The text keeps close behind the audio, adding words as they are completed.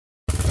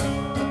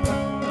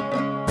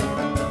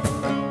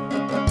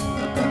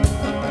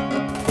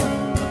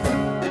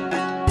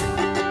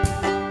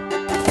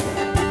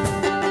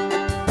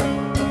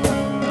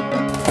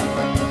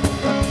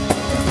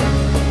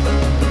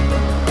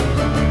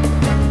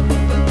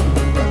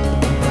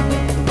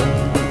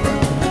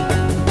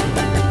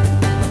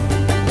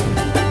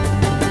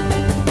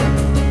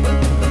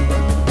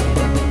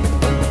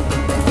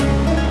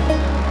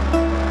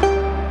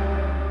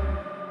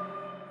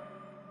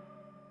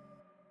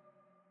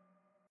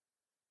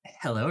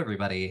Hello,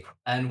 everybody,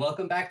 and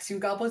welcome back to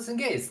Goblins and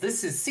Gays.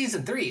 This is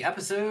Season 3,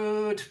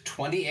 Episode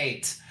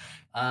 28.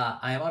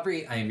 I am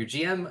Aubrey, I am your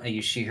GM, I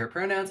use she, her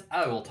pronouns.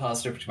 I will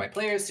toss it over to my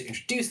players to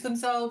introduce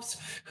themselves,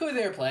 who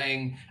they're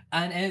playing,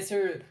 and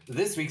answer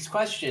this week's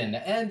question.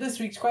 And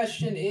this week's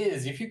question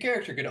is, if your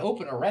character could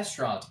open a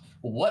restaurant,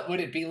 what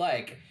would it be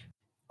like?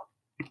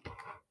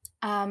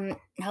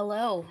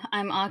 Hello,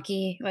 I'm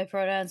Aki. My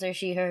pronouns are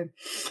she, her.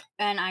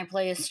 And I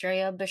play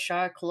Estrella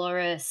Bashar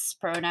Chloris,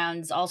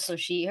 pronouns also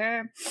she,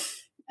 her.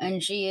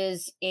 And she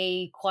is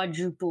a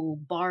quadruple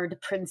bard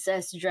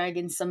princess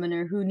dragon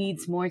summoner who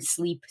needs more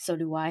sleep, so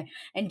do I,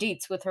 and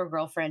dates with her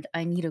girlfriend.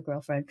 I need a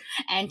girlfriend.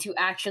 And to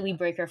actually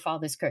break her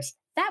father's curse.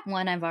 That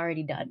one I've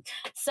already done.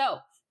 So,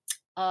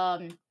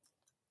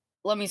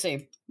 let me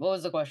see. What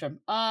was the question?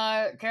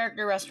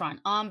 Character restaurant.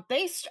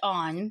 Based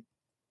on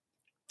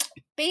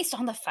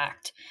the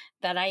fact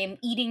that I am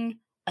eating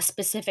a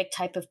specific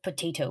type of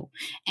potato,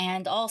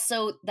 and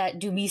also that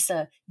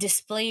Dumisa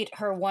displayed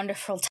her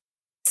wonderful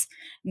talents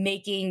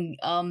making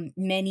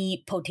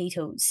many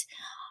potatoes,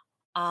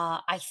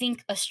 I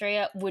think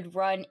Estrella would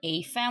run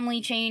a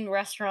family chain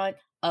restaurant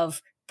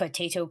of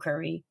potato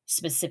curry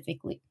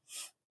specifically.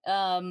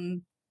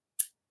 So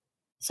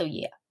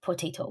yeah,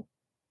 potato.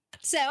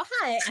 So,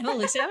 hi, I'm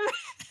Alyssa.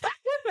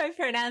 My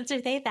pronouns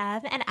are they,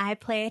 them, and I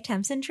play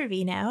Tamsin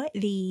Trevino,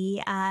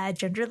 the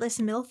genderless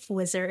MILF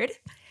wizard.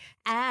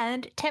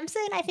 And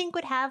Tamsin, I think,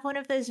 would have one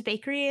of those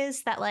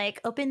bakeries that,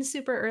 opens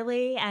super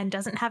early and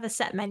doesn't have a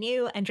set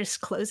menu and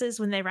just closes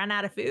when they run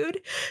out of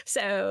food.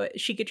 So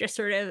she could just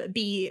sort of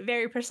be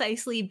very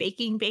precisely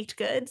baking baked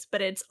goods,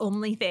 but it's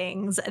only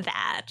things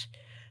that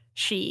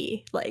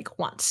she,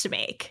 wants to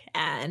make.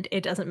 And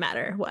it doesn't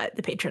matter what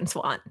the patrons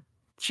want.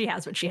 She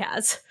has what she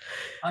has.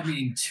 I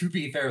mean, to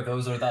be fair,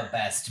 those are the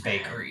best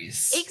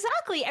bakeries.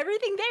 Exactly.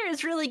 Everything there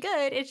is really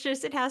good. It's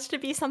just it has to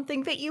be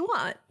something that you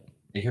want.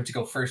 You have to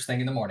go first thing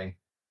in the morning.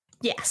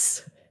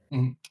 Yes.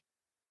 Mm-hmm.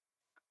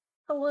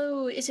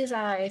 Hello, it is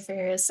I,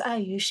 Ferris. I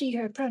use she,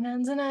 her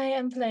pronouns, and I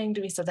am playing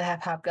Dumisa, the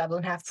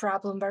half-hobgoblin,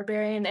 half-problem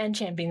barbarian, and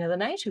champion of the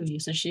night, who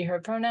uses she, her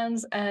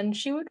pronouns, and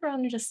she would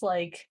run just,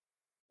 the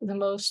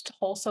most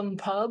wholesome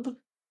pub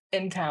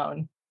in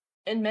town.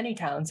 In many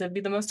towns. It'd be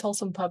the most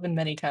wholesome pub in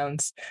many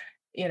towns.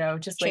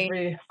 Just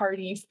really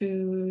hearty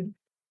food.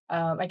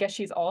 I guess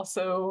she's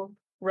also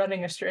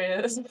running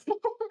Estrella's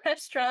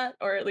restaurant,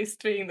 or at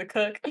least being the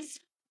cook.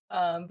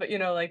 But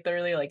the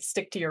really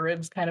stick to your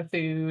ribs kind of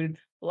food.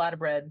 A lot of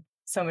bread.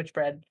 So much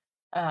bread.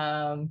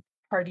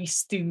 Hearty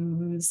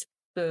stews.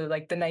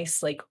 The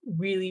nice,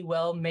 really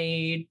well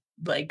made,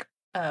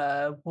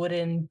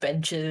 wooden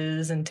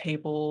benches and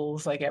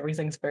tables.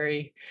 Everything's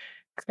very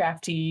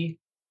crafty.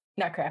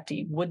 Not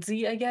crafty,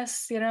 woodsy, I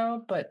guess,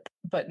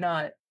 but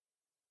not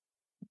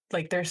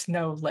there's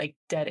no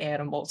dead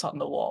animals on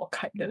the wall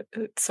kind of,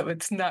 so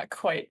it's not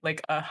quite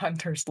a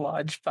hunter's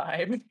lodge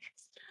vibe,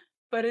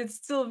 but it's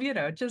still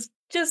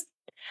just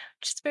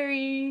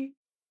very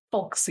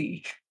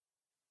folksy.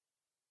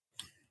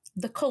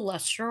 The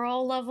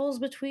cholesterol levels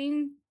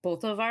between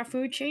both of our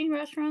food chain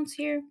restaurants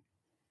here,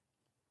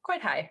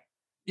 quite high.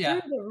 Yeah,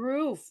 through the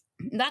roof.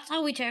 That's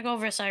how we take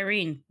over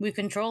Cyrene. We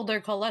control their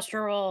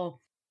cholesterol.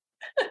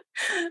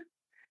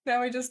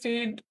 Now we just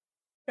need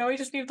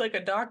a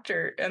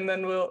doctor, and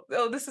then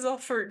this is all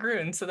for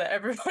Groon, so that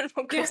everyone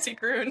will go see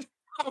Groon.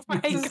 Oh my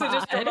This god. is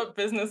just drum up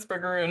business for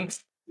Groon.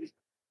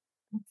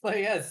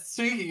 yes,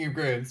 speaking of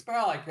Groon,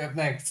 Sparlock, you up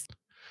next.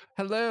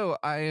 Hello,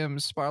 I am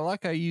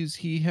Sparlock. I use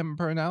he, him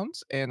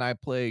pronouns, and I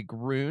play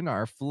Groon,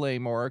 our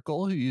flame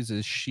oracle, who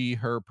uses she,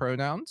 her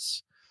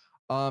pronouns.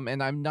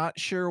 And I'm not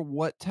sure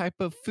what type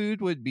of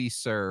food would be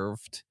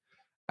served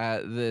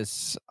at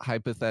this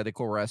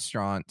hypothetical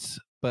restaurant,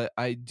 but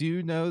I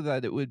do know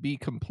that it would be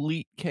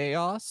complete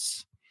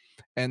chaos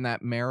and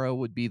that Marrow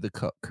would be the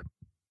cook.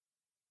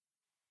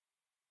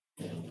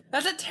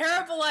 That's a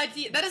terrible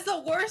idea. That is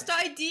the worst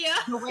idea.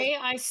 The way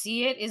I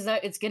see it is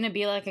that it's going to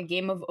be like a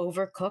game of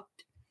Overcooked,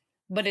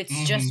 but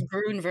it's just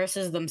Groon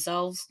versus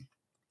themselves.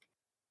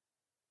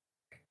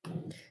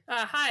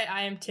 Hi,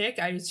 I am Tick.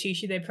 I use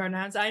she, they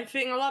pronouns. I'm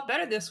feeling a lot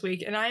better this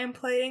week, and I am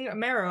playing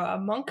Marrow, a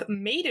monk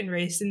maiden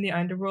race in the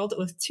underworld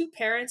with two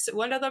parents.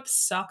 One of them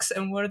sucks,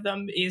 and one of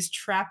them is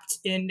trapped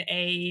in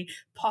a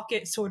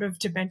pocket sort of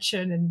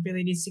dimension and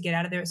really needs to get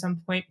out of there at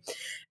some point.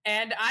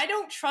 And I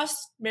don't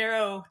trust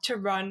Marrow to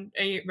run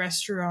a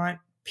restaurant,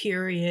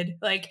 period.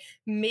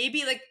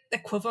 Maybe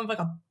equivalent of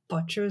a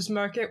butcher's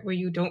market where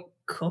you don't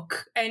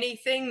cook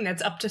anything.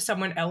 That's up to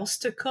someone else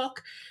to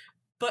cook.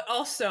 But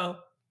also,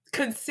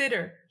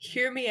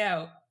 hear me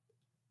out,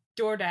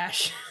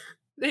 DoorDash.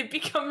 They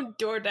become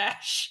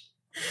DoorDash.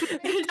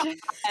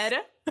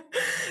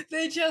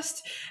 They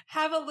just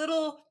have a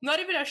little, not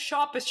even a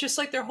shop, it's just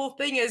their whole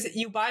thing is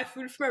you buy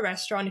food from a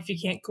restaurant if you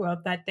can't go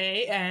out that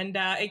day, and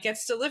it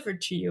gets delivered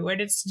to you, and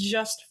it's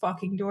just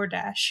fucking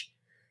DoorDash.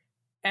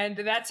 And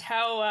that's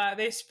how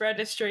they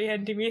spread Estrella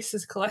and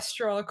Demisa's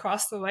cholesterol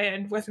across the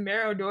land with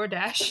Marrow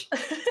DoorDash.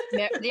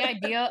 The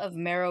idea of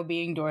Marrow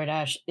being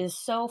DoorDash is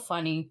so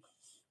funny.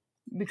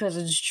 Because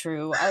it's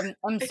true.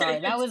 I'm sorry.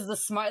 That is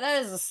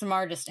the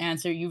smartest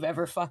answer you've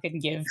ever fucking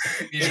given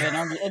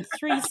in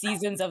 3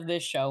 seasons of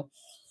this show.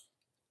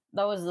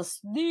 That was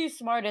the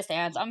smartest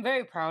answer. I'm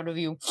very proud of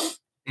you.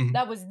 Mhm.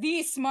 That was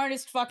the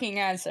smartest fucking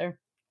answer.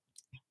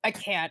 I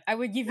can't. I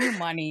would give you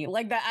money.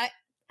 Like that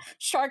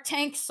Shark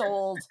Tank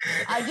sold.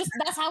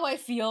 That's how I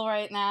feel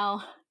right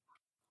now.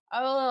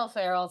 I'm a little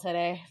feral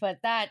today, but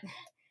I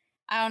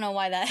don't know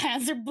why that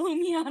answer blew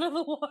me out of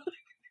the water.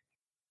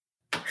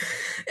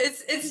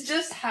 It's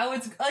just how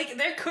it's like.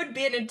 There could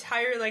be an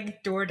entire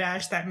like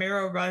DoorDash that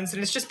Mero runs,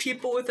 and it's just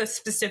people with a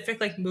specific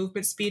like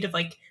movement speed of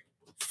like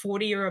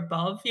 40 or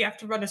above. You have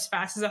to run as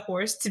fast as a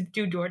horse to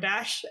do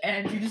DoorDash,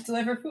 and you just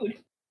deliver food.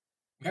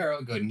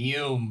 Mero go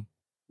Neum.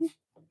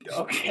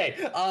 Okay.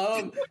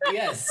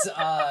 Yes.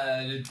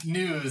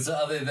 News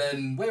other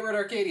than Wayward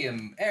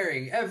Arcadium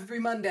airing every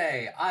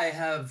Monday.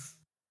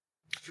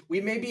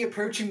 We may be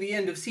approaching the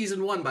end of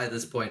season 1 by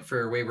this point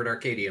for Wayward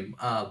Arcadium.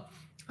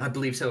 I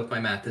believe so if my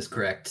math is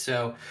correct.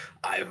 So,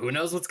 who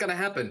knows what's gonna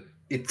happen?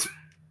 It's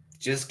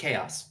just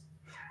chaos.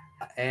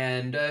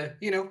 And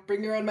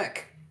bring your own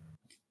mech.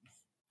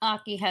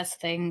 Aki has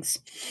things.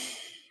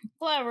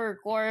 Clever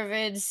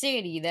Corvid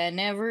city that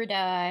never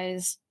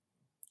dies.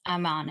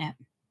 I'm on it.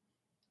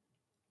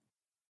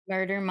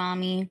 Murder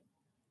mommy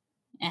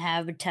and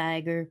have a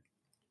tiger.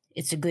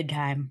 It's a good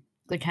time.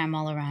 Good time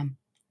all around.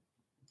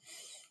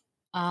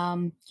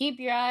 Keep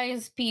your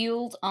eyes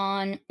peeled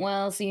on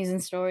season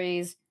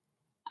stories.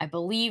 I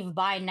believe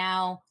by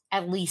now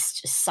at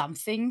least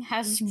something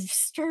has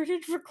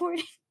started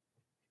recording.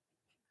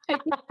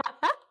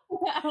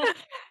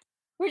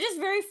 We're just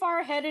very far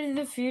ahead in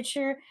the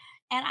future,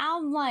 and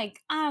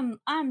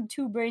I'm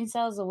 2 brain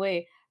cells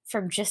away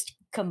from just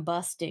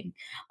combusting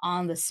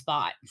on the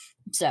spot.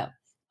 So,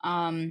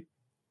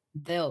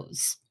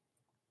 those.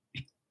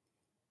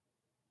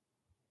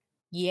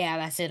 Yeah,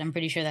 that's it. I'm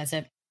pretty sure that's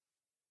it.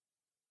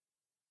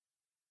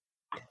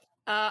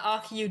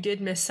 Aki, you did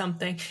miss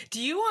something.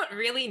 Do you want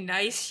really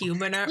nice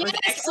human art with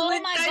Yes! excellent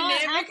Oh my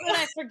dynamic? god, how could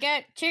I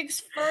forget?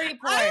 Chicks furry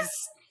porn. I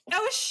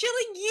was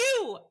shilling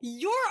you!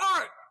 Your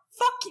art!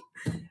 Fuck you!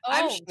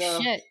 Oh,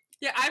 no. shit.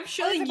 Yeah, I'm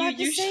shilling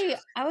you.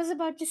 I was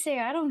about to say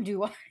I don't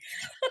do art.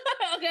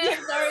 Okay,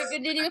 I'm sorry,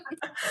 continue.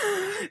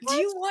 Do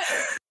you want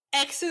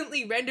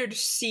excellently rendered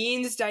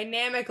scenes,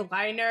 dynamic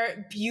line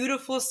art,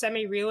 beautiful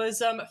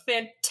semi-realism,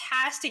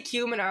 fantastic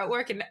human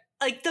artwork, and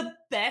like the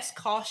best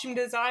costume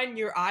design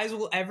your eyes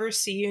will ever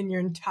see in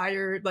your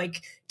entire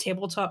like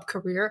tabletop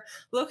career?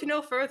 Look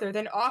no further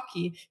than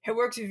Aki. It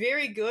works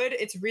very good.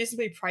 It's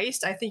reasonably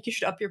priced. I think you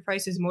should up your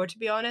prices more, to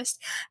be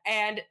honest.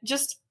 And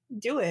just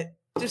do it.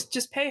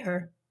 Just pay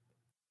her.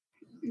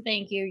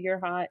 Thank you, you're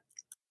hot.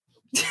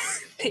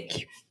 Thank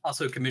you.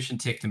 Also, commission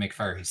Tick to make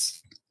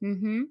furries.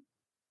 Mm-hmm.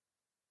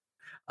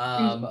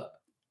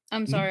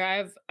 I'm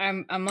sorry,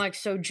 I'm like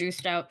so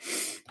juiced out.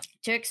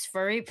 Tick's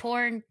furry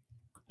porn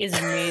is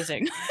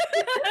amazing.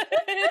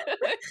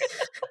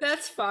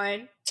 That's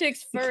fine.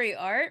 Tick's furry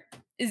art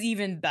is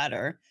even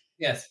better.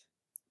 Yes.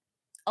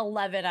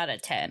 11 out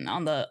of 10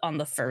 on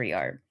the furry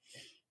art.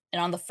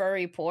 And on the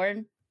furry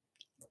porn,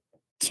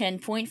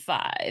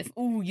 10.5.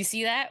 Ooh, you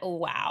see that?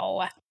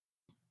 Wow.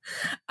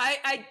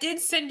 I did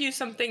send you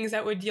some things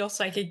that would deal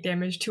psychic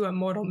damage to a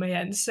mortal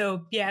man,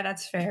 so yeah,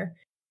 that's fair.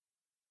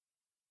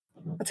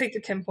 I'll take the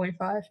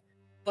 10.5.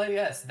 But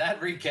yes, that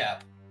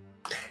recap.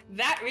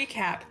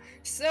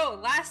 So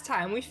last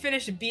time we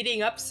finished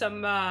beating up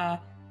some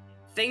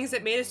things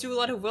that made us do a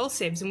lot of will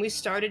saves, and we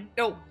started.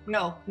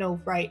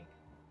 Right.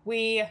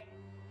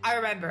 I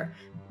remember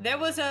there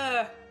was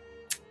a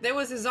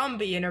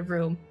zombie in a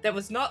room that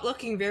was not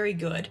looking very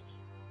good,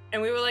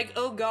 and we were like,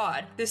 oh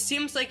god, this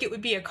seems like it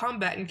would be a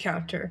combat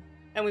encounter.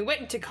 And we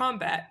went into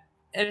combat,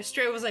 and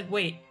Estrella was like,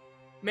 wait,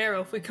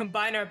 Mero, if we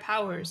combine our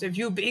powers of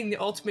you being the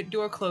ultimate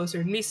door closer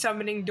and me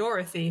summoning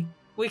Dorothy,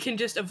 we can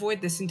just avoid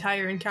this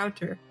entire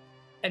encounter.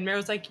 And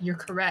Mero's like, you're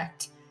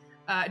correct.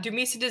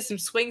 Dumisa did some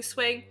swing.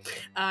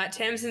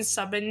 Tamsin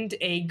summoned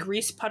a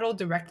grease puddle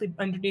directly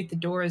underneath the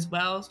door as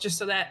well, just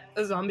so that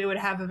a zombie would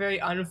have a very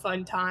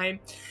unfun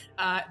time.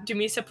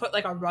 Dumisa put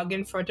like a rug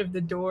in front of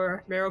the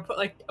door. Mero put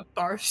like a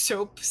bar of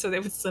soap so they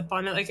would slip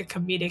on it, like a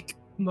comedic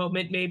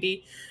moment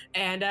maybe.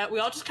 And we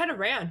all just kind of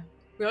ran.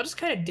 We all just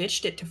kind of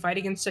ditched it to fight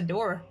against a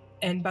door.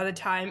 And by the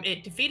time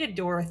it defeated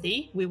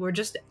Dorothy, we were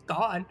just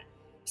gone.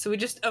 So we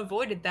just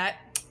avoided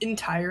that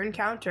entire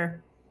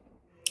encounter.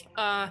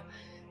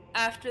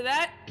 After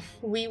that,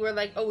 we were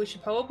like, oh, we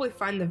should probably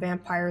find the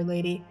vampire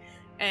lady.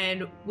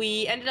 And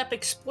we ended up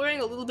exploring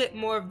a little bit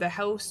more of the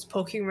house,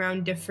 poking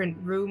around different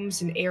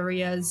rooms and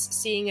areas,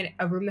 seeing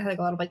a room that had like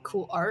a lot of like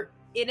cool art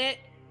in it.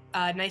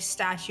 Nice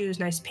statues,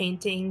 nice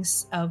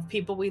paintings of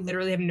people we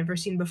literally have never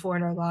seen before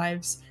in our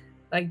lives.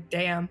 Like,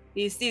 damn,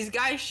 these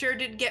guys sure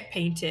did get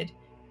painted.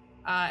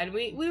 And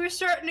we were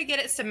starting to get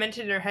it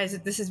cemented in our heads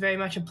that this is very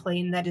much a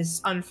plane that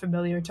is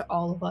unfamiliar to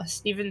all of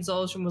us. Even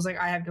Zoltran was like,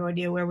 I have no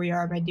idea where we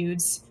are, my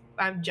dudes.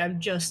 I'm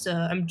just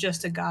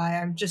a guy.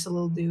 I'm just a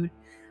little dude.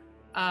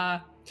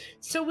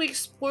 So we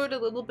explored a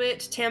little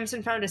bit.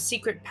 Tamsin found a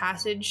secret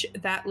passage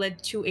that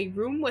led to a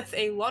room with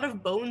a lot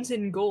of bones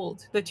and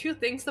gold, the two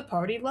things the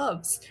party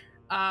loves.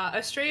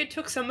 Estrella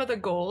took some of the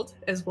gold,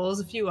 as well as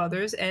a few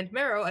others, and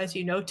Marrow, as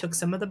you know, took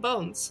some of the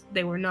bones.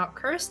 They were not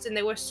cursed, and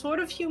they were sort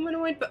of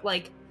humanoid, but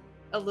like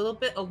a little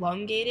bit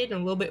elongated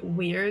and a little bit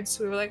weird.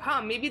 So we were like,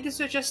 maybe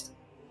these are just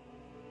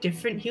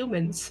different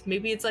humans.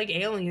 Maybe it's like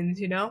aliens,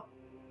 you know?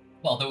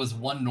 Well, there was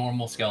one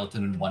normal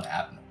skeleton and one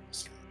abnormal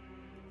skeleton.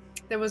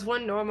 There was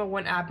one normal,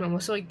 one abnormal.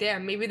 So like,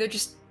 damn, maybe they're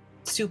just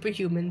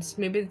superhumans.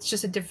 Maybe it's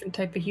just a different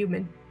type of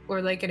human,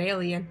 or like an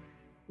alien.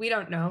 We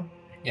don't know.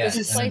 Yeah,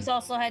 This place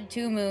also had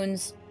 2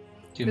 moons.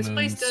 This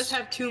place does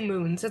have 2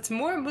 moons. That's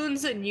more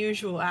moons than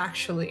usual,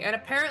 actually. And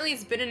apparently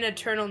it's been an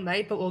eternal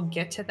night, but we'll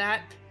get to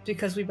that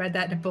because we read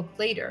that in a book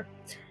later.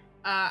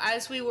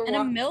 As we were And a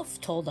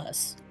MILF told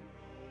us.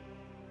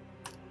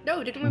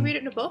 No, didn't we read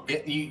it in a book?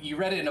 You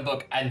read it in a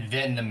book, and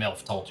then the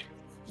MILF told you.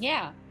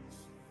 Yeah.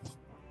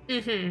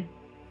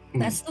 Mm-hmm.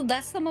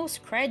 That's the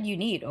most cred you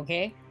need,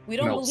 okay? We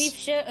don't MILFs. believe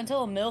shit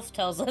until a MILF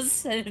tells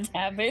us that it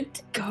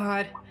happened.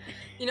 God.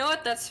 You know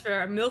what? That's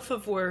fair. MILF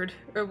of word.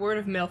 Or word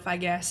of MILF, I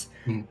guess.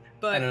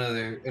 But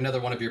And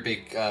another one of your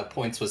big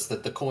points was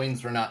that the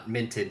coins were not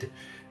minted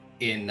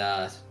in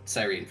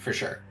Cyrene, for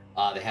sure.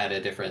 They had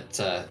a different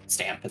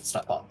stamp and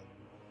stuff on them.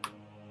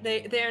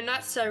 they are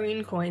not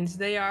Cyrene coins.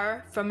 They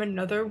are from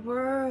another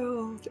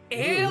world.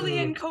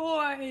 Alien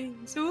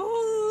coins!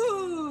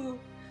 Ooh!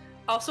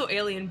 Also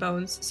alien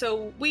bones.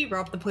 So we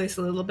robbed the place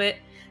a little bit.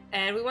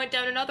 And we went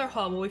down another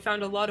hall where we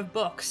found a lot of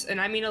books. And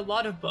I mean a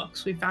lot of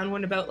books. We found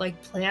one about like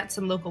plants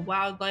and local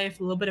wildlife,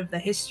 a little bit of the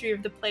history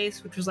of the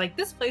place, which was like,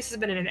 this place has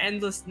been in an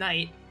endless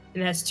night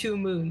and it has 2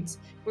 moons.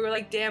 We were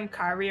like, damn,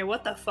 Kyria,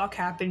 what the fuck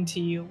happened to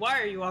you? Why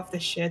are you off the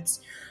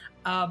shits?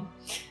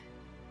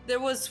 There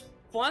was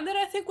one that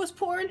I think was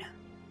porn.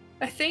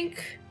 I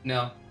think.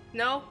 No.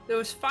 No, there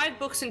was 5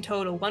 books in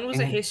total. One was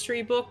a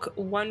history book,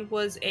 one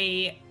was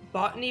a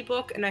botany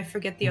book, and I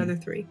forget the other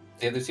 3.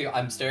 The other 2,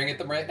 I'm staring at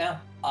them right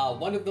now.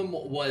 One of them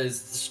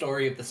was the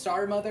story of the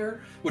Star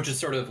Mother, which is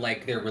sort of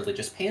like their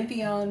religious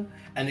pantheon,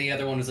 and the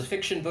other one was a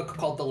fiction book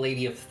called The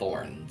Lady of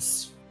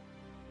Thorns.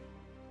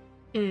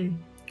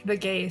 The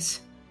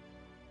gays.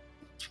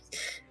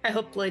 I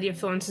hope Lady of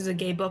Thorns is a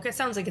gay book. It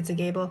sounds like it's a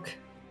gay book.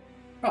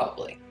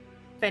 Probably.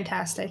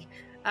 Fantastic.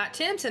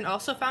 Tamsin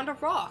also found a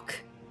rock.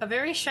 A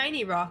very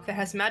shiny rock that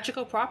has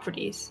magical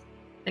properties.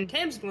 And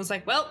Tamsin was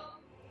like, well,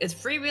 it's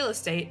free real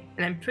estate,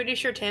 and I'm pretty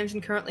sure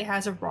Tamsin currently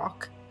has a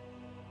rock.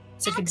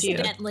 It's like a deal.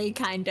 Accidentally,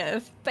 kind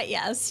of, but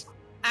yes.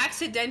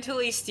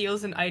 Accidentally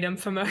steals an item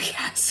from a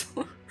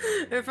castle.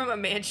 Or from a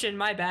mansion,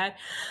 my bad.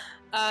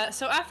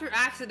 So after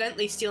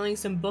accidentally stealing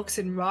some books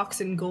and rocks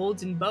and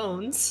golds and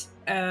bones,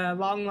 a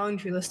long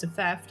laundry list of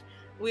theft,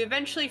 we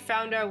eventually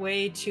found our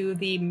way to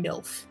the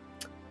MILF.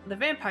 The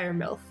vampire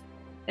MILF.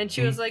 And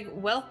she was like,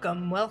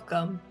 welcome,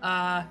 welcome.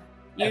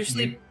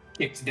 Usually You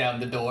kicked down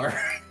the door.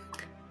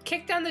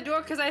 kicked down the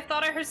door because I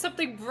thought I heard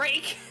something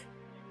break.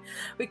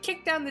 We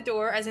kicked down the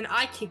door, as in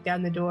I kicked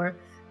down the door,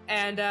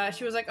 and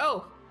she was like,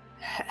 oh,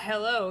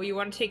 hello, you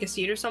want to take a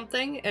seat or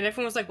something? And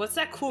everyone was like, what's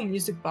that cool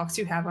music box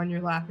you have on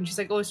your lap? And she's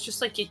like, oh, it's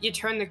just like you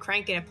turn the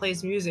crank and it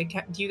plays music.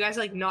 Do you guys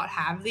like not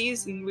have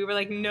these? And we were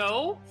like,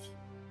 no,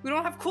 we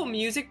don't have cool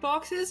music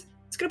boxes.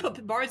 It's gonna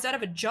put bards out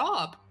of a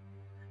job.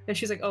 And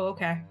she's like, oh,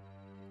 okay.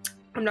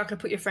 I'm not gonna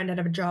put your friend out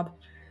of a job.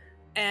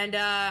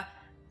 And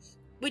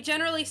we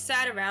generally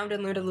sat around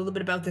and learned a little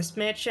bit about this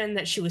mansion,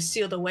 that she was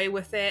sealed away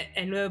with it,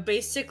 and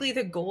basically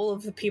the goal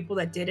of the people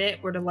that did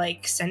it were to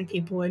like send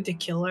people in to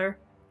kill her.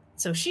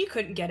 So she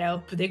couldn't get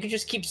out, but they could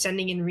just keep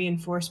sending in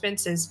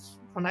reinforcements. As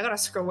well, I gotta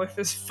scroll with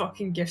this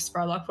fucking gift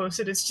Sparlock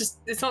posted.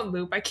 It's on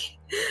loop. I can't.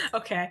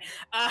 Okay.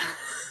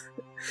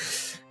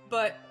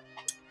 But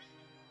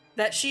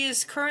that she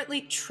is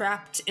currently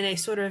trapped in a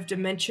sort of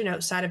dimension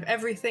outside of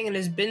everything, and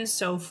has been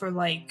so for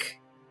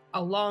like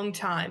a long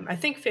time. I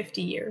think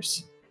 50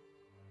 years.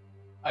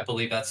 I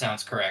believe that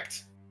sounds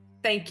correct.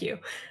 Thank you.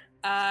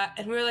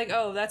 And we were like,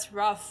 oh, that's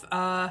rough.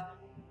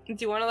 Do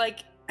you want to like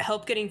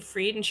help getting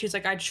freed? And she's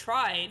like, I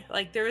tried.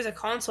 Like, there is a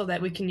console that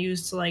we can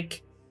use to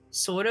like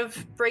sort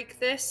of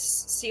break this,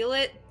 seal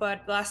it,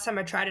 but last time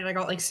I tried it, I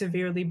got like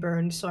severely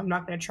burned, so I'm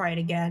not going to try it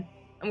again.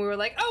 And we were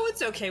like, oh,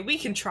 it's okay, we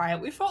can try it.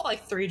 We fought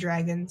like 3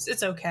 dragons.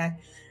 It's okay.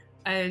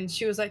 And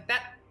she was like,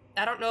 that,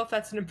 I don't know if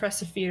that's an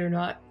impressive feat or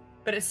not,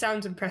 but it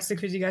sounds impressive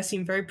because you guys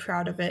seem very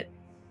proud of it.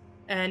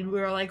 And we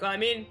were like, well, I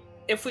mean,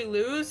 if we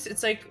lose,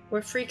 it's like,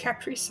 we're free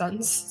Capri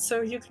Suns, so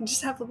you can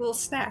just have a little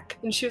snack.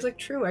 And she was like,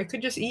 true, I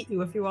could just eat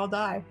you if you all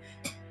die.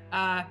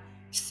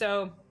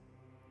 So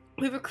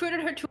we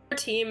recruited her to our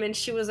team, and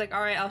she was like,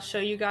 all right, I'll show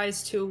you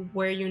guys to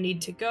where you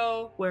need to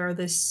go, where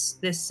this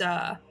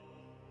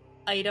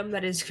item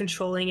that is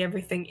controlling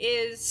everything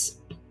is.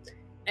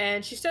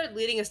 And she started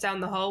leading us down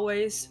the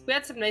hallways. We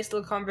had some nice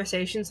little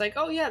conversations like,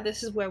 oh yeah,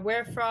 this is where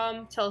we're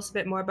from. Tell us a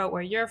bit more about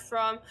where you're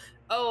from.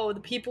 Oh, the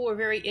people were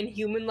very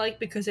inhuman-like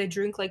because they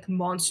drink like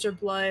monster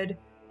blood,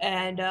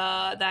 and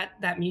that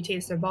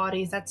mutates their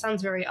bodies. That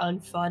sounds very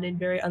unfun and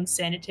very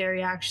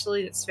unsanitary,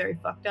 actually. That's very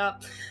fucked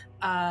up.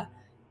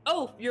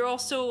 Oh, you're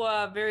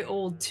also very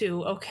old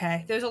too.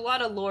 Okay. There's a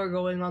lot of lore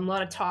going on, a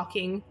lot of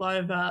talking, a lot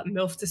of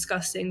MILF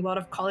discussing, a lot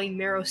of calling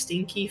Marrow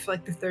stinky for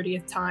like the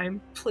 30th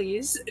time.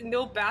 Please,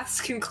 no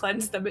baths can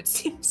cleanse them, it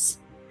seems.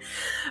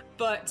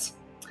 But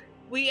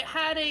we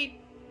had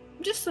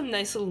just some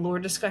nice little lore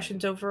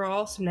discussions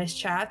overall, some nice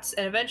chats,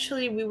 and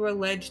eventually we were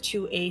led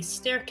to a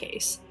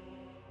staircase.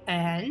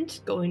 And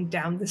going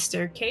down the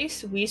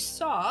staircase, we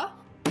saw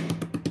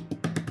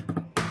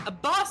a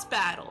boss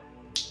battle.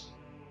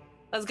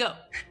 Let's go.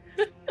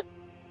 I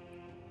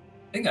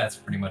think that's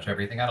pretty much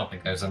everything. I don't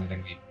think there's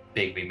anything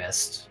big we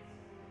missed.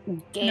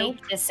 Gay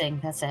kissing,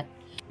 that's it.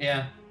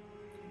 Yeah.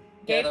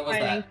 Yeah, that was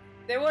that.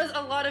 There was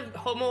a lot of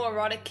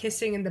homoerotic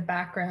kissing in the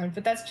background,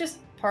 but that's just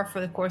par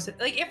for the course.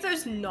 Like, if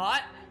there's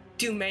not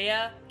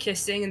Dumea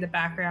kissing in the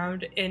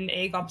background in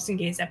a Goblins and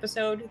Gays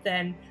episode,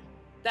 then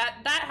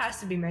that has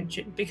to be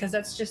mentioned, because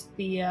that's just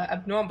the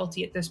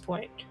abnormality at this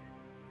point.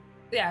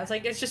 Yeah,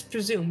 it's just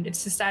presumed.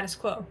 It's the status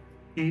quo.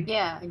 Mm-hmm.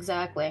 Yeah,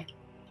 exactly.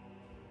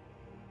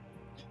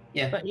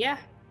 Yeah. But yeah.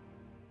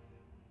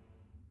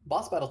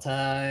 Boss battle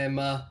time.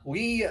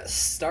 We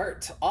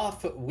start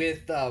off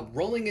with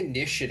rolling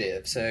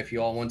initiative. So if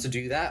you all want to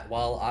do that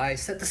while I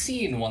set the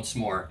scene once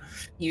more.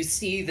 You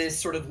see this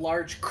sort of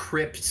large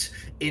crypt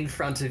in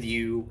front of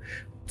you,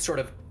 sort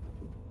of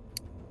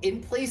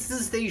in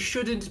places they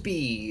shouldn't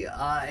be,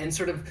 and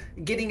sort of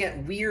getting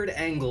at weird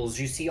angles.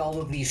 You see all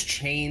of these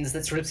chains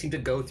that sort of seem to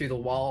go through the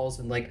walls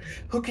and like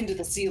hook into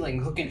the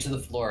ceiling, hook into the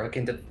floor, hook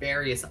into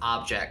various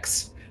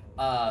objects.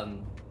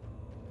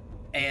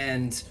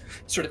 And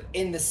sort of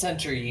in the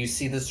center, you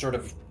see this sort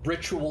of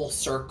ritual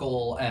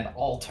circle and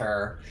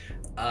altar.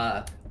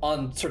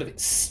 On sort of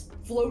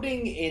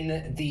floating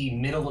in the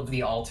middle of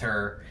the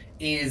altar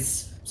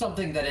is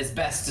something that is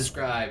best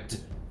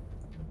described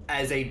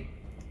as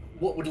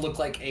what would look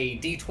like a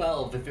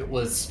D12 if it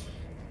was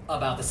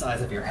about the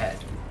size of your head.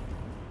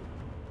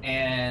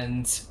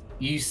 And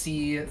you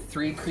see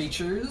 3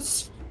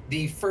 creatures.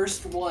 The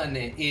first one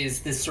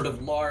is this sort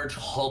of large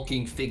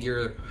hulking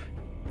figure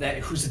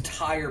whose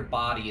entire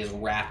body is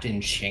wrapped in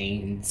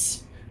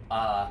chains,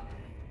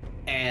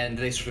 and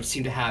they sort of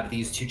seem to have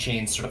these 2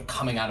 chains sort of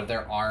coming out of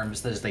their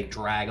arms as they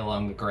drag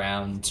along the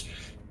ground.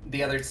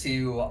 The other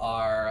 2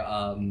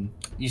 are,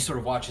 you sort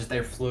of watch as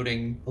they're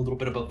floating a little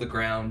bit above the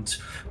ground,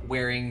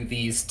 wearing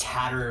these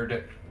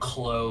tattered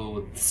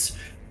clothes,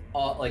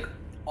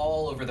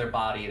 all over their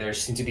body. There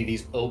seem to be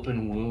these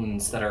open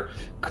wounds that are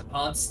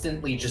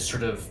constantly just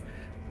sort of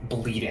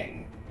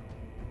bleeding.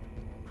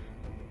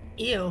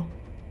 Ew.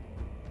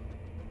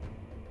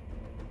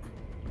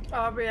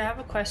 Aubrey, I have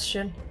a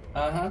question.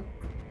 Uh-huh.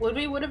 Would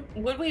we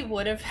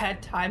would have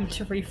had time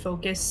to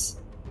refocus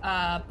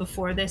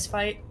before this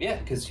fight? Yeah,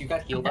 because you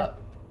got healed up.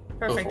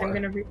 Perfect. Before. I'm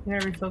gonna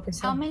refocus.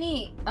 How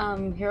many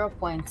hero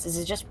points? Is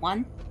it just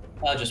 1?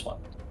 Just 1.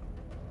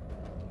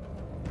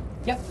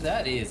 Yep,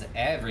 that is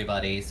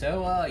everybody.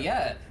 So,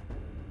 yeah.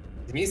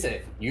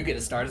 Misa, you get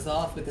to start us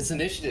off with this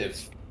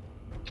initiative.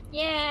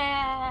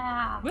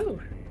 Yeah! Woo!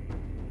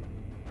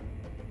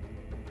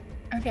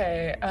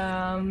 Okay,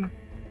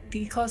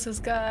 the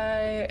closest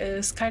guy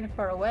is kind of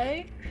far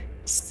away,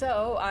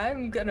 so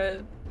I'm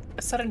gonna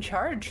sudden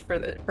charge for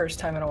the first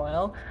time in a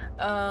while.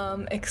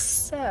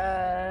 Except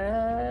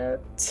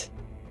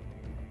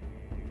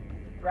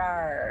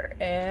rawr,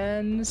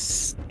 and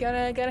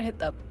gonna hit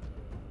them.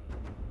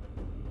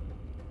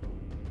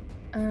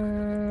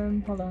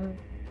 Hold on.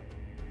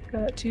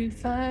 Got to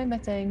find my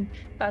thing.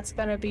 That's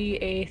gonna be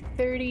a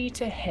 30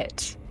 to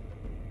hit.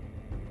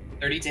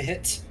 30 to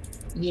hit.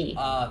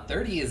 Yeah.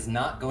 30 is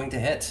not going to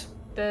hit.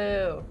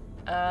 Boo.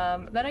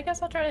 Then I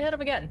guess I'll try to hit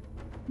him again.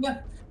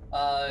 Yeah.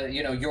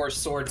 Your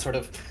sword sort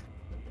of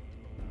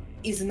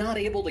is not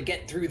able to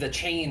get through the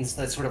chains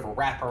that sort of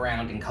wrap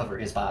around and cover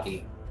his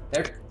body.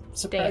 They're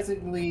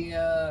surprisingly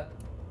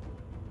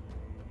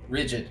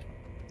rigid.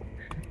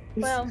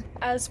 Well,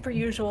 as per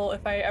usual,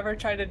 if I ever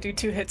try to do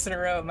 2 hits in a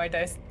row, my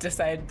dice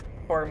decide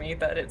for me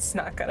that it's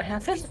not gonna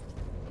happen.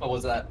 What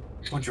was that?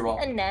 What'd you roll?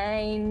 A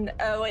 9.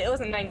 Oh, wait, it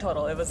wasn't 9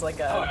 total. It was like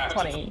a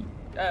 20.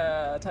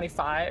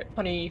 24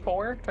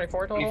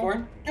 total.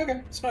 24?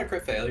 Okay, it's not a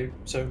crit failure,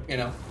 so,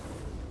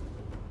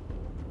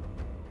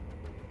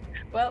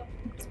 Well,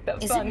 that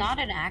was Is fun. it not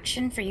an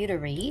action for you to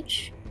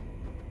reach?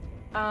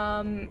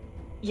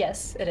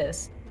 Yes, it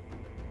is.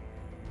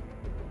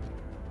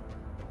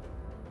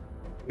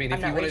 I mean, I'm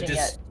if you not want to raging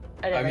just...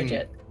 yet. I didn't rage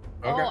yet.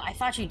 Okay. Oh, I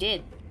thought you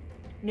did.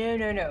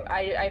 No.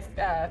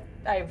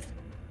 I've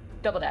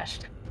double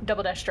dashed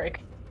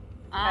strike.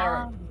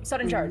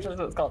 Sudden charge. That's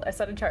what it's called. I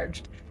sudden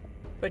charged,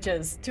 which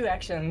is 2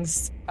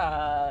 actions.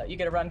 You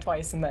get to run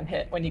twice and then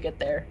hit when you get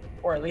there,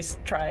 or at least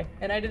try.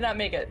 And I did not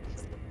make it,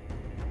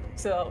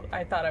 so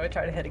I thought I would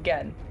try to hit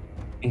again,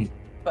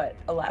 but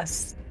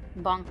alas,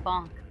 Bonk,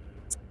 bonk.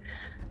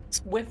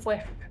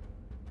 whiff.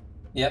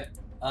 Yep.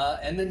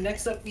 And then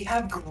next up we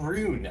have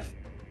Groon.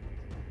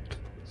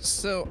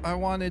 So I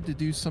wanted to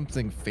do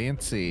something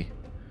fancy,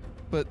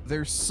 but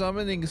their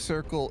summoning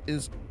circle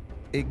is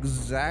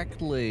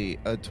exactly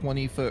a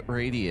 20-foot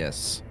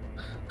radius.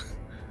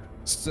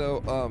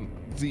 So,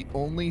 the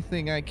only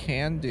thing I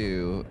can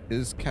do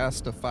is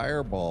cast a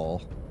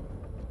fireball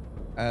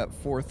at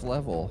 4th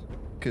level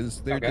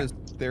because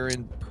they're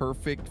in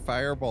perfect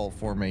fireball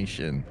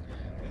formation.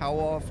 How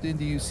often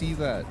do you see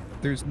that?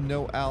 There's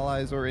no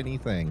allies or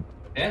anything.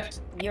 Yeah.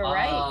 You're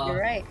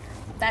right.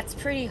 That's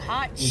pretty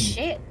hot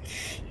shit.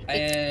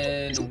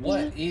 And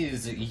what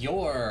is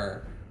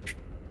your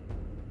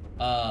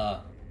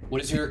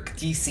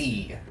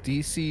DC?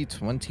 DC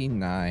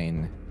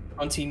 29.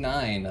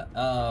 29.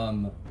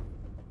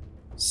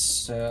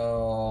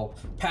 So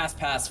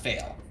pass,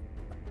 fail.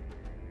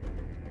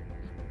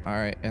 All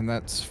right, and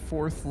that's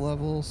 4th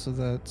level, so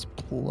that's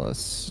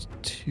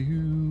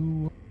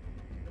 +2.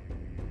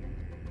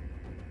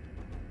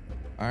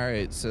 All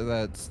right, so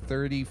that's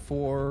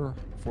 34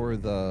 for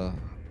the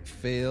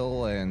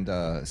fail and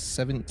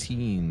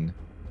 17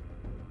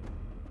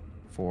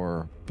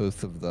 for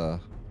both of the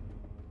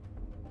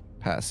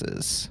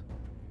passes.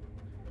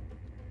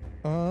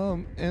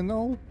 And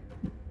I'll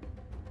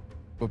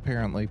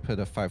apparently put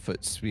a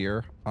 5-foot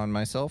sphere on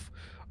myself.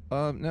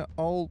 Now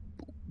I'll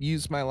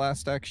use my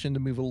last action to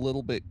move a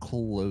little bit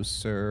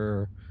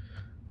closer.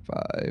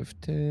 5,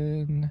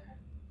 10.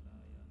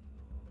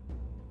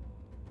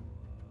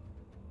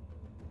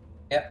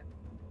 Yep.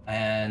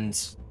 And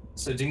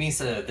so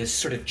Dumisa, this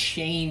sort of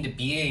chained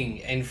being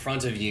in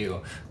front of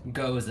you,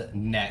 goes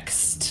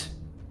next.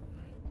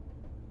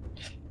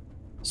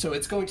 So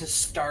it's going to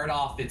start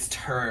off its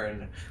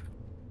turn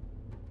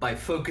by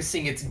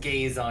focusing its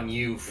gaze on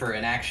you for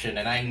an action,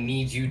 and I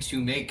need you to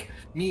make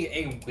me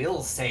a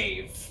will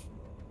save.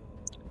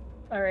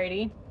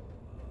 Alrighty.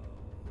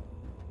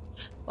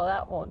 Well,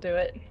 that won't do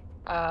it.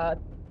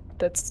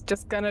 That's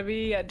just gonna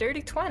be a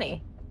dirty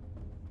 20.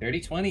 Dirty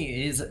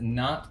 20 is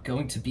not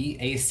going to be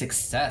a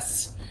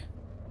success.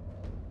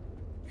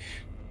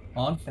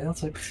 On fail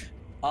save.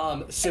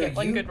 So I get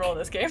one good roll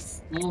this game.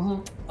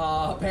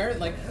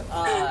 Apparently.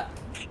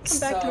 Come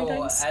back to me, So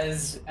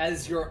dice.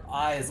 as your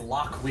eyes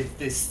lock with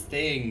this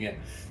thing,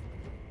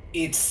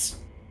 it's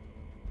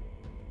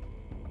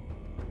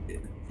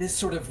this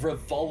sort of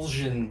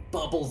revulsion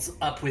bubbles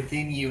up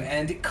within you,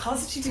 and it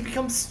causes you to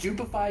become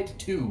stupefied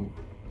too.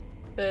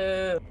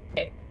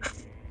 Okay.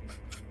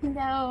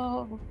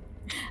 No.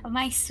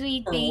 My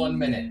sweet For baby. 1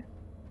 minute.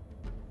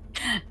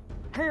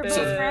 Herbo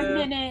So- for a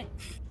minute.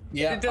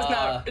 Yeah. It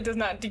does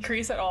not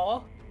decrease at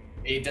all.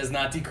 It does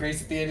not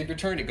decrease at the end of your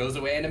turn. It goes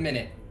away in a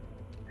minute.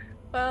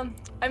 Well,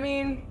 I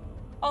mean,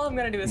 all I'm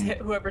gonna do is hit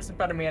whoever's in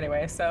front of me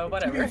anyway, so To be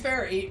whatever.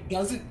 fair, it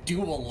doesn't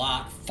do a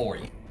lot for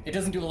you. It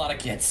doesn't do a lot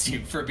against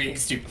you for being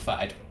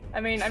stupefied.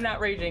 I mean, I'm not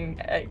raging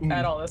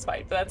at all this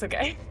fight, but that's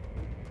okay.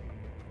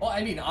 Well,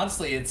 I mean,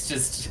 honestly, it's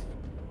just,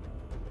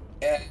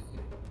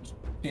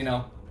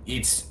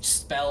 it's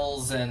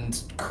spells and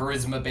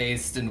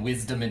charisma-based and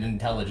wisdom and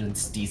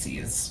intelligence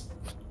DCs.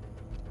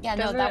 Yeah,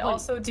 no, Doesn't that it would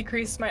also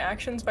decrease my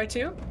actions by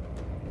 2?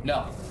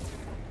 No,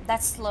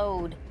 that's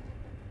slowed.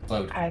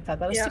 load. I thought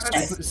that was Yeah,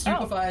 stupid.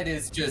 Stupefied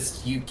is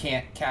just you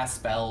can't cast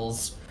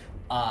spells,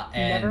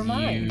 Never and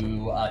mind.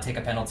 you take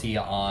a penalty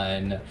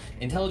on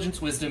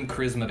intelligence, wisdom,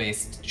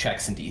 charisma-based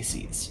checks and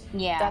DCs.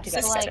 Yeah.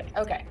 Gotcha. So like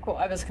Okay, cool.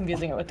 I was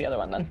confusing it with the other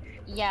one then.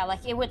 yeah,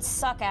 like it would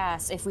suck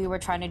ass if we were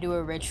trying to do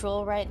a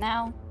ritual right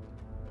now.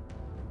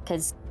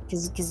 Cause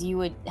you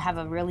would have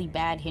a really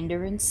bad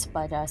hindrance,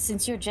 but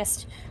since you're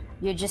just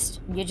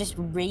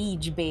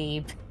rage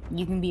babe,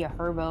 you can be a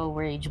herbo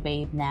rage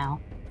babe now.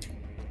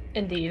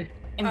 Indeed.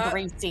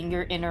 Embracing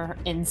your inner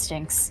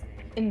instincts.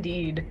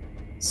 Indeed.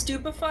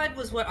 Stupefied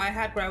was what I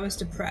had when I was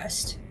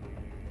depressed.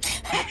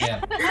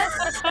 Yeah.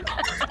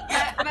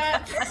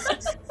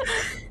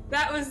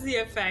 That was the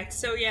effect.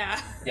 So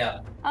yeah. Yeah.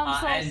 I'm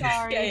so and-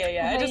 sorry.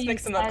 Yeah. I the way just you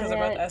mixed them up because said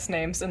they're both it. S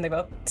names and they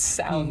both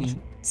sound Mhm.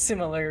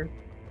 similar,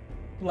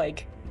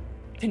 like,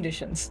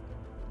 conditions.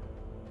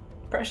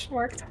 Question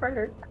marks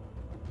harder.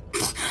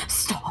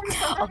 Stop.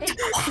 Oh,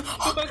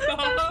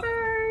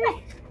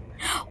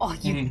 Oh,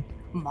 you Mhm.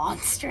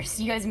 monsters!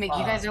 You guys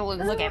are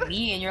look at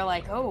me and you're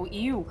like, oh,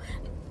 ew,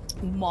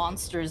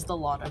 monsters, the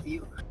lot of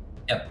you.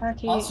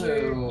 Aki,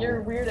 Also-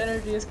 your weird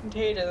energy is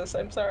contagious.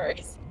 I'm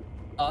sorry.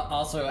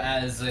 Also,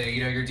 as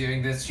you're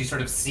doing this, you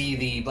sort of see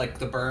the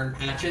burn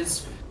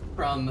patches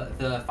from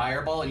the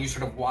fireball, and you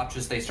sort of watch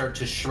as they start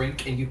to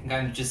shrink, and you can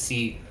kind of just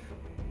see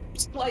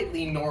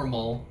slightly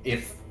normal,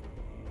 if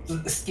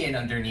skin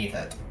underneath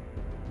it.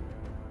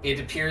 It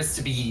appears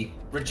to be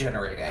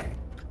regenerating.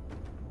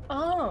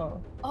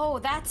 Oh, Oh,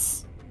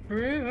 that's.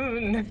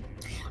 rune.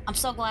 I'm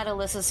so glad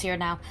Alyssa's here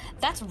now.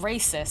 That's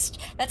racist.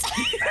 That's.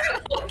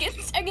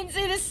 I can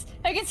say this.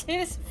 I can say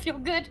this. Feel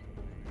good.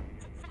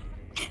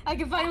 I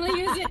can finally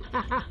use it.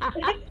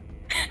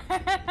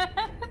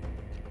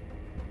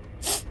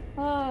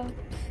 Oh,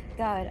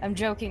 God. I'm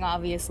joking,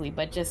 obviously,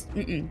 but just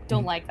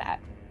don't like that.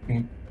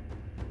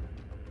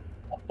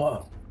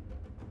 Whoa.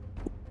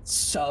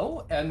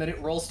 So, and then it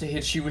rolls to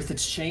hit you with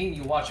its chain.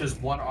 You watch as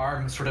one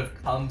arm sort of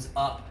comes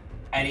up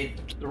and it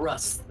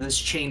thrusts this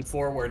chain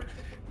forward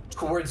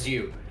towards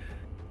you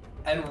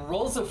and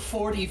rolls a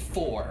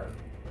 44.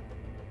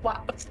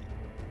 Wow.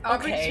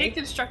 Aubrey, Okay. take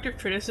constructive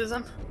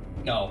criticism.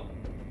 No.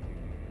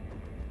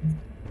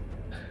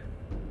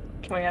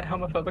 Can we add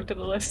homophobic to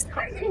the list?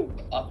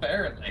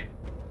 Apparently.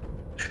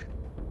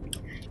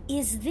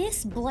 Is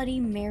this Bloody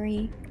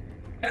Mary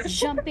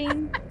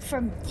jumping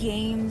from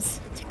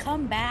games to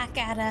come back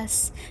at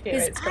us? Yeah,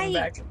 it's coming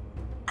back.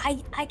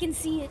 I can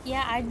see it.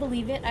 Yeah, I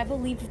believe it. I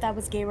believe that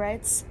was gay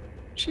rights.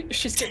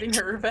 She's getting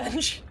her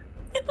revenge.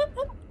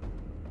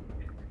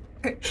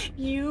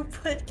 You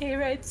put gay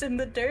rights in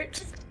the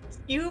dirt.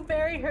 You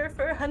bury her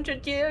for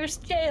 100 years.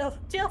 Jail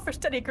for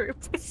study group.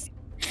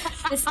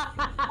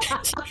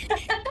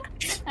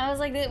 I was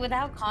like,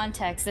 without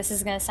context, this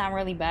is gonna sound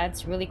really bad.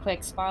 It's really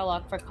quick.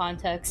 Sparlock for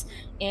context.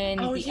 In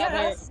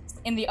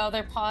the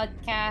other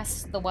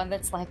podcast, the one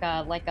that's like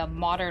a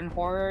modern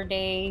horror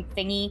day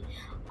thingy,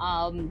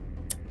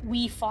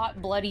 we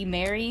fought Bloody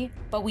Mary,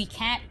 but we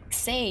can't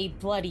say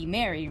Bloody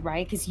Mary,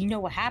 right? Because you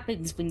know what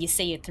happens when you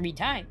say it 3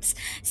 times.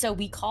 So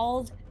we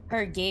called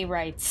her gay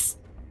rights,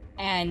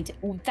 and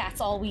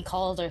that's all we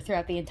called her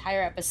throughout the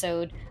entire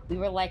episode. We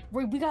were like,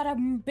 we gotta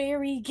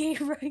bury gay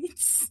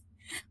rights.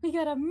 We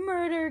gotta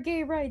murder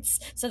gay rights.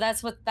 So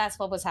that's what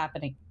was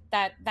happening.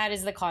 That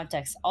is the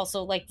context.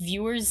 Also, like,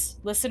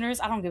 viewers,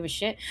 listeners, I don't give a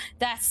shit.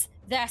 That's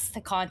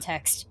the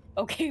context.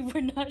 Okay,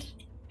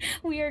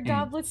 we are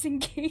goblets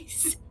and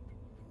gays.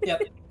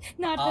 Yep.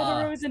 Not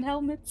heteros and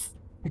helmets.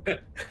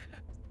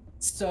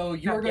 So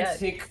you're going to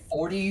take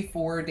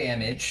 44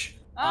 damage.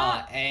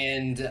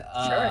 And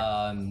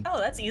Oh,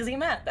 that's easy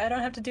math. I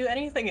don't have to do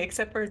anything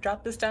except for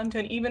drop this down to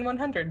an even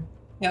 100.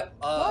 Yep.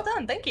 Well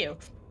done, thank you.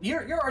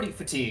 You're already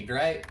fatigued,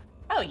 right?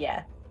 Oh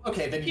yeah.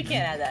 Okay, then You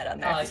can't add that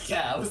on there.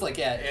 Yeah, I was like,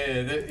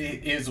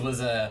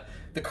 the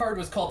card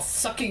was called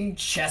Sucking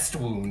Chest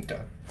Wound.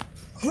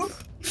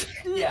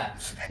 yeah.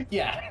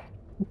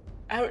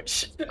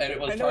 Ouch. And it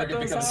was I know what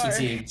target those becomes are.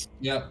 fatigued.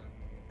 Yep.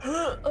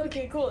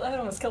 Okay, cool. That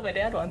almost killed my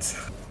dad once.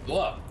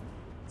 Whoa.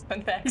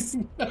 Fun facts.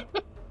 Don't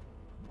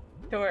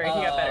worry, he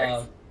got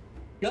better.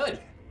 Good.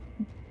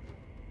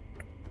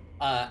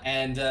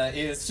 And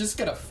is just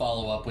gonna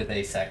follow up with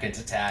a second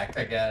attack,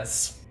 I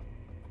guess.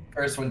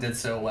 First one did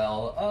so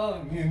well.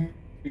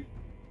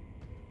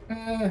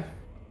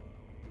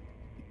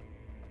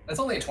 That's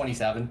only a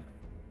 27.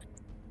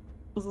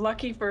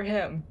 Lucky for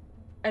him.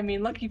 I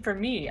mean, lucky for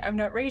me. I'm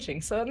not raging,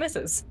 so it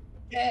misses.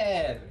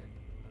 Yeah.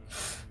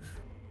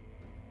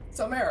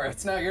 So Mara,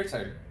 it's now your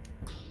turn.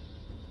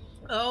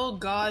 Oh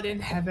God in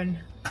heaven.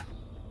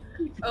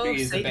 Oh,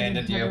 He's Satan in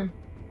abandoned you. heaven.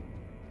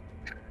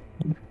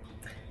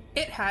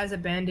 It has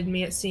abandoned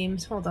me, it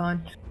seems. Hold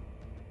on.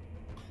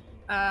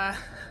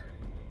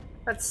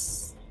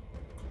 That's...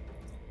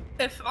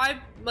 If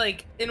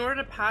in order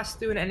to pass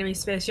through an enemy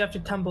space, you have to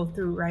tumble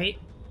through, right?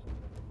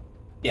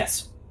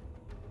 Yes.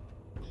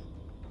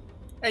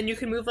 And you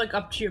can move,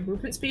 up to your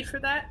movement speed for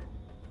that?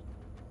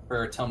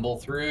 For tumble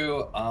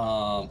through,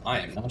 I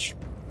am not sure.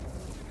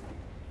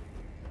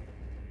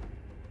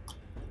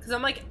 Because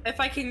I'm like,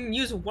 if I can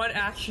use one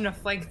action to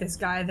flank this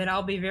guy, then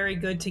I'll be very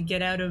good to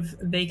get out of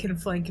they can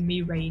flank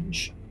me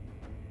range.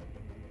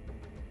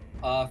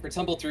 For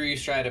tumble through, you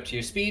stride up to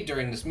your speed.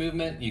 During this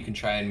movement, you can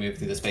try and move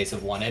through the space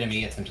of one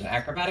enemy. Attempt an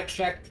acrobatics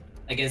check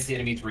against the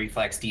enemy's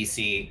reflex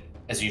DC.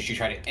 As soon as you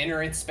try to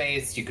enter its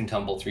space, you can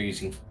tumble through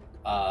using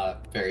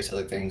various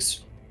other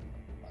things.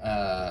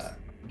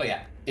 But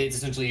yeah, it's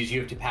essentially you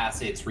have to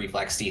pass its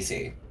reflex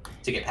DC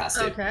to get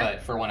past it.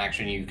 But for one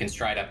action, you can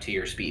stride up to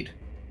your speed.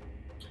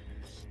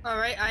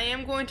 Alright, I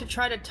am going to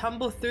try to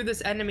tumble through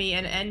this enemy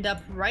and end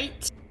up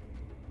right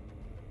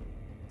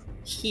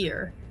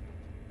here.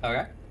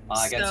 Okay.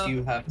 I guess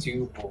you have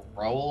to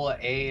roll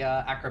a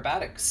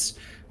acrobatics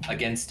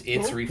against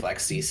its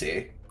reflex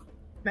DC.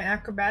 My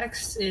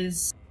acrobatics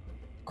is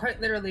quite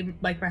literally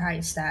my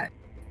highest stat.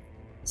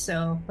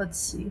 So, let's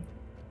see.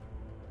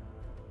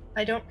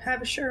 I don't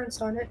have assurance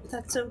on it, but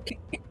that's okay.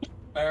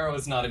 Marrow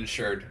is not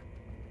insured.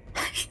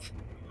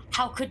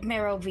 How could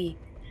Marrow be?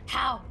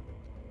 How?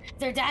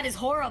 Their dad is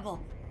horrible.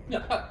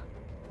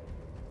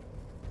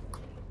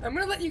 I'm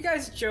gonna let you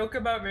guys joke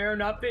about Marrow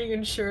not being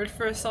insured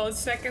for a solid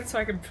second so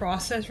I can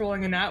process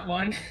rolling a nat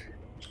one.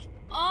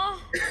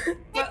 Oh,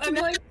 But I'm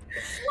like,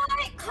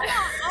 what? Come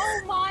on.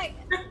 Oh my.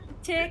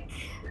 Tick.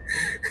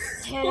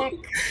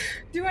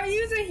 do I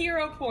use a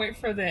hero point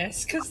for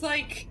this? Cause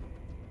that's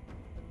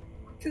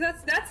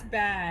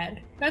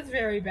bad. That's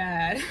very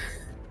bad.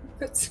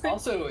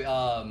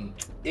 Also,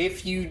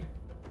 if you...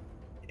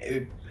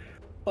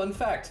 fun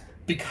fact,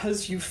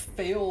 because you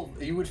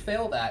would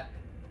fail that,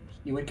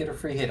 you would get a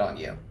free hit on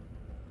you.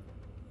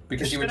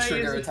 Because you would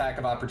trigger attack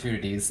of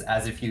opportunities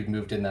as if you'd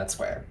moved in that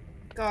square.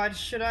 God,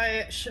 should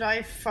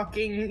I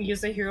fucking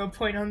use a hero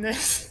point on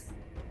this?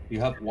 You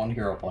have 1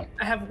 hero point.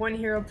 I have 1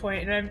 hero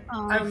point, and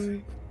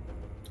I'm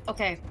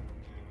Okay.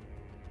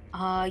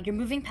 You're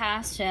moving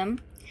past him.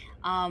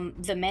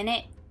 The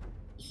minute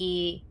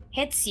he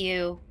hits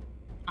you,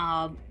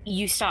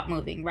 you stop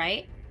moving,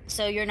 right?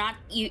 So you're not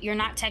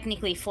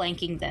technically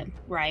flanking them,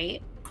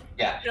 right?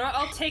 Yeah. You know what,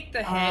 I'll take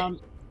the hit.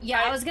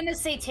 Yeah, I was gonna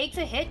say take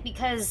the hit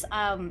because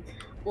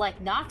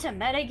like, not to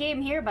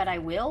metagame here, but I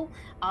will.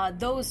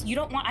 Those you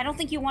don't want. I don't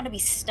think you want to be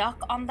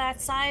stuck on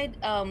that side,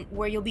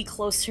 where you'll be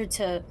closer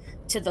to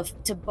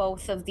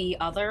both of the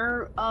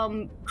other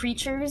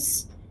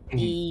creatures.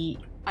 The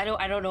I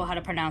don't know how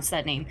to pronounce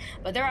that name,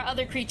 but there are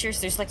other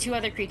creatures. There's like 2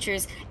 other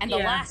creatures, and the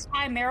last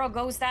time Marrow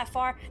goes that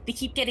far, they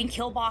keep getting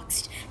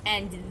killboxed,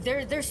 and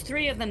there's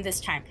 3 of them this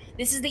time.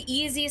 This is the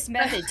easiest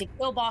method to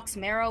killbox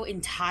Marrow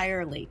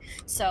entirely.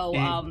 So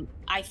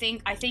I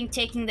think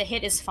taking the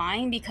hit is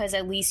fine, because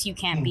at least you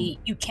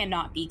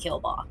cannot be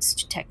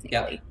killboxed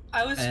technically.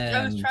 I was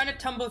trying to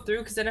tumble through,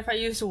 because then if I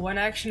used 1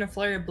 action of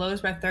Flurry of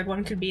Blows, my 3rd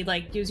one could be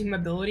like using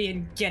mobility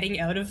and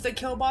getting out of the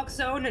killbox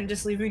zone and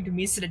just leaving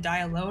Dumisa to die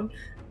alone.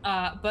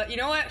 But you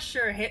know what?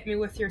 Sure, hit me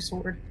with your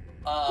sword.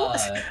 Well,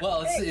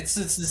 it's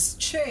this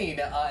chain,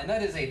 and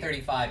that is a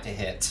 35 to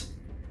hit.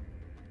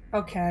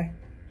 Okay.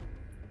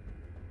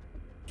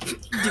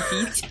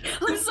 Defeat.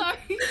 I'm sorry.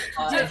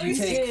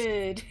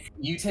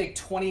 You take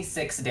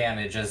 26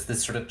 damage as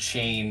this sort of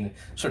chain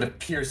sort of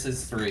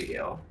pierces through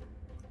you.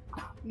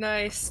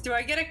 Nice. Do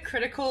I get a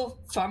critical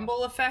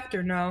fumble effect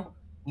or no?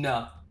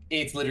 No.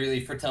 It's literally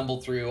for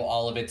tumble through.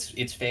 All of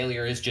its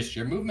failure is just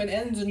your movement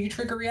ends and you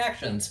trigger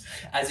reactions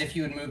as if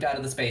you had moved out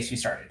of the space you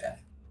started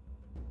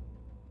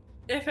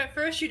in. If at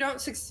first you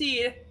don't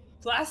succeed,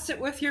 blast it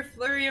with your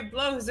Flurry of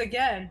Blows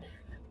again.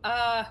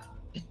 And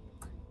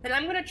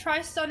I'm gonna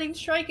try Stunning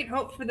Strike and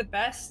hope for the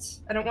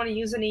best. I don't want to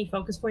use any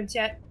focus points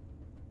yet.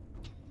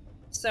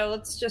 So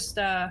let's just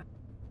let's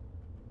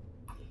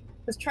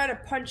try to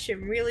punch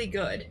him really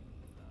good.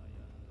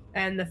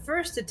 And the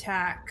first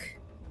attack,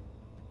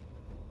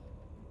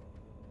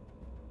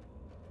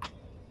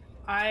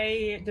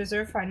 I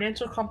deserve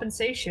financial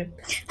compensation.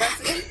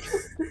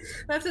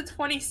 That's a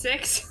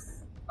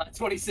 26.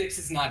 26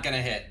 is not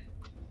gonna hit.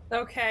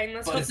 Okay,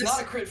 let's but it's not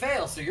a crit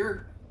fail, so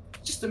you're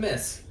just a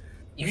miss.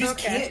 You just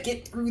can't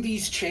get through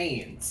these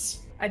chains.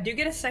 I do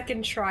get a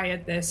second try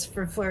at this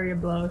for Flurry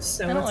of Blows,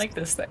 so I don't like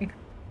this thing.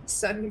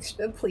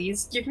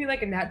 Please, give me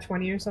like a nat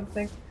 20 or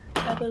something.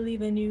 I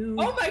believe in you.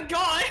 Oh my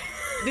god!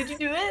 Did you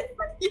do it?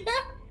 Yeah!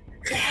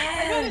 Yes!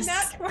 I got a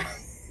nat 20.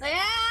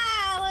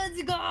 Yeah,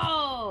 let's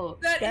go!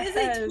 That is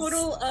a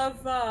total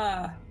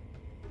of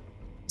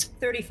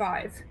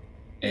 35.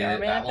 Yeah, we're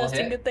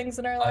manifesting good things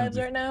in our lives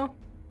right now.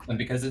 And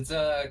because it's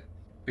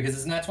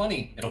nat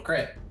 20, it'll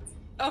crit.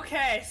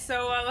 Okay,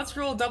 so let's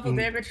roll double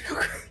damage real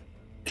quick.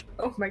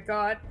 Oh my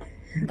god.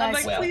 I'm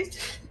like, please.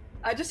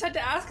 I just had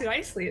to ask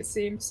nicely, it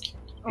seems.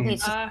 Okay,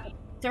 so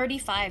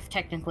 35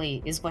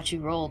 technically is what you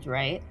rolled,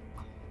 right?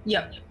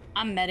 Yep.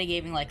 I'm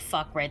metagaming like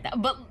fuck right now,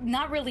 but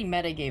not really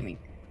metagaming,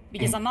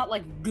 because I'm not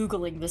like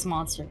Googling this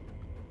monster.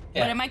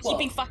 Yeah, but am I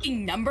keeping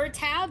fucking number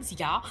tabs?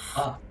 Yeah.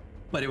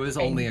 But it was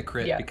only a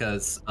crit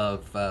because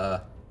of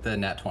the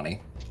nat 20.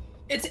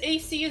 Its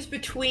AC is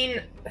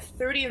between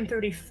 30 and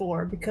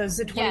 34 because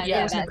the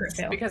 24 is a crit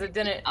fail. Because it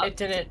didn't. I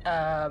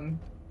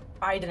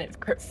didn't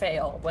crit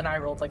fail when I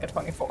rolled like a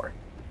 24.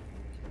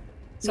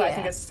 So I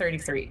think it's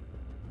 33.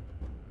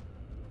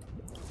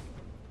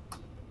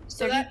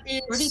 So that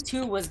is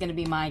 32 was going to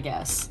be my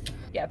guess.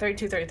 Yeah,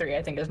 32, 33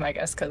 I think is my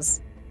guess,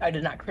 because I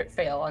did not crit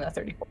fail on a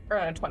 34 or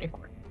on a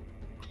 24.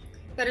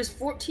 That is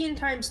 14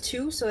 times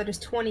 2, so that is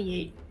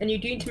 28. And you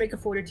do need to make a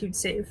fortitude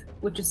save,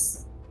 which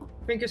is,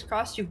 fingers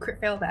crossed, you crit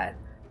fail that.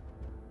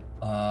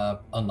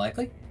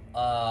 Unlikely.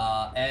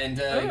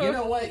 You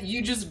know what?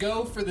 You just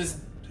go for this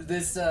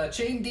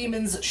chain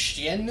demon's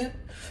shin,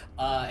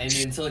 and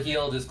until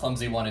healed is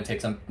clumsy one and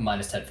takes a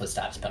minus 10 foot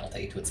status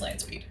penalty to its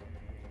land speed.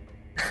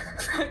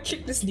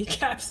 Kick his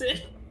kneecaps in.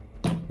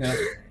 Yeah.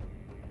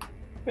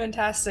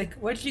 Fantastic.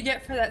 What did you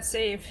get for that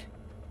save?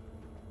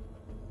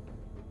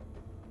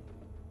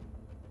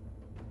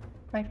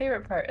 My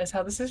favorite part is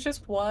how this is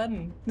just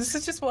one. This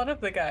is just one of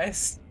the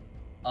guys.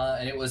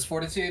 And it was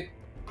fortitude?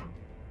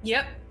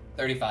 Yep.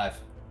 35.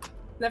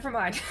 Never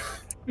mind.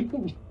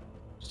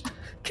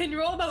 Can you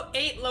roll about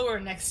 8 lower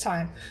next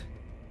time?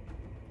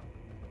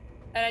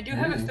 And I do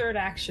have a third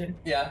action.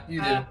 Yeah,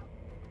 you do.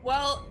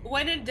 Well,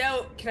 when in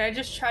doubt, can I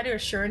just try to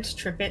assurance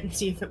trip it and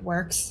see if it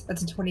works?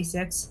 That's a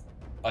 26.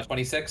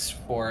 26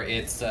 for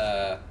its,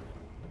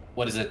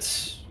 what is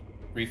it?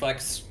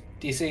 Reflex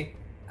DC?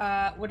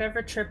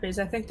 Whatever trip is.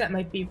 I think that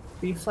might be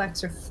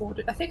reflex or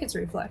fortitude. I think it's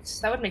reflex.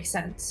 That would make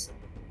sense.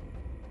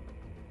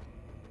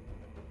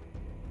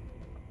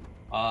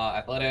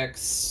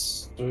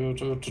 Athletics.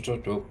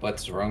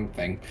 What's the wrong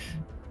thing?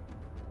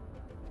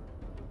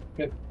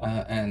 Good.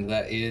 And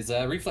that is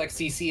reflex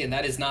DC, and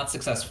that is not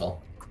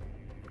successful.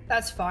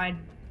 That's fine.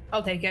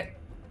 I'll take it.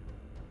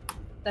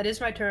 That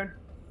is my turn.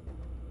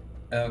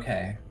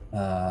 Okay.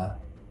 The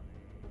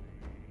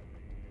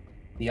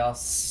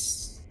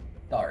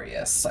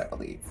Darius, I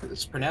believe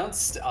is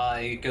pronounced.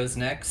 It goes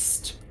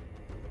next.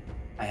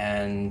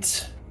 And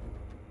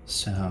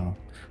so,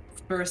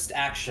 first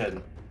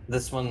action.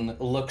 This one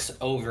looks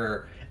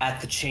over at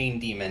the chain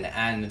demon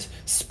and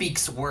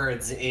speaks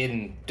words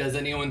in, does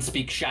anyone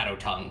speak Shadow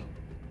Tongue?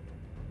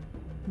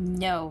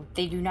 No,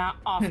 they do not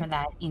offer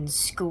that in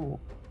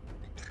school.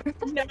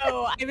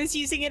 No, I was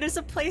using it as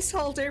a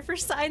placeholder for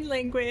sign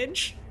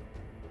language.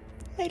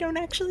 I don't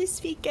actually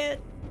speak it.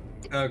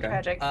 Okay.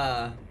 Tragic.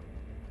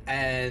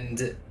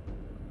 And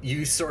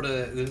you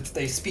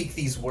they speak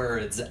these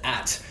words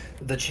at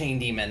the chain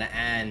demon,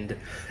 and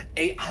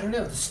I don't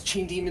know, this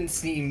chain demon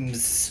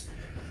seems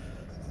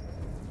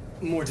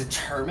more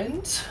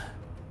determined.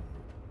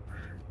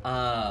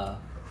 Oh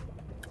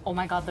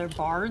my god, they're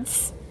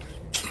bards.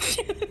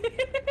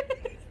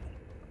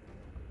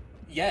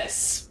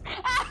 Yes.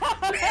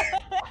 Oh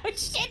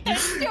shit,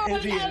 there's two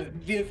of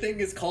them. The thing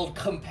is called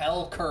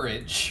compel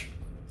courage.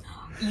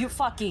 You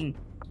fucking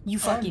no.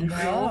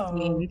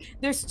 joking.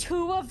 There's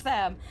two of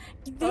them.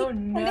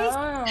 Can they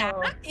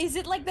stack? Is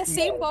it like the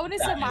same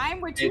bonus of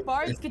mine where two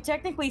bards could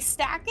technically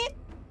stack it?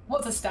 Well,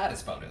 it's a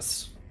status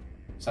bonus,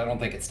 so I don't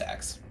think it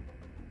stacks.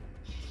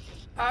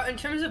 In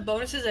terms of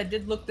bonuses, I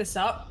did look this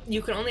up.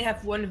 You can only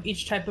have one of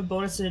each type of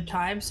bonus at a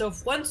time. So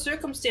if one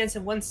circumstance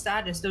and one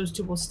status, those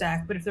two will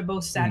stack. But if they're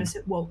both status,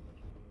 it won't.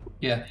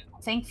 Yeah.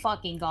 Thank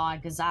fucking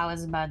god, because I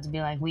was about to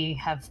be like, we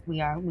have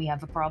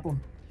a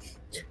problem.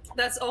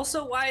 That's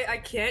also why I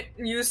can't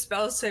use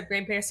spells to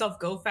make myself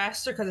go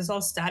faster, because it's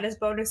all status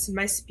bonus, and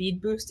my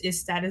speed boost is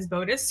status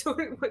bonus, so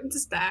it wouldn't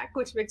stack,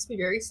 which makes me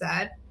very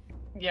sad.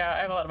 Yeah, I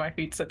have a lot of my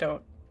feats that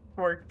don't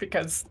work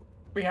because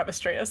we have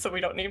Estrella, so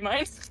we don't need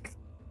mine.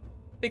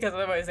 Because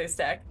otherwise they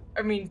stack.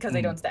 I mean, because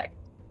they don't stack.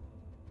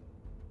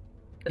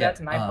 But Yeah,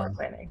 that's my poor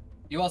planning.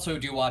 You also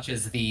do watch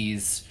as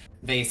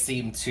they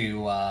seem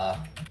to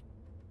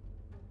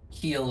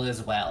heal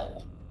as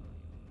well.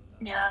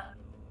 Yeah.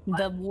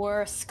 The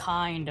worst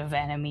kind of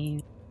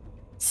enemy.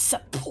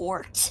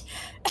 Support.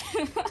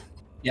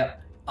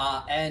 Yep.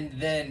 And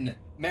then,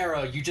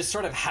 Marrow, you just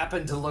sort of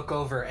happen to look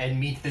over and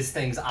meet this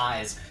thing's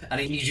eyes,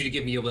 and I need you to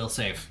give me a will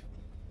save.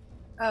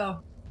 Oh.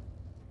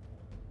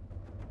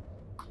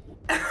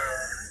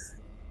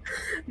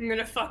 I'm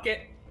gonna fuck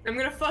it.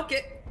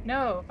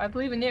 No, I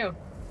believe in you.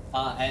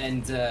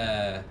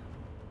 And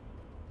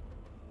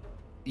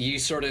you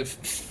sort of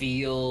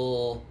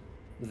feel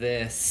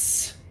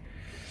this...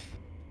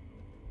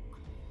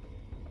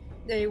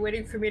 Are you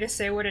waiting for me to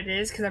say what it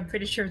is? Because I'm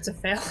pretty sure it's a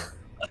fail.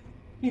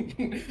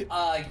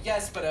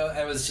 Yes, but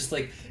I was just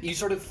like, you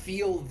sort of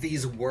feel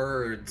these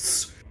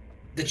words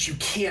that you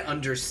can't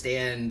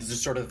understand,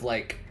 just sort of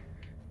like,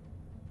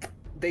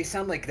 they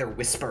sound like they're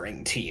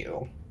whispering to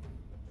you.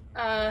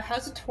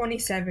 How's a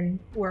 27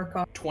 work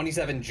on?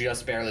 27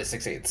 just barely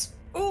succeeds.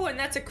 Oh, and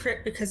that's a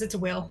crit because it's a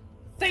will.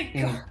 Thank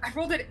God. I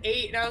rolled an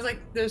 8 and I was like,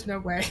 there's no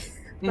way.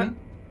 Mhm.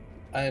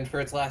 And for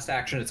its last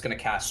action, it's going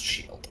to cast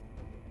Shield.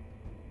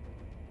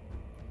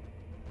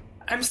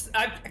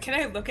 Can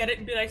I look at it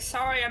and be like,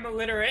 sorry, I'm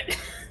illiterate?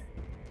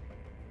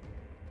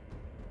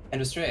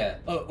 And Estrella.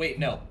 Oh, wait,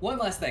 no. One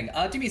last thing.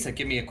 Dumisa,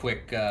 give me a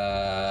quick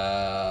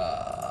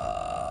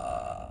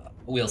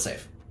wheel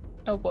save.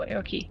 Oh boy,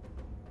 okay.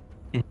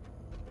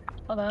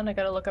 Hold on, I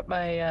gotta look up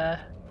my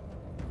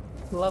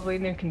lovely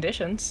new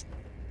conditions.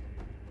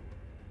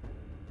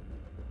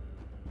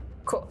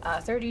 Cool.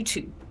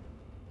 32.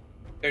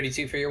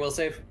 32 for your will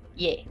save?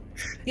 Yeah.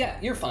 Yeah,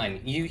 you're fine.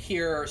 You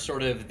hear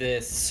sort of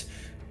these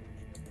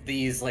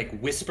like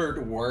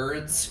whispered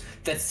words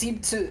that seem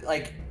to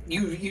like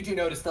you do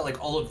notice that like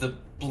all of the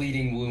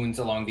bleeding wounds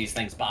along these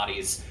things'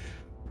 bodies,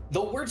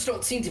 the words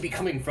don't seem to be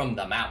coming from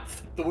the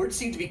mouth. The words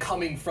seem to be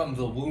coming from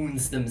the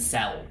wounds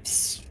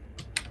themselves.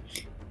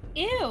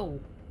 Ew.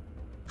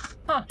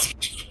 Huh.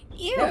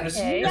 Ew. Yeah,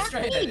 okay.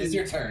 it's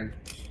your turn.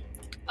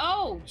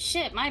 Oh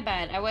shit, my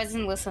bad. I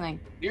wasn't listening.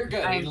 You're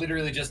good. It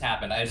literally just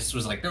happened. I just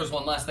was like, there was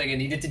one last thing I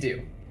needed to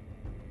do.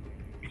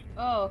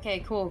 Oh, okay,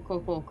 cool.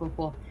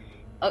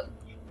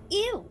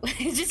 Ew.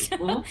 Just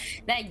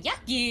that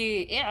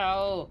yucky.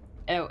 Ew.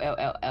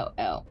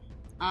 Ew.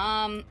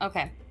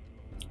 Okay.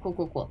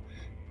 Cool.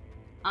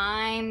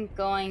 I'm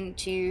going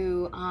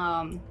to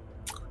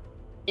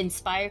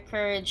inspire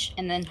courage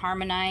and then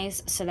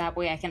harmonize, so that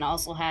way I can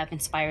also have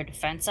inspire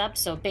defense up.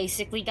 So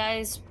basically,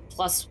 guys,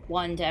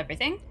 +1 to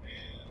everything.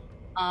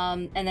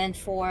 And then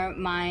for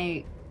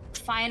my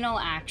final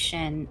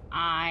action,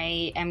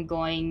 I am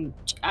going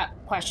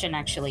question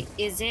actually,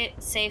 is it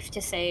safe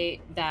to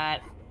say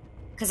that,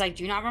 because I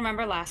do not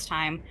remember last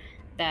time,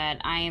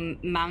 that I am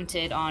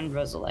mounted on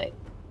Rosalite?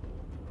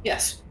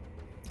 Yes.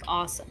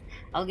 Awesome.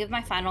 I'll give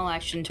my final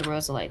action to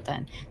Rosalite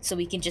then, so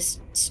we can just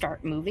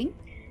start moving.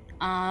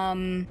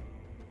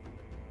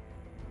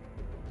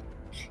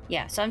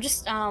 Yeah, so I'm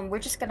just we're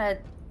just gonna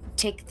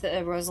take the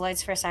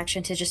Rosalite's first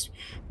action to just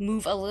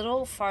move a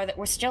little farther.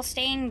 We're still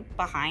staying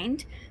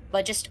behind,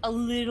 but just a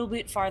little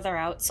bit farther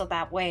out, so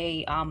that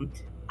way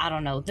I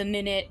don't know, the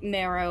minute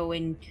Marrow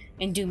and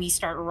Doomy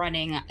start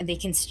running, I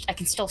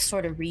can still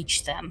sort of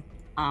reach them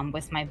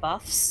with my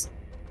buffs.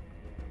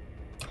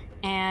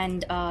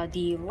 And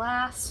the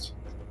last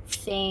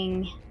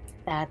thing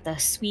that the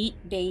sweet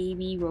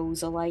baby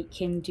Rosalite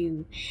can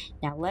do.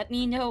 Now let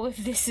me know if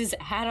this is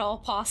at all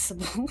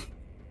possible.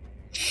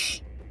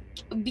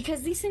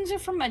 Because these things are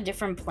from a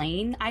different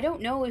plane, I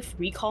don't know if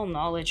recall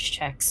knowledge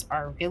checks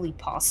are really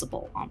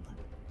possible on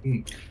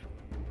them.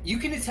 You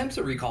can attempt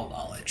to recall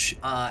knowledge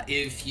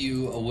if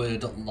you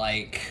would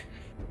like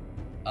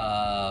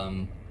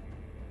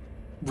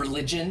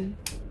religion,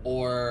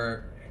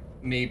 or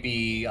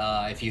maybe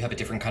if you have a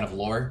different kind of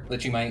lore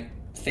that you might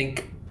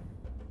think.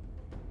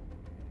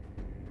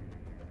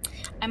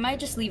 I might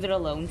just leave it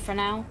alone for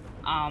now.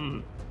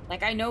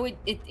 Like, I know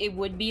it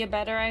would be a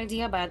better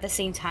idea, but at the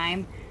same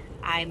time,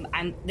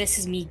 this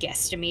is me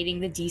guesstimating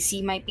the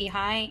DC might be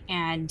high,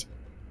 and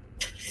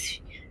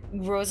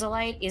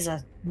Rosalite is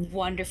a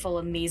wonderful,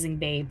 amazing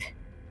babe.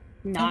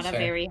 Not a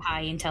very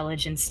high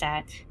intelligence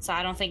stat, so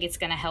I don't think it's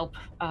gonna help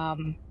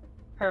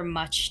her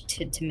much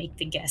to make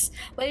the guess.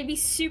 But it'd be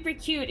super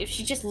cute if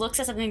she just looks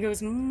at something and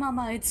goes,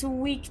 "Mama, it's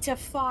weak to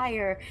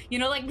fire." You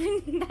know, like,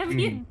 that'd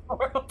be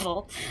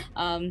adorable.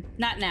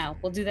 Not now.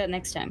 We'll do that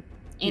next time.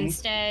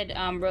 Instead,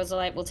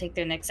 Rosalite will take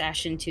their next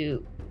action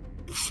to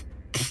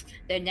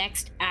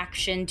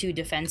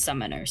defend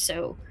summoner.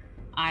 So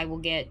I will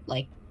get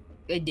like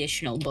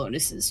additional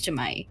bonuses to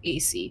my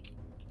AC.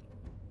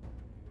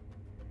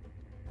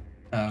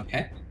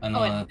 Okay. And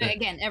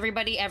again,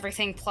 everybody,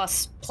 everything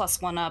plus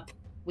 1 up.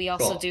 We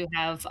also do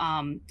have,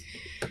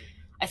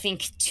 I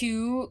think,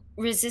 2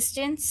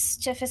 resistance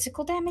to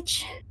physical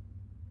damage.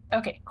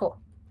 Okay, cool.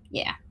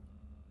 Yeah.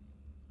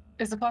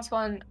 Is the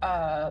 +1,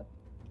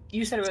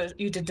 you said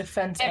you did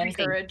defense Everything.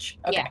 and courage?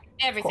 Okay. Yeah,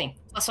 everything.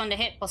 Cool. +1 to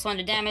hit, +1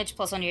 to damage,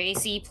 +1 to your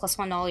AC,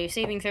 +1 to all your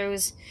saving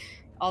throws,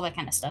 all that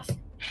kind of stuff.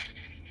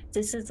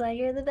 This is why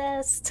you're the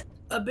best.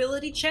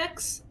 Ability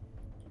checks?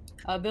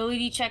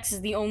 Ability checks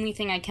is the only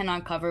thing I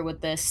cannot cover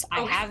with this.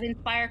 I Okay. have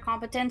Inspire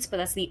Competence, but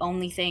that's the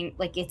only thing.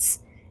 Like, it's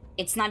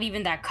not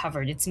even that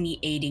covered. It's me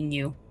aiding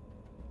you.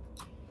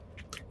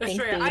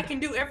 Estrella, Thank I you. can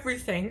do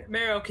everything.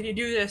 Mero, can you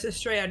do this?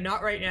 Estrella,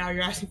 not right now.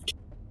 You're asking.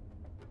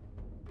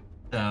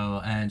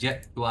 So, and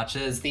yeah, you watch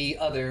as the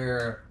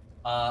other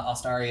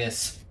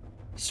Astarius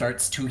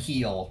starts to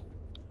heal.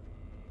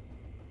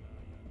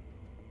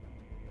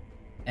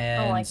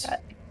 And I like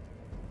that.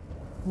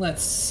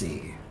 let's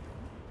see.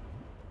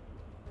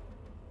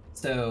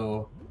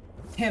 So,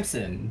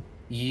 Tamsin,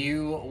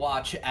 you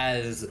watch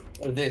as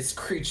this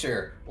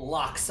creature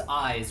locks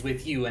eyes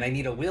with you, and I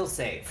need a will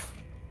save.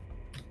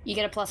 You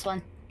get a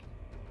 +1.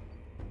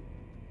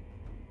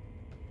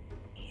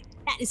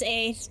 That is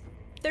a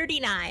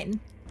 39.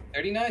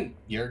 39.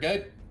 You're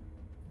good.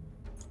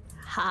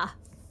 Ha.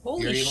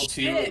 Holy You're able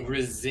shit. to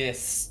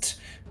resist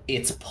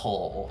its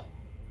pull.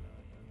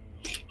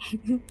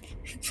 And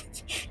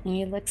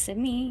he looks at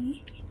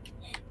me,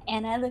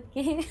 and I look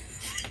at him.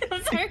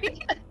 I'm sorry.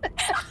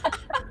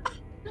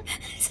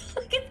 That's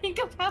all I can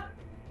think about.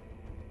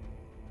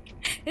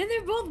 And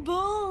they're both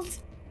bald.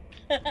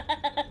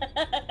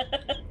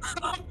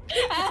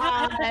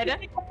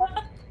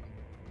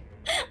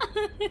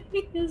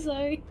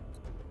 Sorry.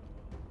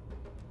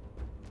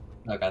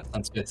 Oh god,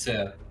 sounds good.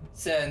 So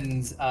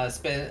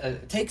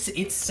takes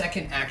its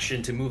second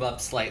action to move up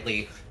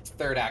slightly.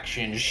 Third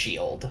action,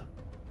 shield.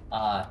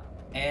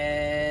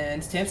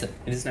 And Tamsin,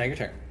 it is now your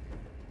turn.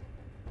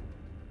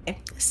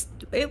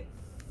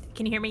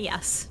 Can you hear me?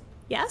 Yes.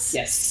 Yes?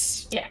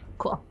 Yes. Yeah.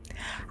 Cool.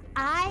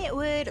 I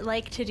would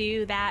like to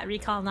do that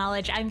recall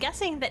knowledge. I'm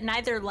guessing that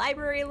neither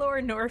library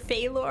lore nor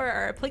Fey lore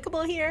are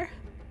applicable here.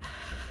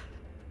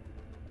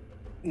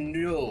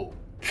 No.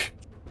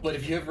 But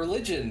if you have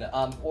religion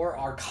or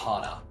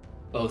arcana,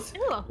 both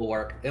Ooh. will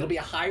work. It'll be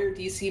a higher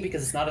DC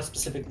because it's not a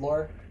specific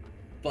lore,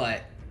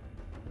 but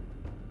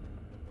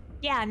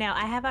Yeah, no,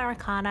 I have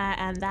Arcana,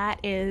 and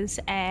that is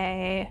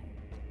a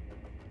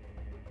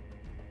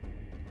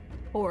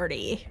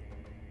 40.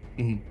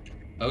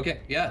 okay,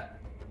 yeah.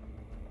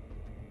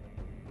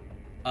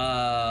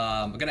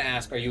 I'm gonna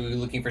ask, are you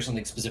looking for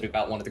something specific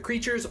about one of the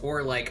creatures,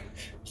 or like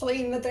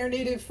plane that they're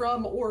native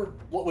from, or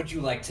what would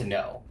you like to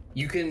know?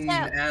 You can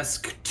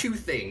ask 2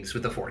 things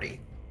with the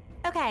 40.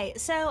 Okay,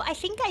 so I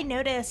think I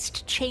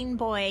noticed Chain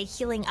Boy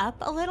healing up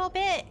a little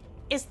bit.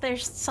 Is there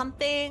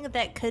something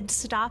that could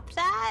stop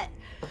that?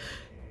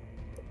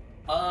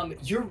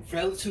 You're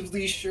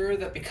relatively sure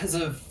that because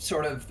of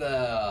sort of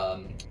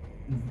the,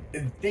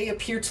 they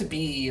appear to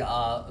be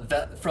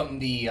from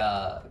the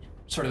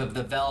sort of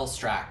the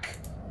Velstrak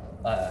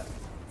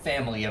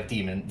family of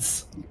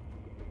demons,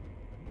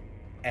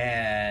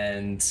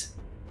 and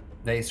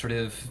they sort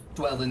of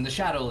dwell in the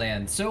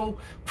Shadowlands. So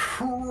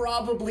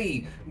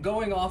probably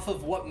going off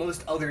of what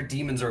most other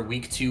demons are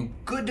weak to,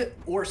 good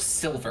or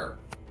silver.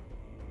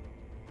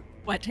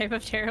 What type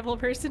of terrible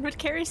person would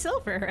carry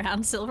silver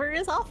around? Silver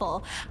is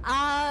awful.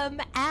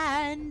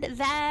 And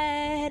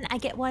then I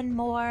get one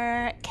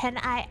more. Can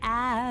I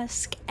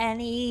ask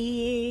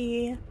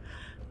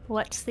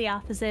what's the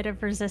opposite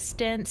of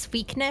resistance?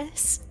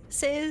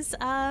 Weaknesses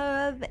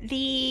of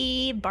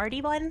the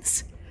Bardy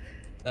ones?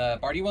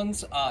 Bardy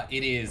ones,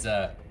 it is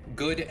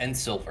good and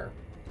silver.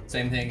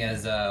 Same thing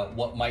as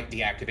what might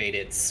deactivate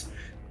its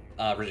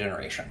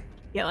regeneration.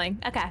 Healing.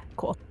 Okay,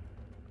 cool.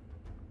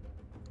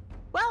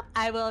 Well,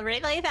 I will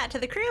relay that to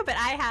the crew, but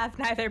I have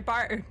neither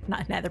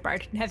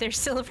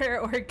silver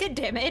or good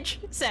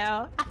damage, so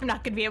I'm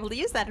not going to be able to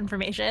use that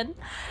information.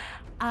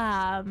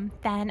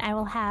 then I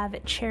will have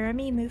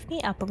Cherami move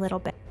me up a little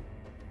bit.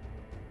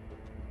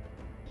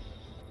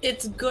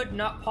 It's good,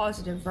 not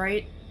positive,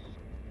 right?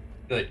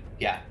 Good.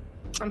 Yeah.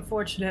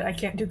 Unfortunate, I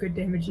can't do good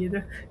damage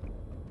either.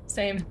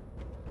 Same.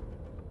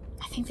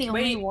 I think the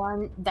only Wait.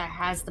 one that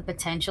has the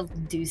potential to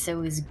do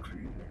so is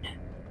Groon.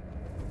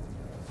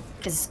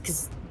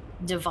 Because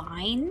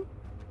Divine?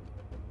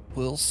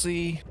 We'll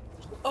see.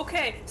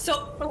 Okay,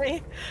 so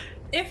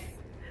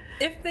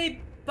if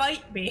they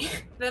bite me,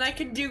 then I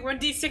can do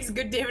 1d6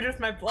 good damage with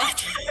my blood.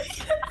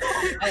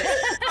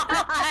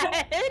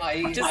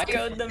 I Just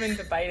goad them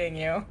into biting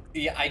you.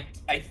 Yeah,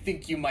 I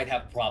think you might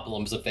have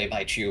problems if they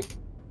bite you.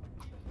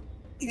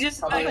 I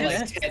Probably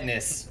just like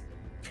tetanus.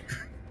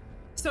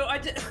 so I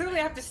clearly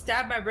have to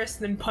stab my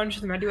wrist and then punch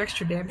them. I do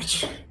extra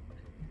damage.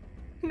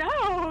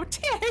 No,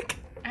 Tick!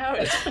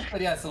 Ouch.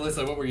 But yeah, so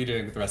Alyssa, what were you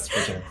doing with the rest of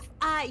your turn?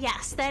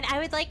 Yes, then I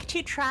would like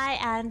to try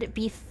and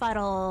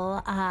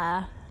befuddle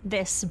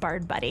this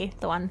bard buddy,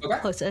 the one Okay.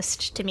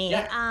 closest to me.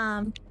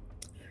 Yeah.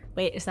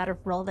 Wait, is that a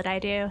roll that I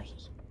do?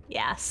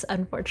 Yes,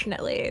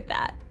 unfortunately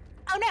that.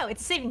 Oh no,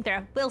 it's a saving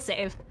throw. Will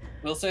save.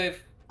 Will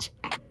save.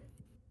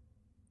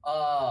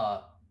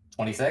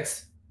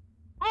 26.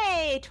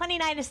 Hey,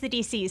 29 is the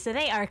DC, so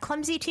they are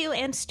clumsy 2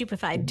 and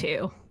stupefied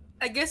 2.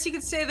 I guess you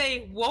could say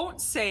they won't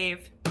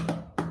save.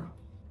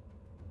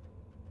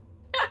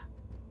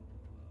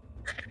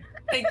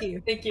 Thank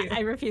you.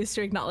 I refuse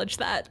to acknowledge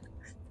that.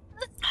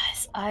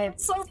 I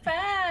So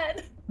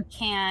bad.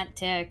 can't,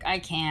 Tick. I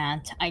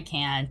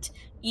can't.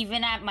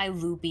 Even at my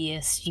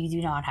loopiest, you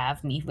do not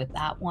have me with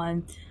that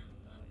one.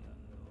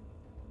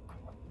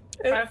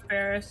 I have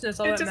Ferris. That's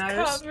all It that just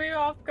matters. caught me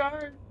off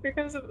guard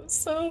because it was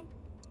so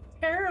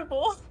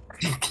terrible.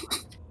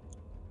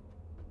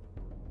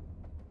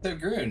 So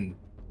Groon,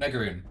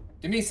 Megaroon,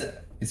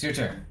 Demisa, it's your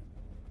turn.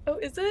 Oh,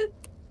 is it?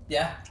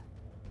 Yeah?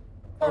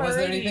 Or was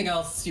there Alrighty. anything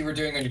else you were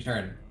doing on your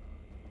turn?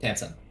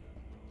 Tamsin.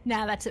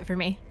 Nah, that's it for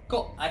me.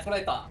 Cool, that's what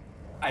I thought.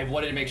 I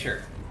wanted to make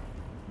sure.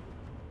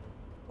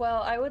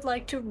 Well, I would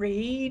like to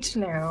rage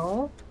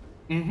now.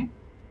 Mm-hmm.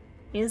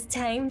 It's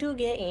time to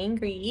get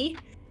angry.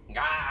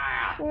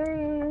 Ah!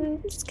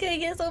 Just gonna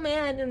get so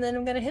mad and then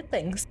I'm gonna hit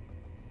things.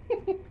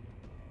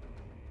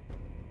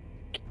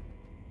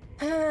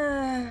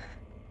 I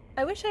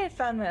wish I had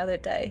found my other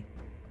die.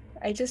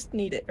 I just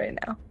need it right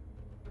now.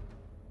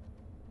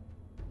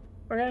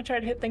 We're gonna try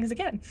to hit things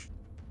again.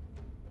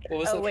 What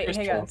was Oh the wait, first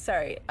hang roll? on.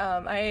 Sorry.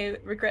 I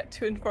regret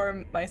to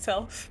inform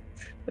myself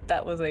that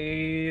that was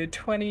a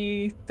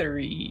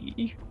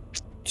 23.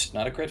 Just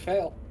not a crit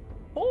fail.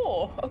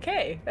 Oh,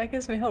 okay. That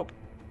gives me hope.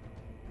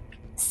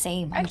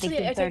 Same. I'm Actually,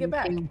 thinking I take it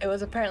back. 32. It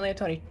was apparently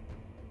a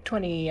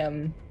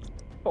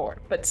 24,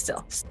 but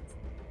still.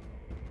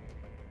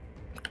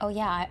 Oh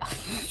yeah,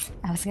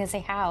 I was gonna say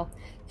how.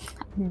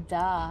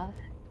 Duh.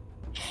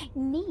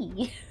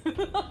 Knee.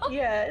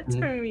 Yeah, it's Mhm.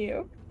 from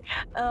you.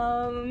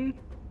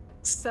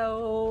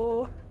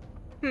 So,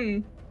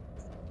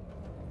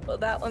 well,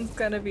 that one's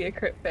gonna be a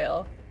crit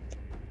fail.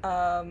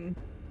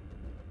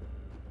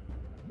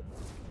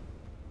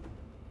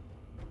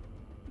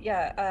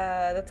 Yeah,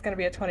 that's gonna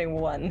be a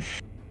 21.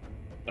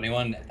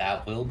 21,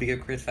 that will be a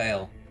crit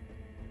fail.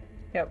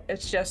 Yep,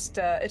 it's just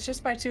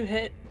my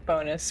 2-hit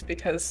bonus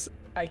because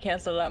I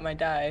canceled out my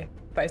die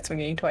by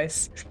swinging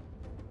twice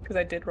because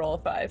I did roll a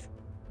 5.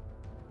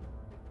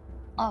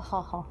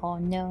 Oh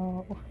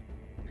no.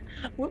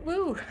 Woo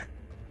woo!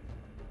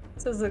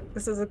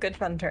 This is a good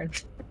fun turn.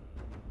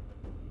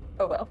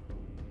 Oh well.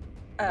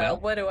 Well.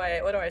 What do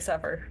I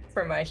suffer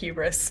for my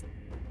hubris?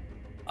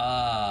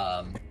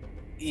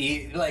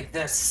 Like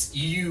this,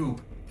 you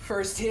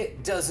first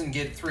hit doesn't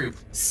get through.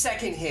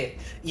 Second hit,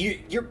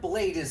 your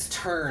blade is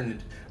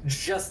turned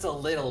just a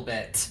little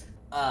bit,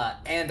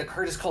 and the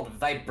card is called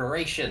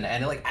vibration.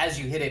 And like as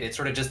you hit it, it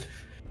sort of just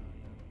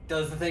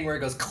does the thing where it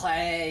goes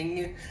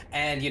clang,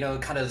 and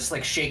kind of just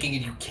like shaking,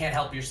 and you can't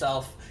help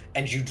yourself,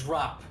 and you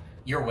drop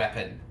your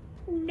weapon,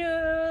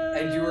 No.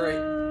 and you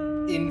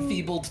are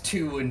enfeebled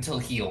 2 until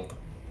healed.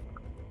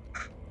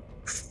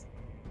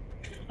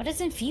 What does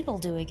enfeeble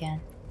do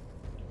again?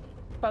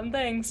 Fun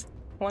things.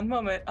 One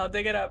moment, I'll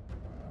dig it up.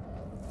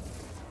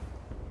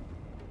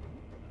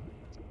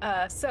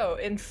 So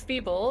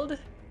enfeebled.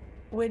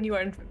 When you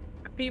are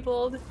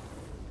enfeebled,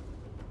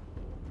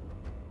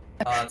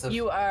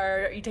 you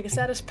take a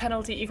status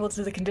penalty equal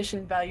to the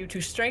condition value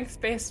to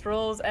strength-based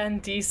rolls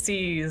and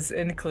DCs,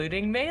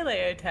 including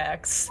melee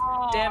attacks,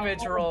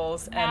 damage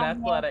rolls, and damn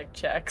it. athletic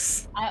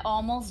checks. I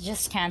almost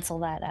just cancel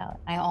that out.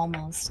 I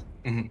almost.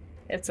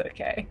 It's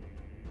okay.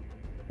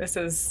 This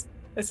is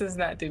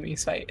not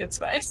Doomy's fight. It's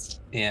fine.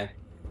 Yeah.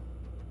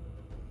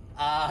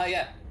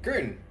 Yeah.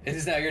 Grun, it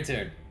is now your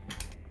turn.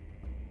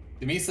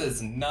 Demisa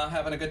is not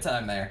having a good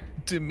time there.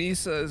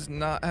 Demisa is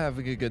not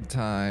having a good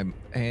time,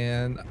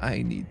 and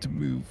I need to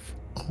move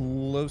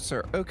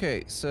closer.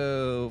 Okay,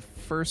 so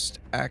first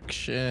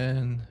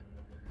action,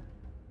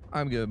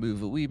 I'm gonna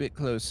move a wee bit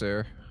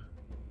closer.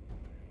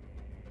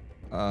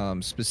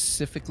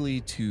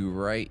 Specifically to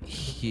right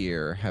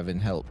here, heaven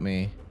help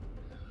me.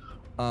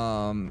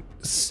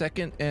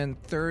 Second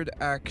and third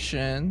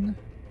action.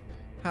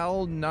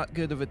 How not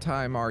good of a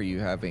time are you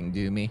having,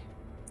 Doomy?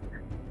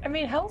 I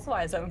mean,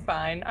 health-wise, I'm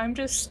fine. I'm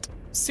just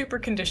super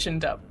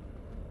conditioned up.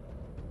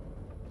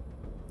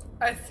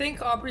 I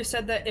think Aubrey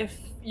said that if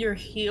you're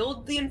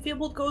healed, the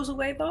enfeebled goes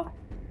away, though?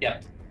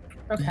 Yep.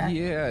 Okay.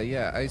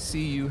 Yeah, I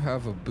see you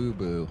have a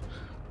boo-boo.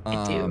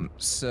 I do.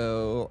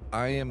 So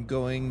I am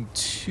going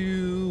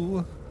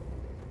to...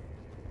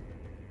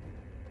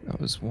 That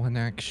was one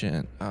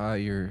action.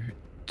 You're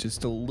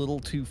just a little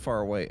too far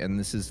away, and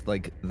this is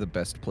like the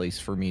best place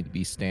for me to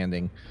be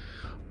standing.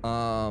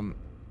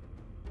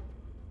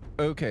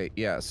 Okay,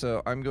 yeah,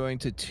 so I'm going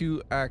to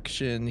 2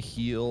 action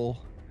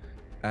heal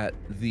at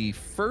the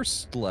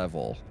first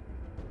level.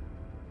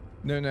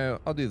 No,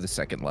 I'll do the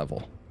second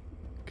level.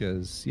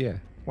 Because, yeah,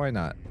 why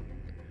not?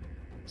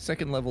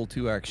 Second level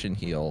 2 action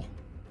heal.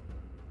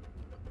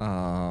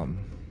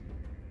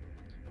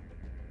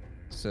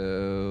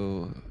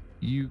 So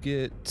you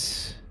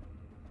get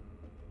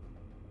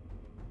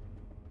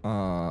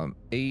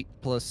 8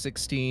 plus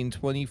 16,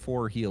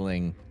 24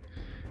 healing,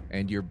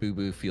 and your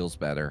boo-boo feels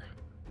better.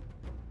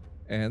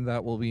 And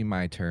that will be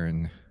my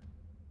turn.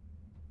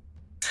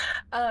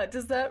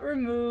 Does that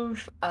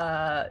remove,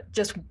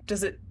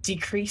 does it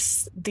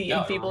decrease the No,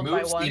 it enfeebled by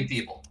removes 1 the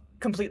enfeebled.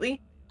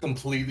 completely?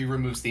 Completely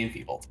removes the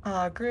enfeebled.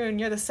 Groon,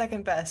 you're the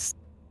second best.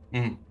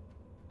 Mhm.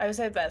 I would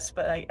say best,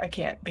 but I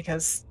can't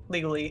because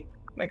legally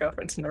my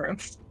girlfriend's in the room.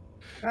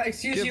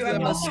 Excuse Give you, I'm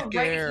them a also right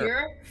scare.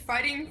 here,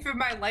 fighting for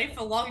my life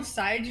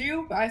alongside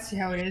you. I see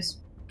how it is.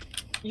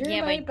 You're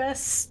Yeah, my but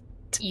best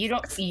You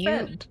don't. You.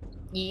 friend.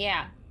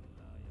 Yeah.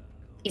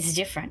 It's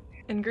different.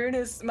 And Groon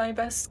is my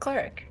best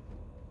cleric.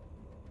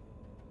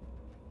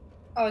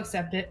 I'll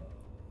accept it.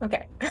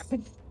 Okay.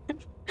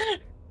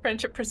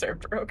 Friendship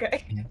preserved, we're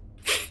okay.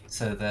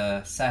 So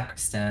the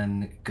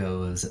sacristan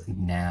goes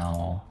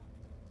now.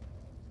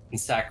 And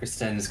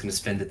sacristan is going to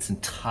spend its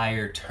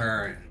entire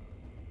turn,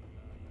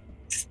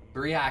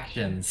 3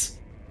 actions,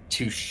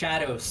 to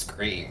shadow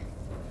scream.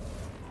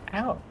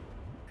 Ow.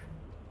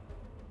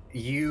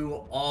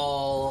 You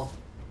all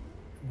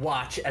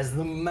watch as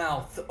the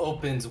mouth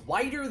opens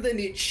wider than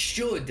it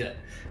should,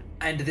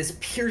 and this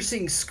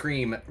piercing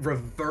scream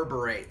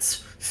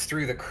reverberates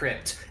through the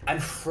crypt,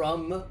 and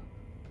from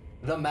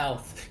the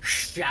mouth,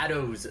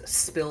 shadows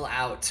spill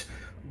out,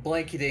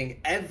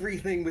 blanketing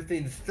everything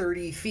within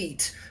 30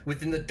 feet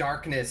within the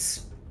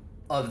darkness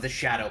of the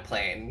shadow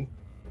plane.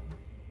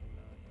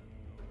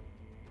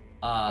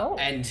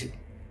 And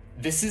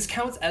this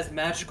counts as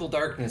magical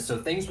darkness, so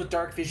things with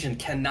dark vision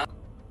cannot.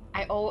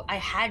 I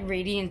had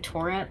Radiant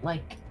Torrent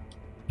like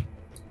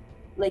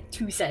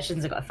 2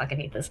 sessions ago. I fucking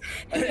hate this.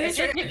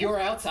 You're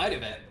outside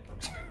of it.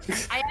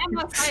 I am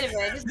outside of it.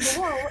 I just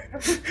know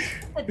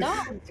what the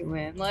dog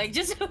doing. Like,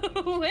 just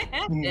what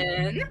happened?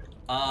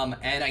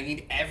 And I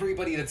need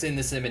everybody that's in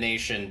this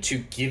emanation to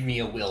give me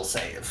a will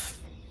save.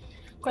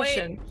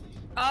 Question.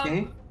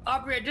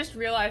 Aubrey, I just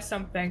realized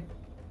something.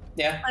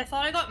 Yeah. I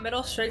thought I got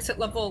middle strikes at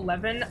level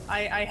 11.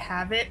 I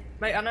have it.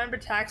 My unarmed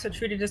attacks are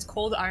treated as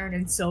cold iron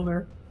and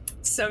silver.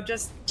 So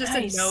just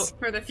Nice. a note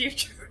for the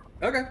future.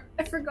 Okay.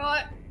 I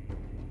forgot.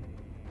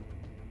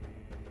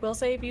 Will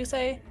save, you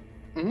say?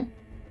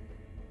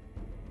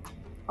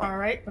 All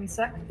right, 1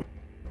 sec.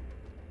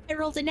 I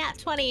rolled a nat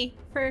 20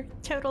 for a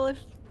total of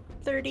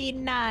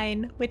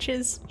 39, which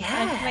is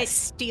I might Yes.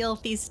 steal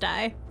these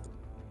die.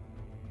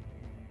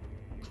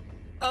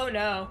 Oh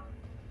no.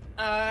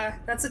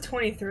 That's a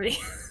 23.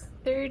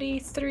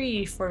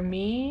 33 for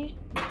me.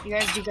 You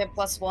guys do get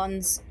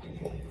 +1s.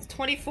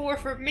 24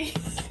 for me.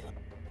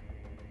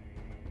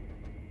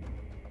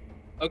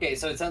 Okay,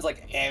 so it sounds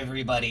like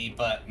everybody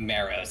but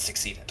Marrow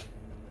succeeded.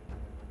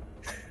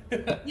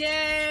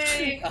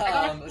 Yay! I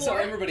got a So 4.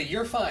 everybody,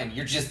 you're fine.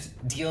 You're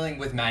just dealing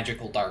with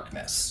magical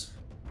darkness.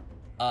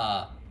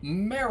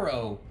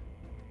 Marrow,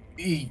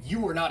 you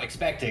were not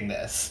expecting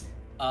this.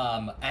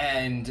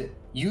 And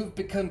you've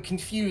become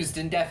confused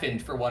and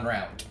deafened for 1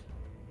 round.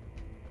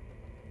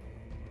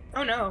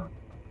 Oh no.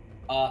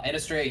 And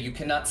Estrella, you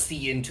cannot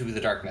see into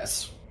the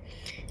darkness.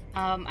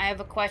 I have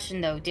a question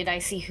though. Did I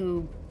see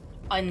who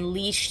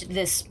unleashed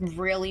this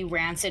really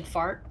rancid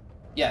fart?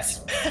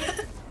 Yes.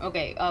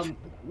 Okay,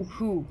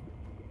 who?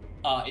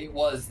 It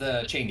was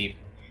the chain deep.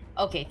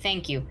 Okay,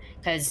 thank you.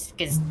 Because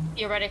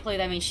theoretically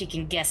that means she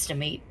can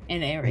guesstimate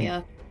an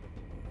area.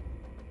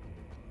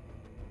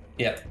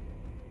 Yep.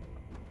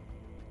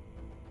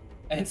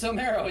 And so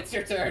Marrow, it's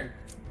your turn.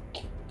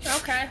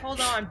 Okay, hold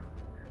on.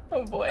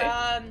 Oh boy.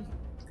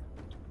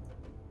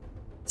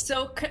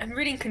 So I'm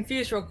reading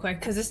confused real quick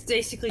because this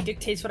basically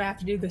dictates what I have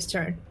to do this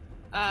turn.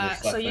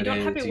 So you don't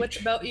have your wits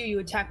about you. You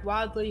attack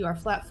wildly. You are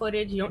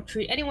flat-footed. You don't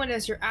treat anyone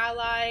as your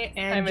ally,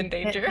 and I'm in you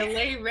danger. can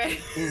delay ready.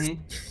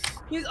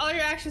 Mm-hmm. Use all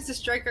your actions to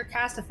strike or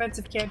cast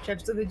offensive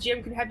cantrips, so the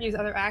GM can have you use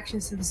other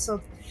actions to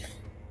facilitate.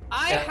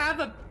 I Yeah.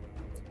 have a.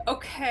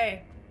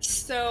 Okay,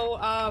 so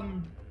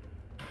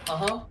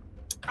Uh-huh.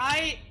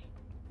 I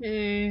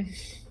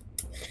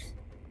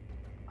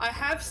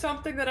have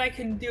something that I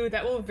can do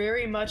that will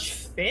very much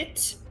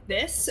fit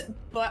this,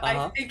 but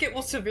I think it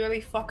will severely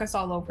fuck us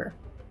all over.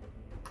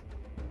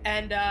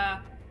 And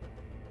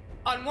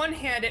on one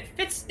hand, it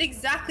fits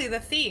exactly the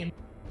theme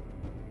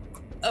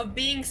of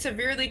being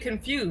severely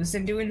confused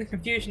and doing the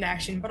confusion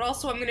action, but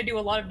also I'm going to do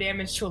a lot of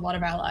damage to a lot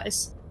of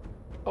allies.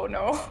 Oh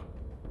no.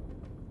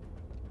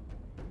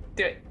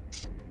 Do it.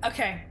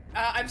 Okay,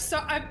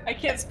 I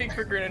can't speak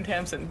for Grun and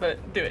Tamsin,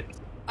 but do it.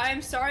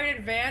 I'm sorry in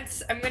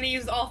advance. I'm going to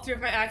use all 3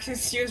 of my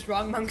actions to use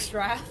Wrong Monk's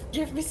Wrath.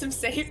 Give me some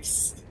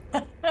saves.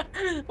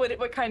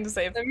 What kind of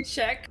save? Let me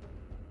check.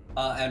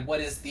 And what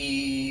is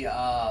the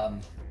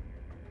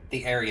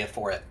area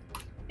for it?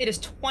 It is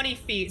 20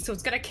 feet, so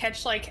it's going to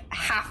catch like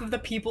half of the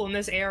people in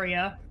this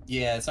area.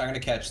 Yeah, it's not going to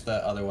catch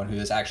the other one who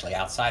is actually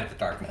outside of the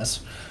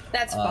darkness.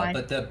 That's fine.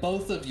 But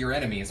both of your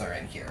enemies are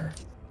in here.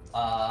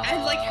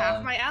 And like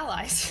half my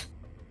allies.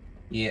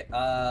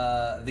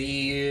 Yeah,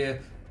 the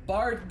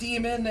Bard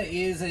Demon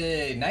is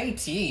a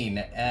 19,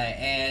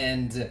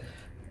 and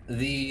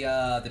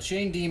the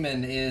Chain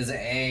Demon is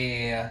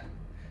a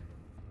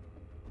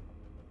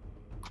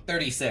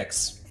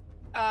 36.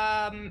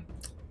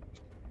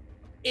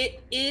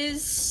 It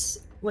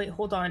is... Wait,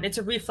 hold on. It's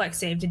a reflex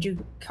save. Did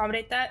you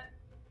accommodate that?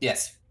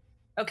 Yes.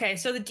 Okay,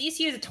 so the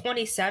DC is a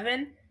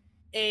 27.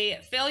 A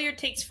failure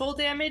takes full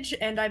damage,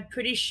 and I'm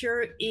pretty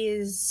sure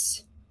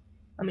is...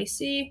 Let me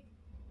see.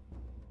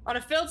 On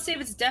a failed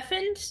save, it's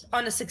deafened.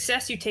 On a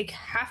success, you take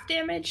half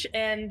damage,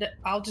 and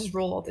I'll just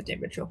roll all the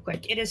damage real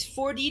quick. It is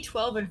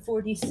 4d12 and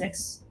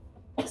 4d6.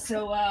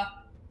 So, I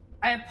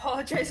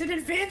apologize in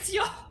advance,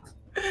 y'all.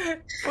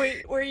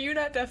 Wait, were you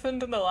not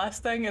deafened in the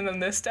last thing, and then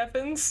this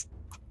deafens?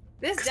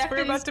 This 'Cause deafens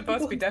we're about to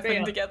both be deafened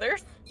fail. together.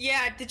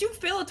 Yeah, did you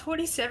fail a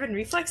 27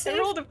 reflex I save?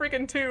 rolled a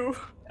freaking 2.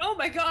 Oh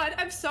my god,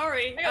 I'm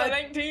sorry. I got a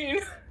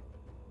 19.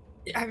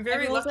 I'm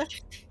very I rolled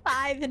lucky. a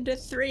 5 and a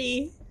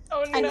 3.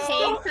 Oh I'm no.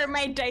 paying for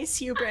my dice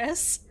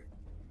hubris.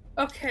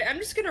 Okay, I'm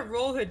just gonna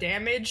roll the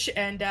damage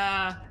and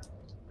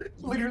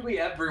Literally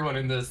everyone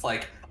in this,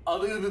 like,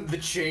 other than the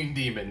Chain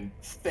Demon,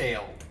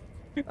 failed.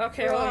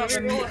 okay, well,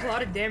 let me roll a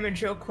lot of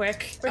damage real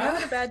quick. We're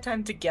having a bad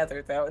time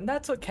together, though, and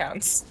that's what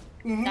counts.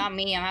 Not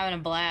me. I'm having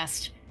a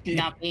blast.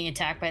 Not being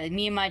attacked by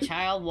me and my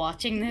child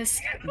watching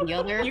this. The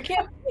other. You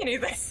can't see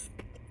anything.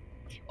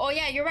 Oh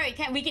yeah, you're right.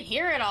 We can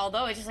hear it all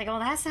though. It's just like, oh,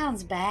 that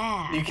sounds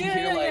bad. You can Yeah,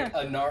 hear, yeah,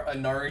 like, a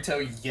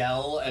Naruto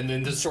yell, and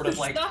then just sort of,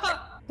 like,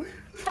 Stop!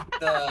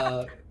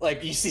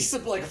 like, you see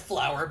some, like,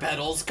 flower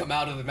petals come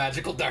out of the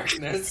magical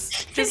darkness.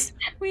 Just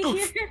We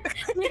hear.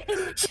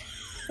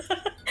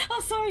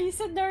 Oh, sorry, you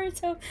said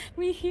Naruto.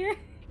 We hear.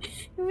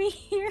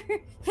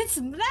 That's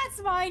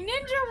my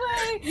ninja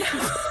way.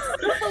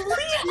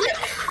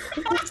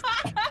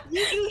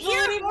 You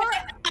hear more.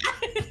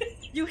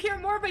 You hear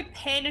more of a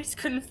panicked,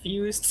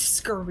 confused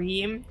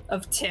scream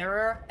of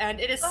terror, and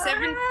it is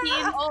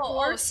 17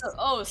 force.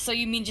 So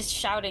you mean just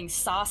shouting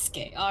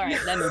Sasuke? All right,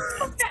 that makes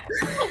sense.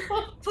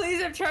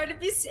 Please, I'm trying to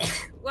be.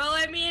 Well,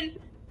 I mean,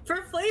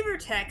 for flavor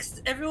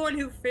text, everyone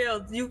who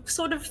failed, you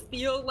sort of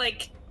feel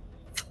like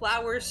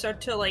flowers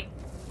start to like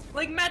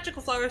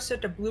magical flowers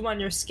start to bloom on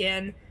your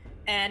skin,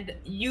 and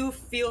you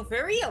feel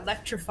very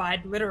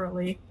electrified,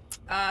 literally.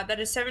 That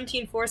is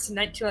 17 force and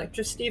 19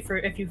 electricity for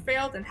if you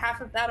failed, and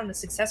half of that on a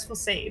successful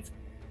save.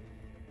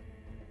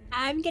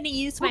 I'm going to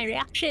use my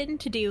reaction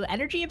to do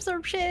energy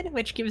absorption,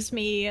 which gives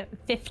me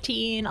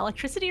 15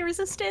 electricity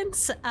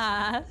resistance.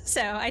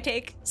 So I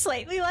take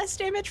slightly less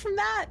damage from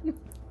that.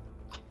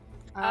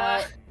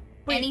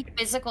 Any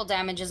physical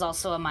damage is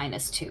also a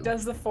 -2.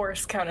 does the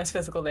force count as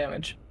physical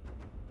damage?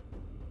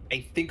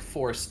 I think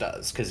Force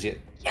does, because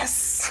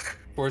Yes!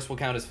 Force will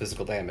count as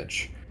physical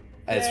damage,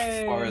 as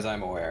Yay. far as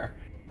I'm aware.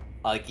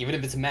 Like, even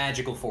if it's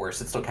magical force,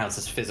 it still counts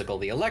as physical.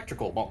 The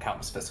electrical won't count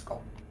as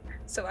physical.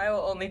 So I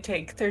will only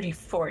take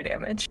 34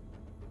 damage.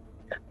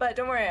 But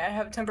don't worry, I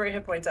have temporary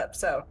hit points up,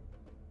 so.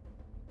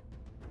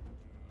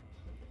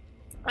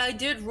 I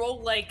did roll,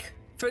 like,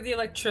 for the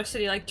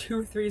electricity, like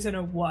 2 3s and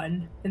a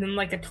 1, and then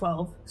like a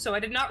 12. So I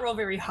did not roll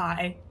very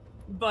high.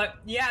 But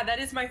yeah, that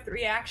is my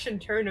 3-action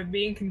turn of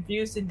being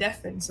confused and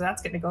deafened, so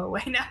that's gonna go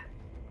away now.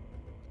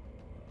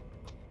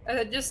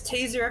 Just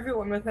taser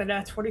everyone within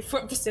a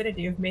 20-foot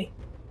vicinity of me.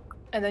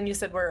 And then you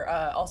said we're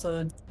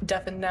also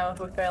deafened now if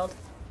we failed.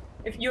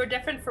 If you're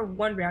deafened for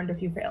 1 round if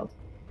you failed.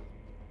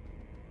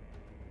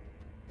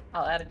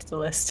 I'll add it to the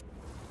list.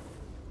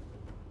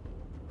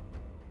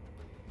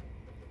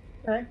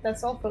 Alright,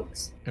 that's all,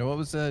 folks. And what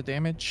was the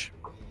damage?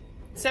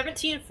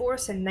 17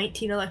 force and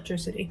 19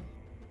 electricity.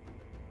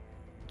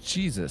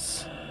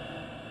 Jesus.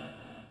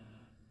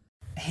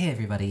 Hey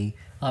everybody,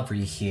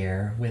 Aubrey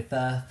here with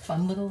a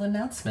fun little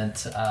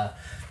announcement.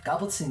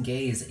 Goblets and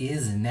Gaze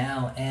is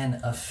now an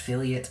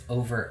affiliate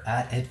over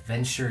at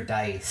Adventure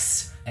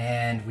Dice,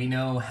 and we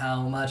know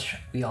how much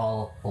we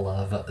all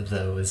love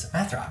those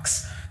math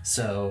rocks.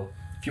 So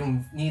if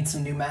you need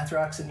some new math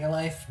rocks in your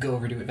life, go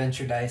over to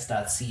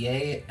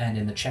adventuredice.ca, and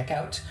in the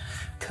checkout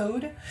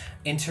code,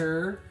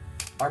 enter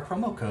our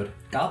promo code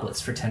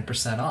GOBLETS for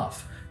 10%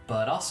 off.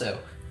 But also,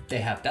 they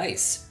have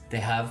dice.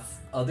 They have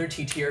other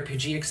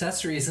TTRPG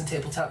accessories and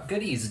tabletop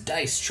goodies,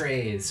 dice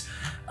trays,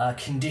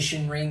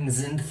 condition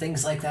rings, and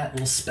things like that.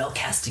 Little spell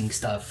casting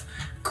stuff.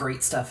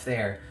 Great stuff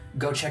there.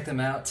 Go check them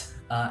out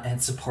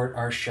and support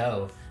our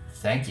show.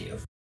 Thank you.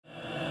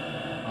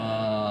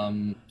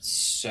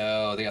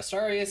 So the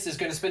Astarius is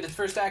going to spend its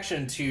first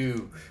action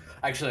to...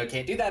 Actually, I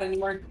can't do that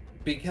anymore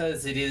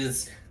because it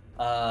is...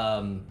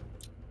 Fine.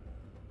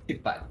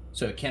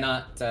 So it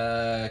cannot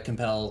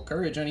compel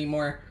courage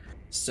anymore.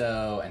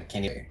 So, and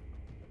can you...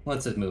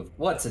 What's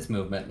its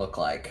movement look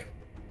like?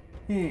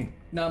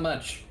 Not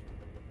much.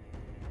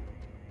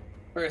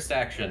 First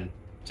action,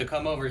 to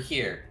come over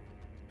here.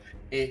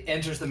 It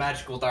enters the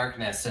magical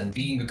darkness, and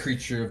being a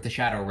creature of the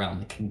Shadow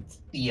Realm, it can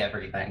see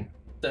everything.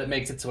 So it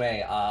makes its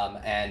way,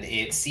 and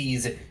it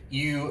sees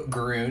you,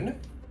 Groon.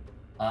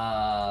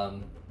 I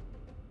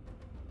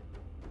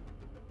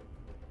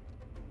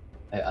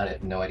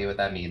have no idea what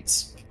that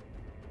means.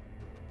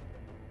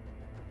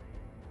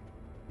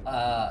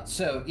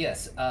 So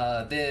yes,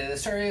 the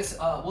Astarius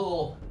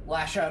will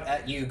lash out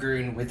at you,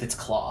 Groon, with its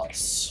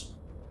claws.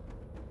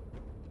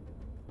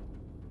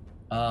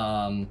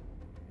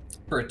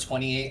 For a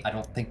 28, I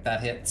don't think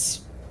that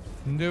hits.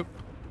 Nope.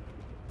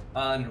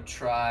 And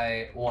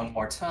try one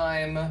more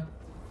time.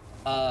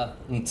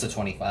 It's a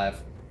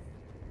 25.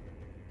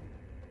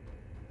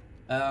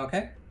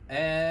 Okay.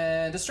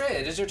 And Estrella,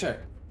 it is your turn.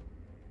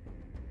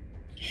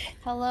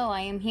 Hello,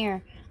 I am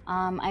here.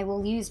 I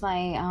will use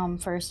my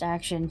first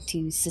action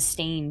to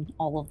sustain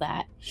all of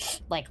that,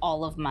 like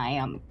all of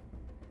my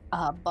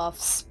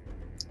buffs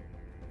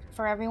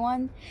for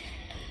everyone.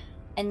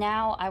 And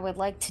now I would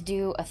like to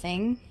do a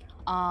thing.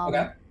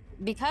 Okay.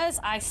 Because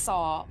I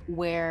saw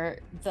where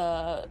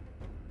the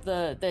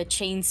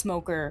chain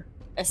smoker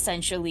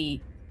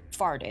essentially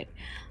farted.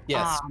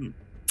 Yes.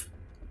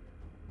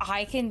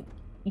 I can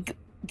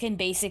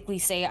basically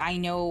say I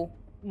know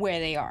where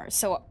they are,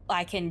 so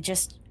I can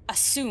just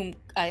assume.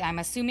 I'm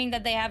assuming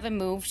that they haven't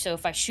moved. So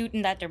if I shoot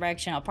in that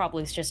direction, I'll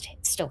probably just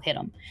still hit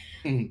them.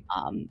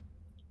 Mhm.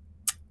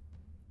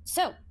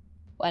 So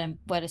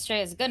what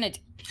Estrella's gonna do,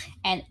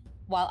 and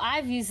while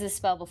I've used this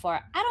spell before,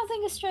 I don't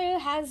think Estrella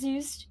has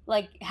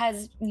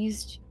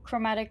used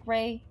Chromatic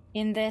Ray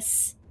in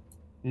this.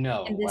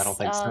 No, In this, I don't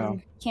think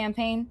so.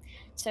 campaign.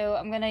 So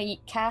I'm gonna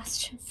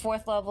cast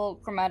 4th level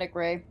Chromatic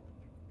Ray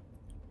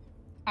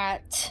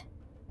at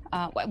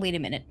wait a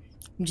minute,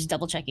 I'm just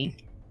double checking.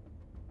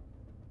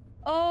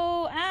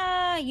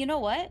 You know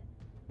what,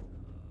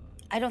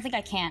 I don't think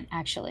I can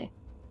actually.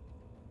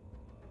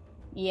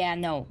 Yeah,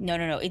 no,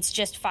 it's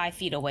just 5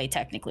 feet away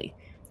technically.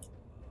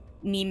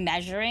 Me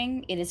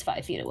measuring, it is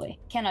 5 feet away.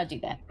 Cannot do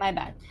that, my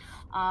bad.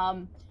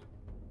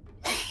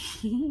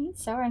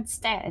 So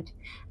instead,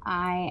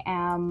 I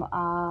am,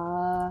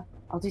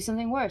 I'll do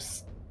something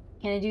worse.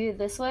 Can I do it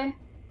this way?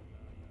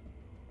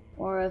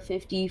 Or a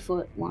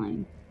 50-foot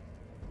line?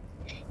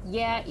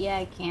 Yeah,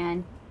 I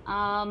can.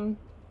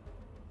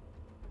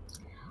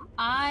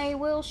 I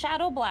will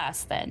Shadow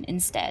Blast then,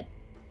 instead.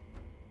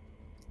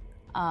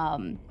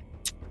 So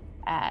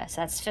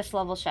that's 5th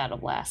level Shadow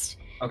Blast.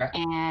 Okay.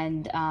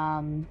 And,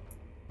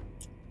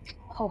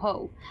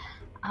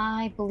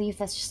 I believe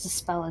that's just a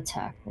spell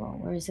attack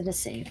roll, or is it a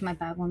save? My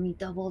bad, let me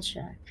double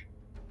check.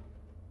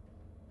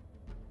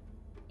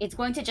 It's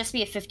going to just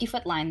be a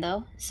 50-foot line,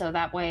 though, so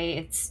that way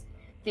it's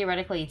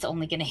theoretically it's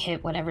only going to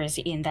hit whatever is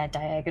in that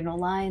diagonal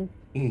line.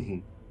 Mm-hmm.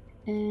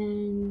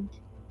 And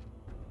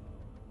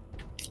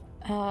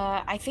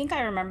I think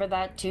I remember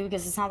that too,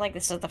 because it's not like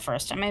this is the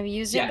first time I've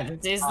used it, but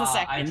it is the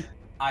second.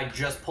 I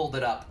just pulled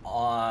it up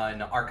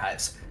on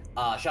Archives.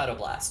 Shadow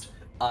Blast.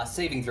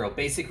 Saving throw,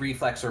 basic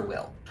reflex or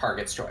will.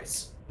 Target's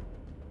choice.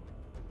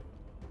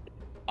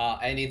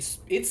 And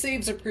its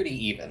saves are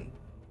pretty even.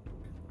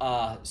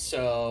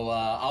 So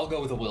I'll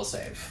go with a will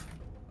save.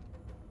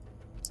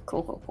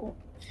 Cool.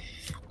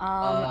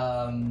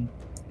 And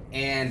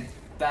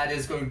that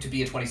is going to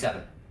be a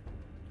 27.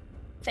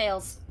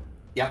 Fails.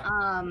 Yep.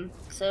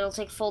 So it'll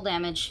take full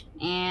damage,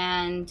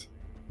 and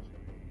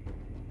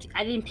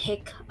I didn't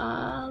pick.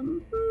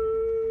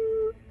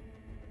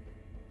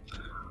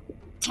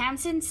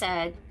 Tamsin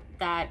said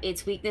that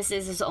its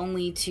weaknesses is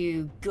only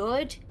to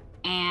good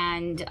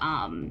and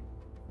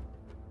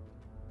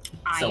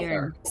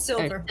iron.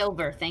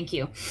 Silver, thank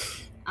you.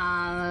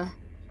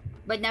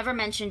 But never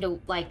mentioned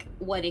like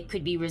what it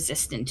could be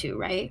resistant to,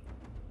 right?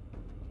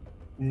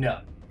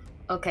 No.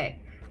 Okay.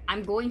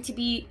 I'm going to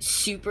be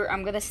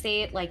I'm gonna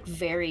stay it like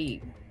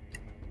very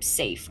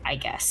safe, I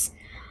guess.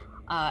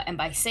 And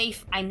by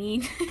safe, I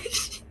mean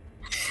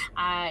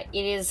it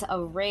is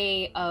a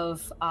ray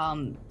of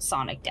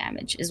sonic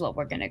damage is what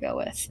we're gonna go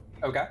with.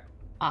 Okay.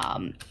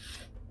 And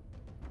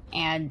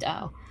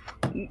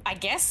I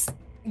guess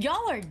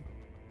y'all are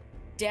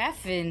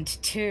deafened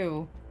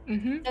too.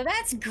 Mm-hmm. So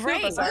that's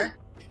great.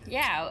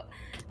 Yeah.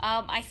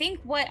 I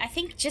think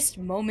just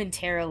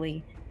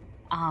momentarily,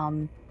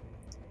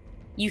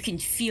 you can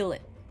feel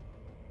it.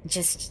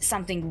 Just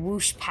something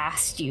whoosh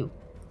past you,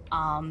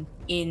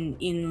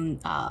 in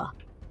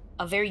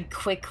a very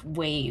quick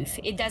wave.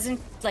 It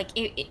doesn't like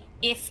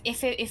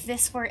if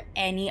this were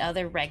any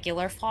other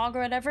regular fog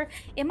or whatever,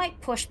 it might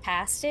push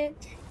past it,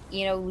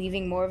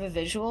 leaving more of a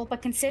visual.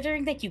 But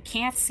considering that you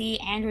can't see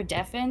and you're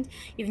deafened,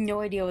 you have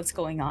no idea what's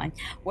going on.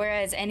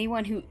 Whereas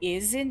anyone who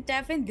isn't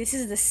deafened, this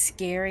is the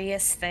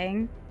scariest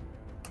thing.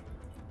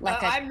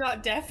 I'm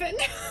not deafened.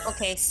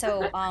 Okay,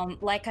 so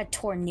like a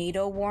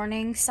tornado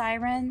warning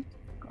siren.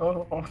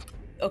 Oh.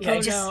 Okay,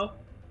 no.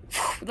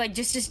 Like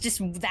just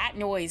that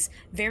noise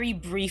very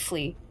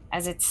briefly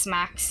as it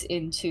smacks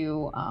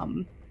into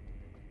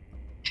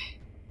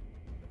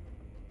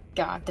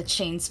God, the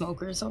chain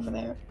smokers over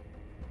there.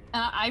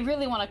 I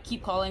really want to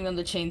keep calling them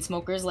the chain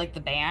smokers, like the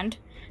band,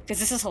 because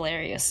this is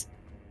hilarious.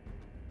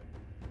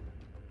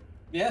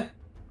 Yeah.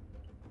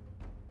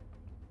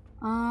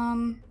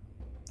 And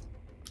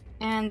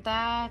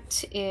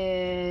that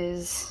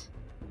is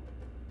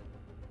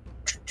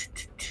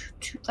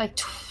like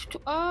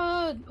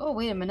oh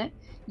wait a minute.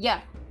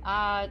 Yeah,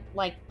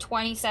 like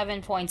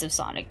 27 points of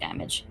sonic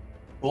damage.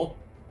 Cool.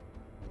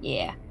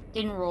 Yeah,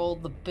 didn't roll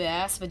the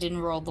best, but didn't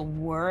roll the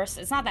worst.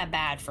 It's not that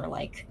bad for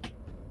like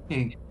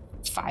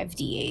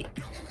 5d8.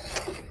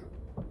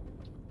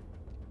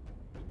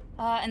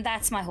 And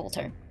that's my whole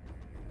turn.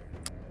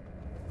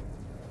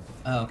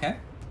 Okay.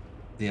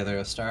 The other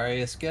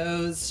Astarius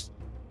goes,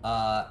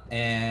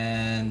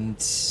 and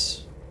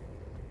it's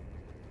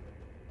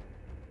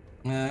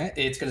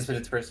going to spend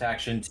its first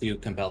action to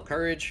compel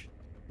courage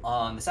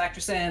on the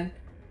Sactrasan.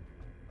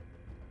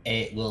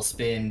 It will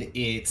spend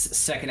its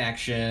second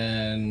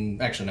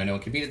action. Actually, no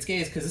one can beat its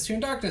gaze because it's here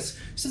in darkness,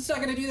 so it's not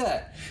going to do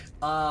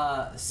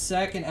that.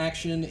 Second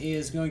action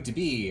is going to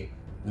be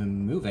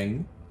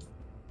moving.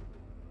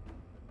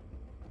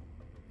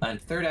 And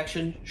third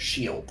action,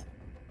 shield.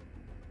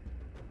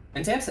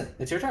 And Tamsin,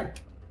 it's your turn.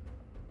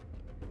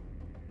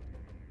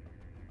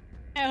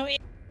 Oh,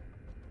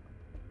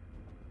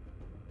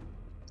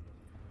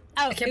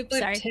 I can't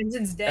believe sorry.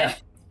 Tamsin's dead.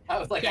 I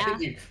was like, Yeah. I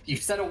think you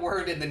said a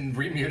word and then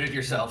remuted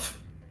yourself.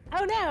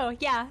 Oh no,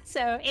 yeah.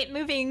 So it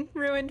moving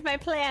ruined my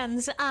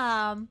plans.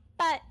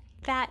 But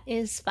that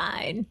is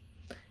fine.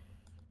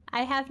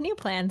 I have new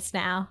plans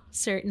now,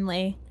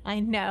 certainly.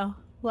 I know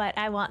what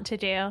I want to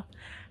do.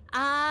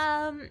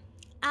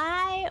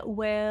 I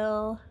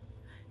will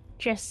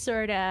just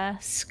sort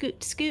of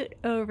scoot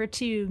over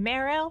to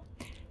Marrow,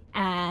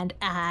 and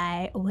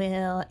I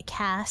will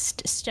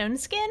cast Stone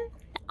Skin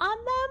on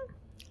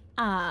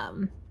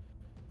them.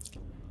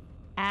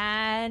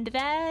 And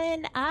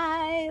then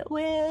I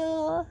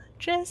will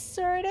just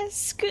sort of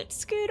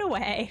scoot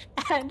away,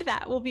 and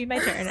that will be my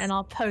turn. And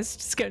I'll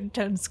post Stone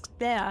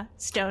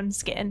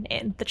Skin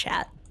in the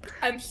chat.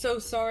 I'm so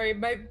sorry.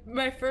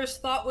 My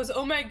first thought was,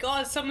 oh my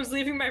god, someone's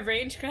leaving my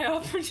range. Can I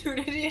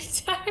opportunity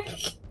attack?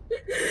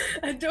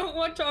 I don't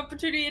want to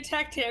opportunity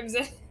attack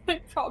Tamsin. I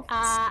promise.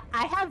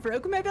 I have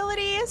rogue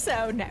mobility,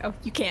 so no,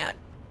 you can't.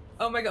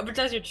 Oh my god, but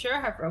does your chair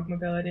have rogue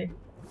mobility?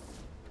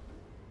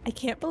 I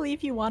can't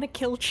believe you want to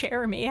kill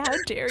Jeremy. How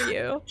dare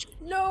you?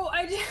 No,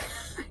 I didn't.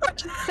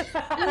 It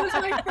was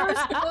my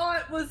first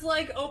thought was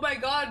like, oh my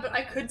god, but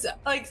I could,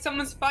 like,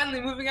 someone's finally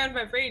moving out of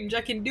my range.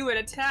 I can do an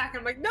attack.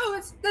 I'm like, no,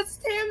 that's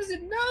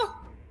Tamsin, no.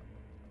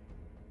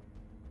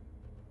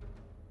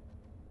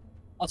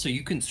 Also,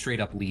 you can straight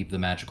up leave the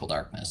magical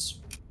darkness.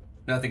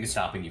 Nothing is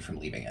stopping you from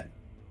leaving it.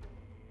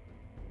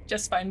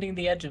 Just finding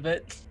the edge of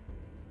it.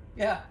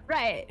 Yeah.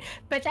 Right,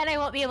 but then I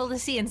won't be able to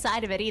see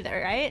inside of it either,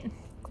 right?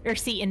 Or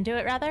see into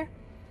it, rather?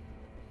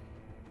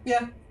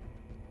 Yeah.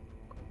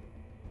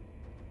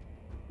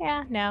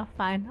 Yeah, no,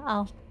 fine.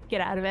 I'll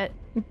get out of it.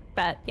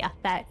 But yeah,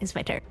 that is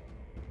my turn.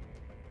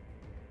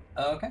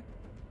 Okay.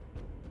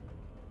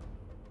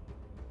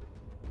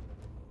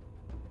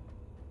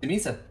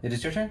 Demisa, it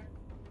is your turn.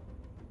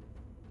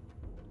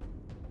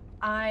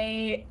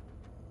 I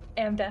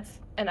am deaf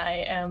and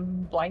I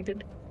am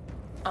blinded.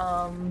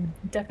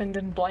 Deafened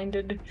and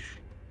blinded.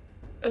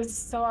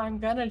 So I'm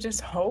gonna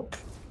just hope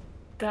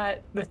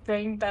that the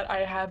thing that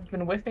I have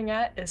been whiffing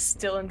at is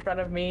still in front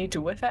of me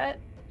to whiff at.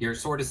 Your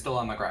sword is still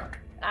on the ground.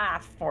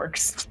 Ah,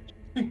 forks.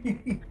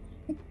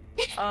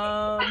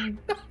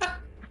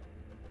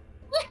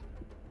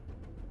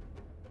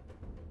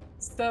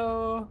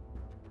 So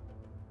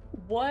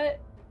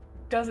what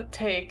does it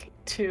take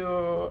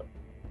to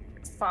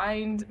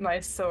find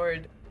my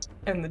sword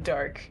in the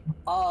dark?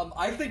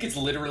 I think it's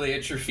literally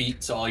at your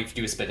feet, so all you have to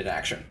do is spend an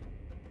action.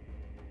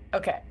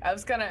 Okay, I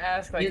was gonna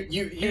ask, like,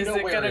 you is know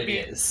it where gonna it be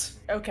is.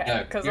 okay? No,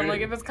 Because you're- I'm like,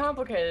 if it's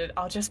complicated,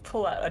 I'll just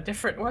pull out a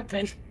different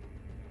weapon.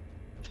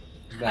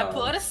 I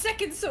pull out a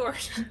second sword.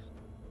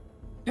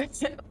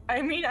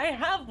 I mean, I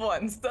have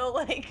one, so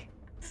like,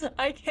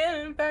 I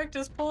can in fact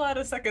just pull out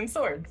a second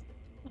sword,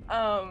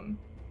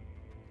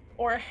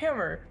 or a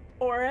hammer,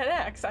 or an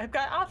axe. I've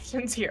got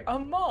options here. A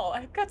maul.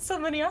 I've got so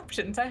many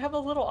options. I have a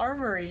little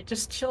armory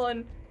just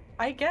chilling,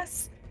 I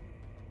guess,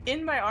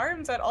 in my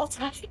arms at all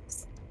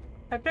times.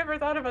 I've never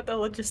thought about the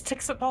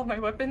logistics of all my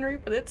weaponry,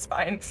 but it's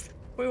fine.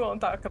 We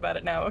won't talk about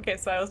it now. Okay,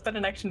 so I'll spend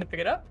an action to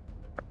pick it up.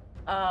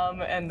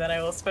 And then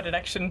I will spend an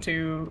action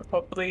to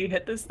hopefully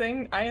hit this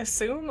thing. I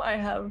assume I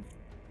have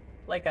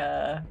like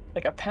a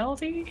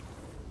penalty.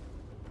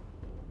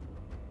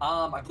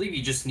 I believe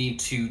you just need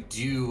to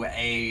do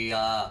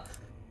a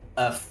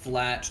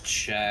flat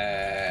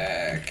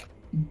check.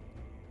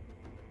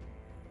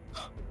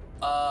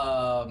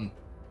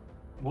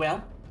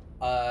 Well,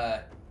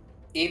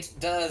 it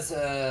does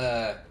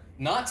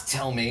not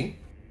tell me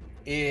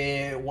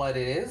what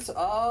it is.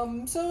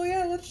 So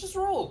yeah, let's just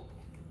roll.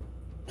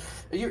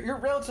 You're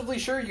relatively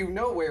sure you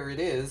know where it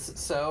is,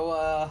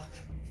 so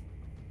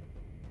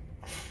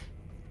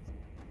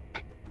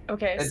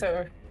Okay, It-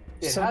 so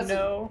it so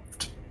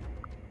hasn't-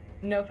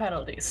 no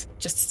penalties.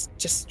 Just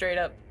straight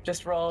up,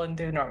 just roll and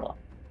do normal.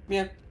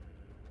 yeah.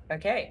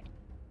 Okay.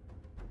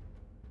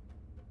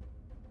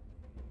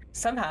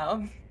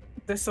 Somehow,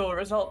 this will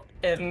result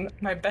in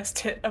my best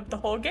hit of the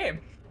whole game.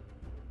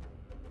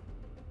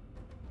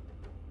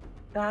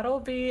 That'll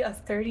be a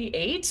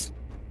 38.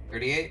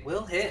 38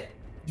 will hit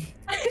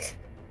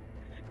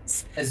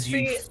as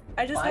you See,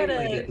 I just had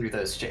finally a get through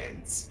those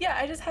chains. yeah.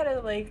 I just had to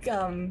like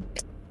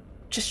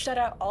just shut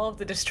out all of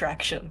the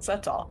distractions.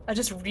 That's all. I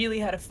just really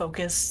had to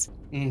focus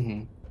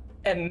Mm-hmm.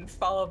 and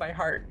follow my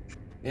heart.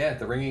 Yeah,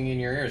 the ringing in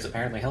your ears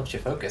apparently helps you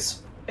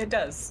focus. It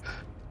does.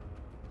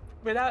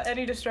 Without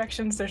any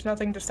distractions, there's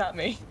nothing to stop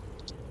me.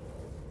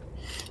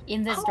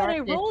 In this Oh, and I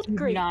darkness, rolled you do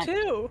great not,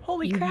 too.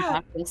 Holy you do crap!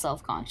 not feel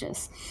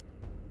self-conscious.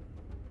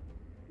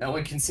 No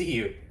one can see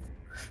you.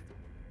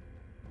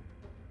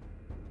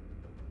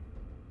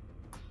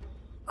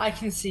 I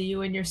can see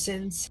you in your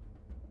sins.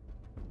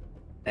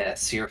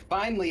 Yes, you're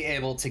finally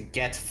able to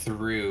get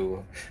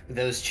through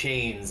those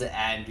chains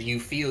and you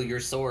feel your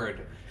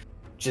sword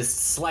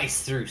just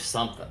slice through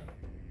something.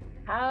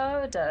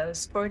 How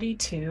does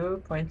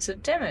 42 points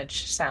of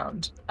damage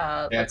sound?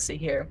 Let's see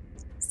here.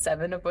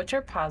 7 of which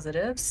are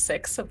positive,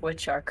 6 of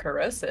which are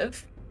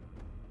corrosive.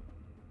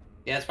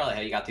 Yeah, that's probably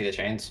how you got through the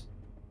chains.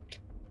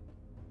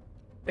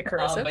 The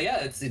corrosive? But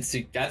yeah,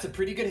 that's a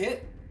pretty good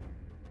hit.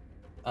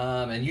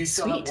 And you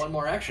still have Sweet. one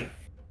more action.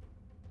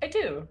 I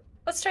do.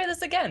 Let's try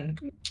this again.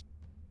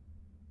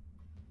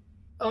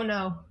 Oh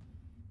no.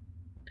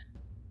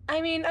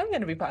 I mean, I'm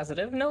gonna be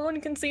positive. No one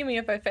can see me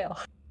if I fail.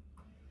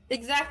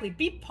 Exactly.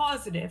 Be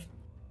positive.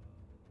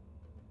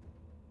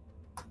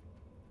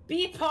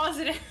 Be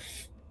positive.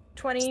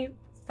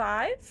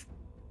 25?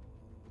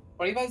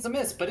 25 is a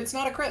miss, but it's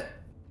not a crit.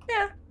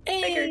 Yeah,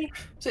 figured.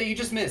 So you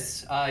just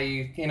miss.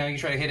 You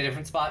try to hit a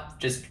different spot,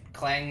 just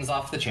clangs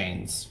off the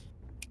chains.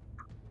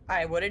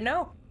 I wouldn't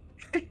know.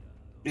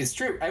 It's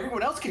true.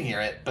 Everyone else can hear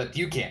it, but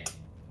you can't.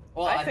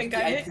 Well, I think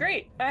I hit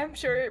great. I'm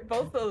sure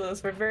both of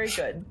those were very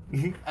good.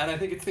 And I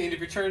think it's the end of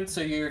your turn,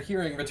 so your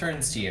hearing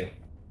returns to you.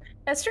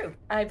 That's true.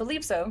 I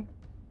believe so.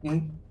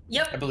 I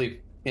Yep. believe.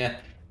 Yeah.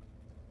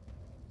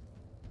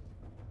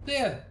 So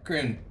yeah,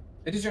 Grun,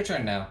 it is your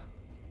turn now.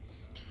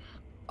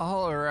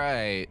 All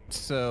right.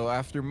 So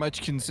after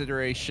much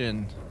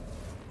consideration,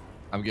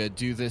 I'm gonna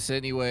do this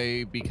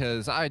anyway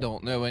because I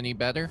don't know any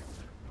better.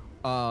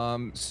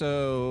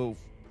 So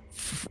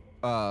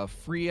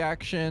free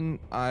action,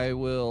 I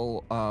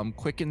will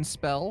quicken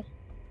spell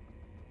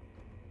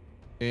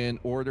in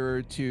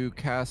order to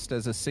cast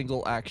as a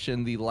single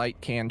action the light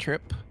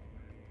cantrip,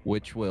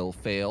 which will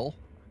fail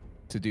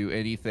to do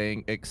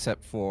anything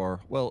except for,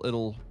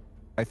 well,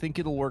 I think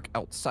it'll work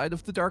outside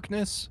of the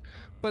darkness,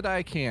 but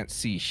I can't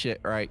see shit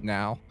right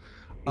now.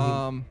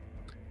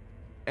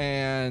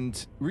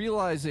 And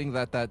realizing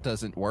that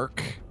doesn't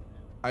work,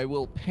 I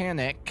will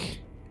panic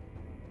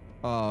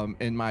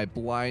in my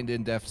blind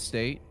and deaf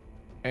state.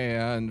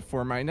 And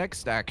for my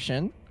next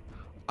action,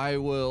 I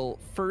will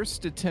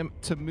first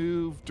attempt to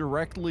move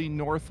directly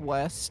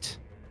northwest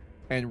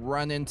and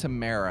run into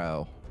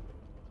Marrow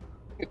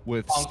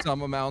with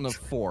some amount of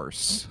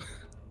force.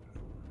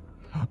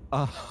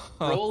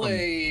 Roll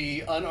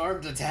a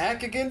unarmed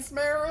attack against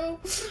Marrow.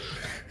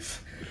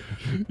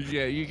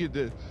 Yeah, you could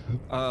do.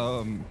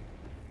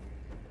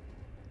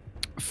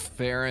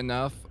 Fair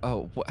enough.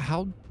 Oh,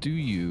 how do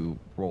you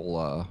roll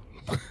a?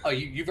 Oh,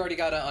 you've already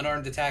got an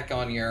unarmed attack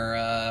on your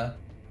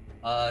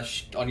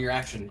on your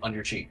action on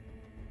your cheat.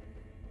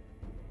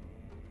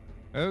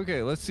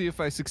 Okay, let's see if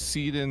I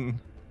succeed in.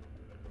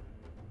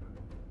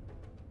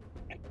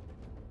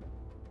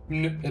 I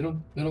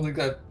don't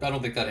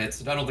think that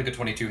hits. I don't think a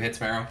 22 hits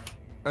Marrow.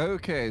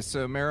 Okay,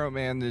 so Marrow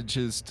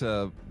manages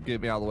to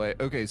get me out of the way.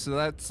 Okay, so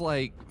that's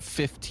like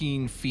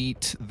 15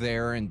 feet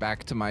there and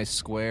back to my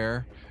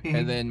square.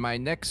 And then my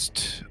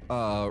next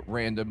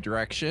random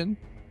direction,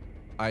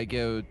 I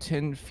go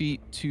 10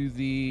 feet to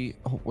the,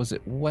 was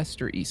it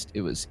west or east?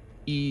 It was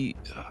I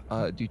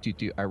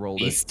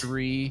rolled East. a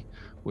 3,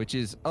 which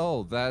is,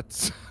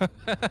 that's,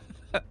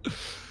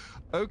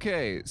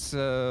 okay,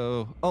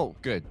 so,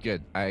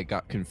 good. I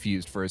got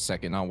confused for a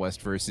second on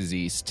west versus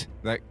east.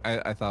 That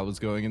I thought was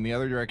going in the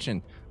other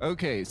direction.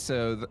 Okay,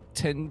 so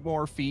 10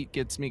 more feet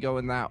gets me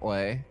going that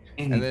way.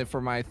 And then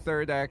for my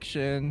third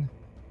action,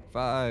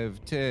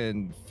 5,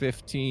 10,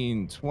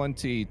 15,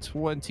 20,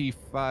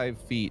 25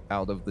 feet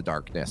out of the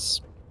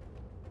darkness.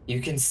 You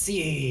can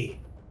see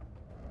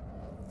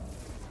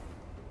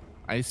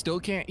I still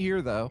can't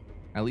hear though.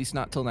 At least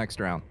not till next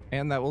round.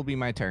 And that will be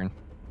my turn.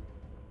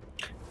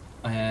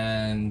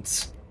 And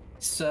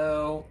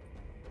so,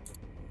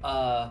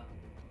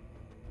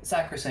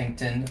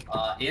 Sacrosanctin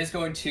is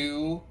going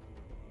to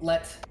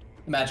let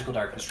the magical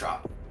darkness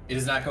drop. It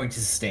is not going to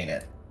sustain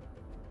it.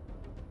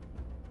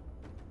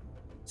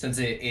 Since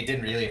it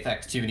didn't really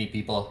affect too many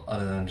people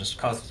other than just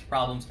cause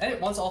problems, and it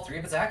wants all three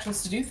of its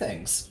actions to do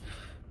things.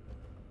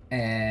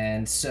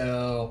 And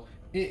so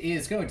it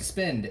is going to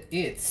spend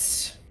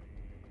its...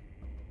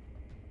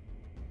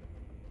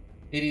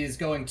 It is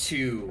going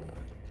to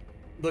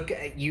look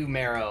at you,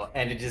 Marrow,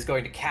 and it is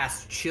going to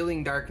cast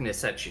Chilling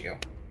Darkness at you.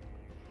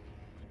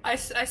 I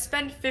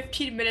spend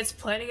 15 minutes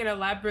planning an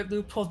elaborate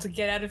loophole to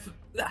get out of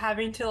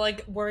having to,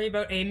 like, worry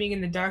about aiming in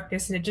the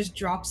darkness, and it just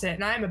drops it,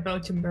 and I'm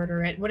about to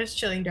murder it. What does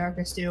Chilling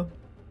Darkness do?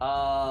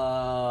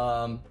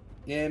 Yeah,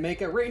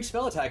 make a ranged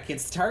spell attack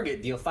against the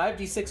target. Deal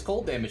 5d6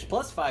 cold damage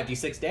plus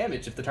 5d6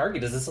 damage if the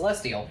target is a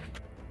celestial.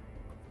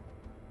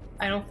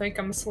 I don't think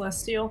I'm a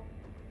celestial.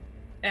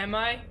 Am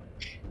I?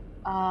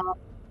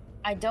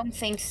 I don't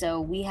think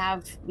so. We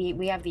have the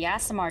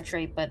Aasimar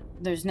trait, but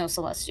there's no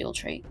celestial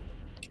trait.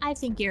 I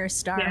think you're a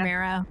star, Yeah.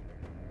 Marrow.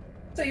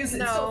 So it's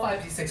still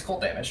 5d6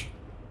 cold damage.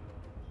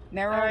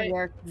 Marrow Alright.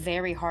 worked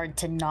very hard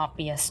to not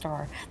be a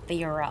star.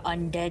 They are an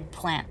undead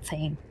plant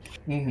thing.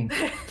 Mm-hmm.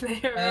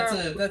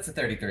 They're That's a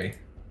 33.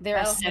 They're a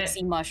That'll hit.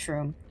 sexy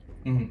mushroom.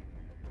 Mm-hmm.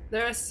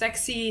 they're a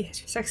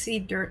sexy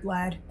dirt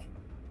lad.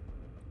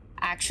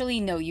 Actually,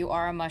 no, you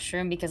are a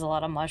mushroom because a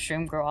lot of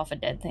mushroom grow off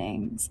of dead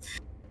things.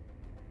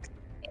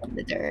 In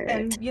the dirt.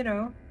 And,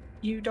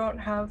 you don't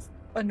have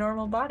a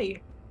normal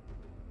body.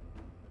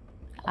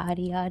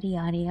 Adi, adi,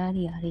 adi,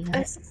 adi, adi,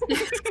 adi.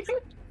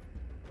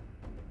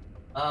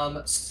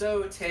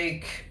 So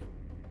take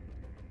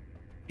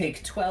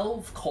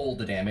 12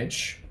 cold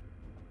damage,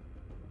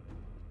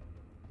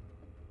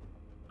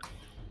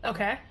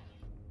 Okay.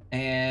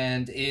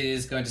 and it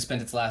is going to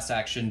spend its last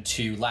action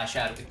to lash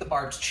out with the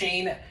barbed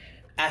chain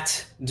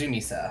at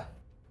Dumisa.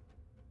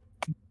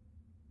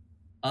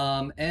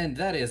 And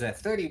that is a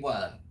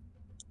 31.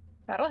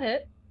 That'll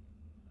hit.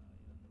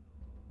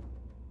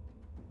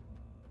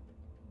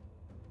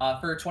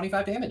 For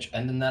 25 damage,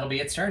 and then that'll be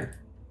its turn.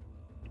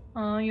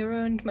 Oh, you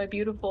ruined my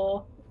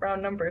beautiful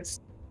round numbers.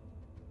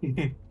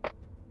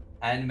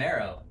 And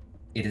Marrow,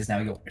 it is now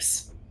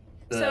yours.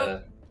 The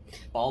So-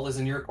 ball is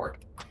in your court.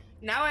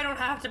 Now I don't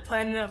have to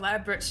plan an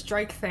elaborate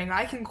strike thing.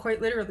 I can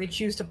quite literally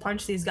choose to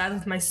punch these guys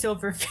with my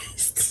silver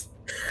fists.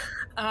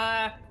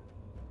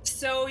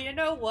 So you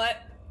know what?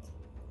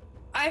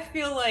 I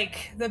feel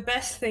like the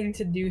best thing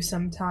to do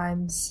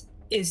sometimes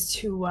is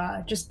to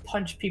just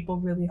punch people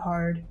really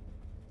hard.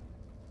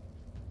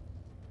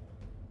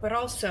 But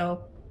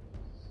also,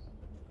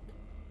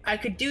 I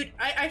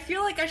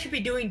feel like I should be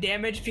doing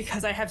damage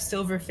because I have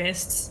silver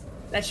fists.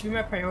 That should be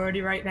my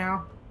priority right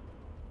now.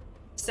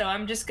 So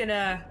I'm going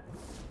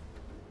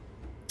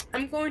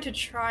to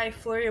try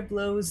Flurry of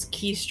Blows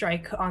Key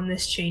Strike on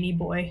this chainy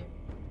boy.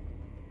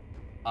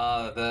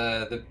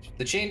 The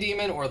chain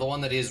demon or the one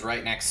that is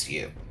right next to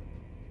you?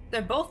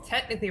 They're both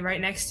technically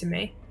right next to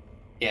me.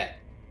 Yeah.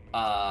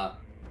 How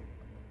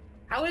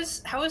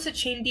is a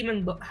chain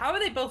demon how are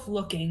they both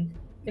looking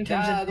in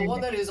terms of The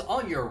one that is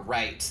on your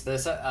right, the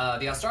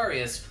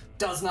Astarius,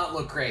 does not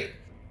look great.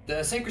 The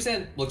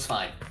Synchrosan looks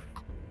fine.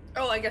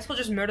 Oh, I guess we'll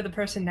just murder the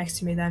person next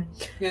to me then.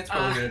 Yeah, it's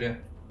probably a good idea.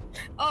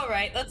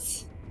 Alright,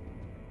 let's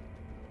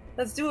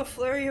do a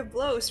Flurry of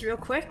Blows real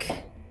quick.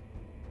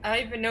 I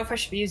don't even know if I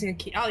should be using a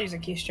key. I'll use a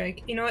Key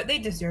Strike. You know what? They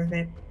deserve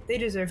it. They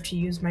deserve to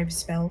use my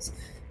spells.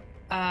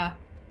 I'll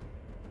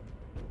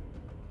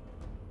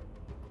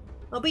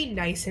be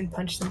nice and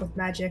punch them with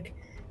magic.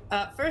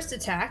 First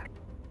attack.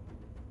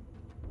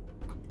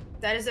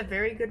 That is a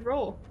very good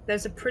roll.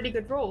 That's a pretty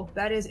good roll.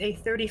 That is a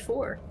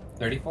 34.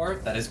 34?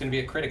 That is going to be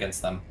a crit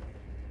against them.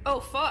 Oh,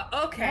 fuck.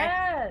 Okay.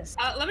 Yes!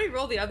 Let me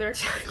roll the other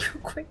attack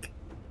real quick.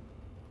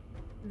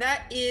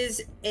 That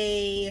is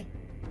a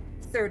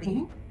 30.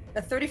 Mhm.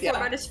 A 34 Yeah.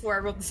 minus 4. I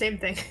rolled the same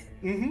thing.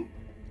 Mm-hmm.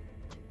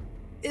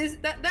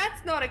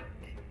 That's not a...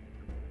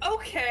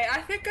 Okay,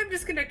 I think I'm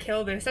just gonna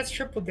kill this. That's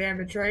triple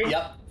damage, right?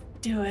 Yep.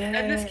 Do it.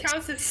 And this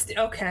counts as...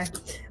 Okay.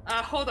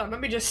 Hold on. Let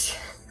me just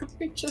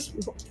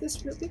roll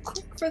this really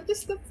quick for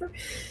this number.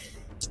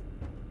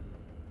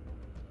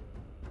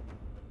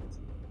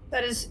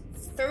 That is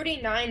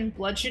 39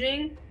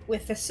 bludgeoning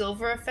with the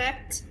silver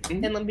effect.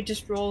 Mhm. And let me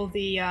just roll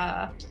the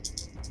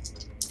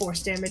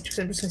force damage, because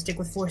I'm just gonna stick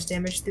with force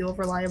damage, the old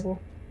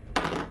reliable.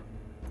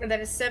 And that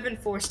is 7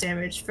 force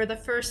damage for the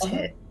first Uh-huh.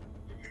 hit.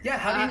 Yeah,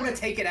 how do you want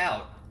to take it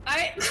out?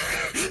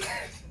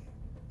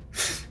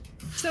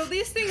 So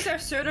these things are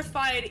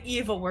certified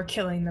evil. We're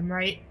killing them,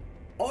 right?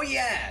 Oh,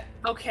 yeah!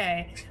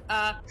 Okay.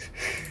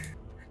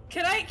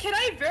 Can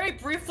I very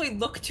briefly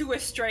look to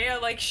Estrella?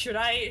 Like, should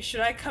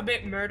I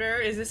commit murder?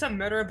 Is this a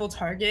murderable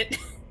target?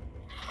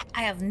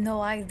 I have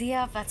no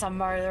idea if that's a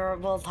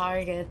murderable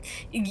target.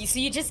 So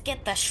you just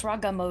get the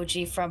shrug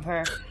emoji from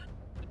her.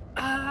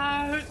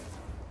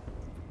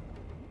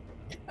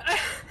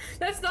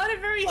 That's not a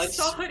very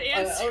solid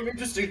answer. I'm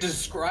interested to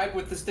describe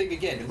what this thing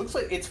again. It looks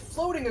like it's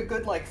floating a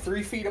good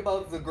 3 feet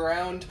above the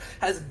ground,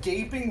 has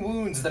gaping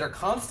wounds that are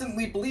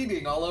constantly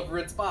bleeding all over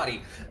its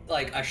body,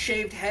 like a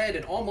shaved head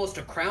and almost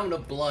a crown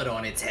of blood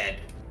on its head.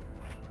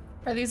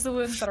 Are these the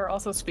wounds that are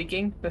also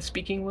speaking? The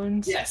speaking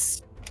wounds?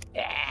 Yes.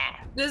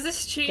 Yeah. Does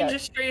this change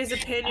Estrella's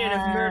opinion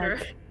of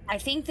murder? I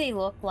think they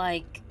look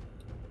like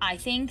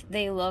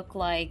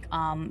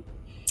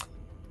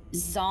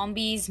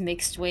zombies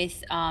mixed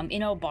with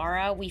in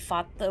Obara we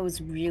fought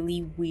those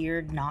really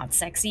weird not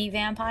sexy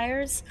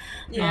vampires.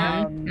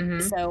 Yeah.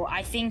 So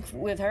I think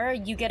with her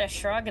you get a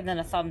shrug and then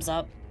a thumbs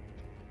up.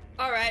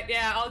 All right,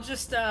 yeah, I'll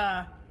just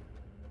I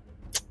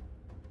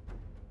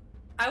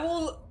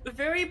will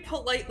very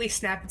politely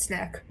snap its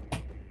neck.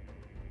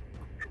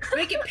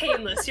 Make it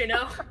painless, you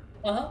know?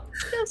 Uh-huh.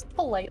 Just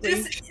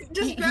politely.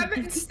 Just grab it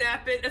and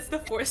snap it. That's the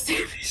force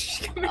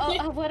damage coming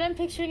in. What I'm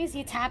picturing is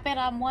you tap it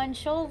on one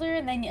shoulder,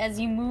 and then as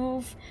you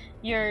move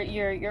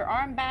your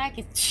arm back,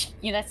 it's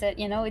that's it.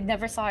 It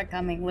never saw it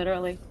coming,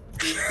 literally.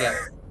 Yeah.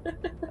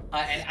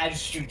 And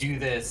as you do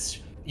this,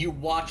 you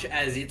watch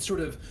as it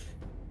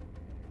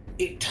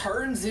it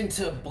turns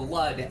into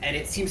blood, and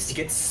it seems to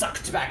get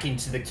sucked back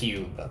into the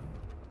cube.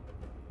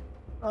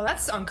 Oh,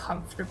 that's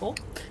uncomfortable.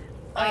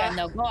 Oh yeah,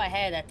 no, go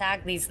ahead,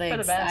 attack these For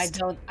the things.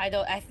 best.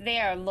 They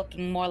are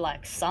looking more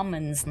like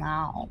summons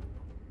now.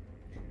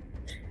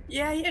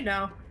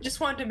 Yeah, just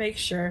wanted to make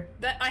sure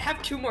that I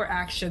have 2 more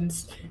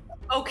actions.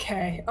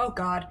 Okay, oh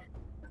god.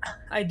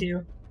 I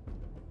do.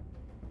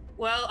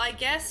 Well, I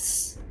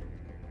guess...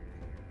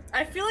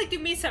 I feel like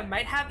Dumisa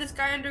might have this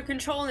guy under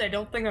control, and I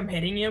don't think I'm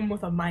hitting him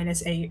with a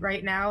 -8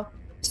 right now.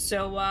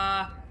 So,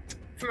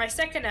 for my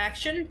second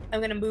action,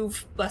 I'm gonna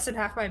move less than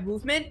half my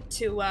movement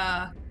to,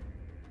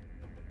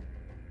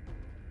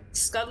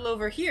 scuttle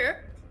over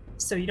here,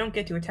 so you don't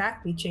get to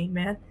attack me, Chain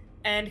Man.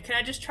 And can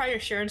I just try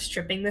assurance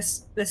tripping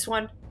this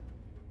one?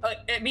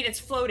 I mean, it's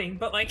floating,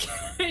 but I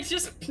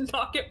just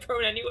knock it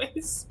prone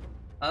anyways.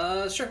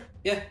 Sure.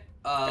 Yeah.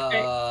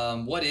 Okay.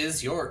 What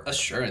is your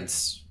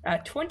assurance?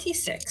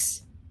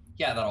 26.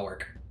 Yeah, that'll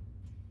work.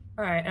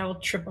 All right, I will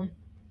trip him.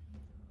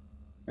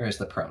 There's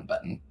the prone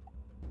button.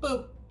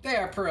 Boop. They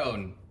are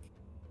prone.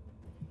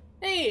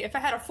 Hey, if I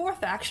had a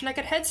 4th action, I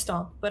could head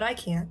stomp, but I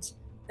can't.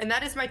 And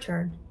that is my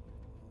turn.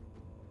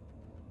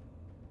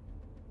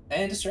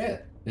 And Estrella,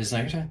 it is now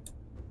your turn.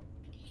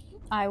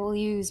 I will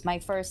use my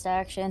first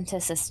action to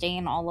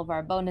sustain all of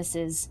our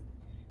bonuses.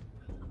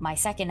 My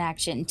second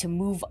action to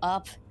move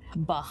up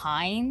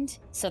behind,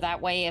 so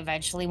that way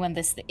eventually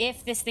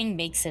if this thing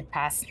makes it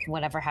past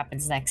whatever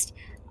happens next,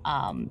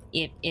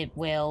 it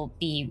will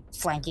be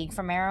flanking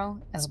from Arrow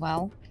as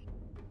well.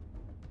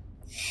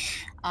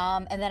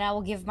 And then I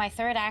will give my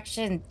third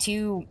action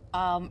to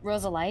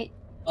Rosalite,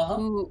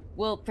 who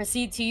will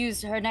proceed to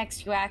use her next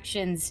 2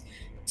 actions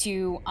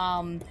to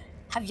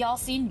have y'all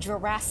seen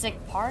Jurassic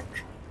Park?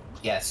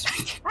 Yes.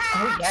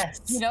 Oh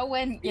yes. You know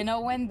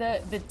when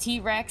the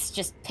T-Rex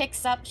just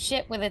picks up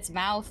shit with its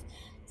mouth,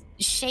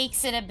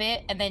 shakes it a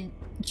bit, and then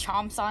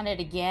chomps on it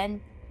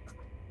again?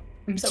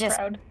 I'm so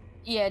proud.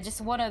 Yeah,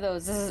 just one of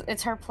those.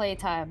 It's her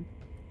playtime.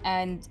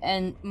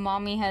 And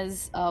mommy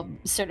has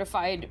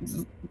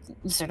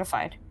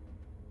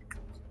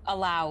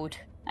allowed,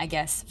 I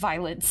guess,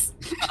 violence.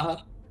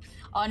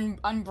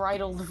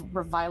 Unbridled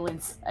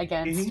violence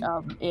against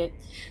it.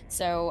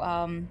 So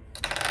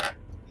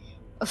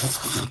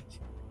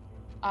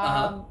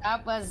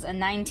that was a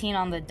 19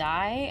 on the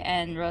die,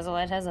 and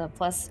Rosalette has a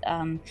plus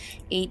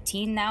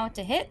 18 now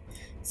to hit.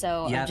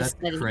 So yeah, I just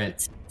that's a crit.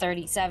 It's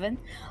 37.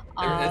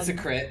 That's a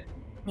crit.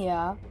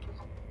 Yeah.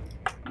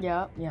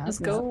 Let's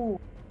go.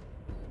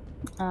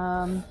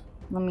 Let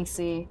me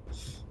see.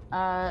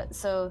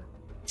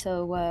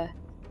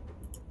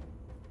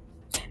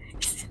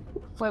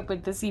 What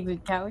would this even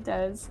count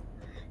as?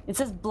 It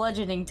says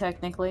bludgeoning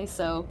technically,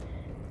 so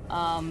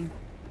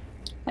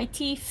my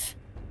teeth.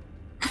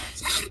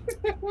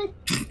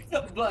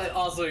 But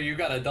also you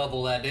gotta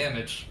double that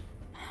damage.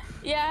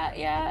 Yeah,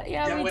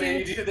 we what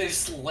do. do? They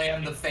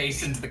slam the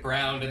face into the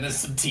ground and there's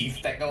some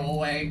teeth that go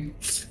away.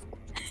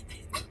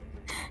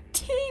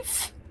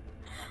 Teeth.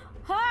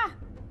 Ha!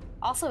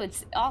 Also,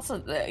 it's also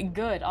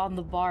good on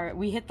the bar.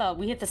 We hit the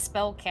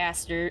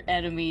spellcaster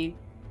enemy,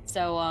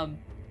 so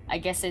I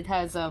guess it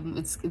has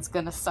it's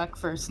gonna suck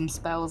for some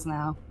spells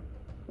now,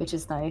 which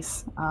is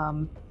nice.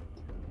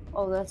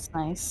 Oh, that's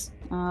nice.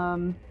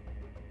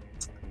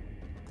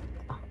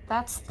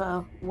 That's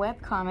the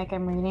webcomic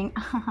I'm reading.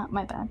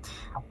 My bad.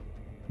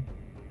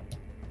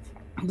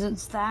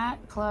 It's that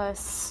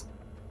plus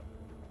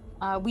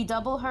we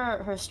double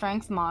her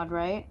strength mod,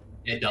 right?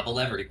 Yeah, double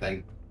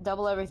everything.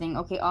 Double everything.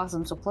 Okay,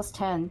 awesome. So plus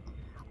 10.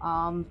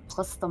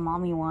 Plus the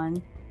mommy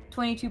one.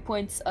 22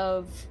 points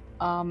of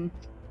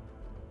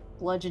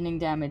bludgeoning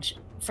damage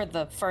for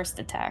the first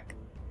attack.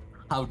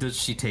 How does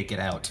she take it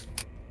out?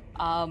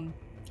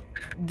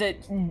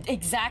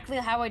 Exactly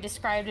how I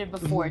described it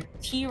before.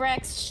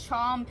 T-Rex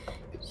chomp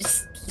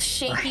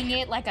shaking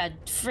it like a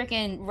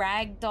freaking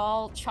rag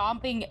doll,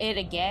 chomping it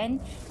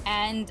again,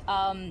 and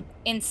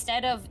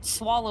instead of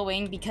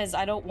swallowing, because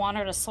I don't want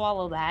her to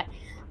swallow that,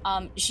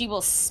 she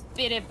will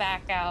spit it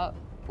back out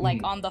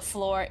like on the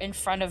floor in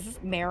front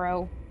of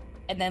Marrow,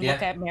 and then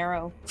look at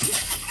Marrow.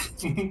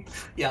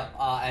 Yeah,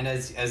 and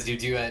as you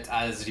do it,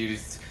 as you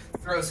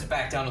throws it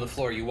back down to the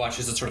floor, you watch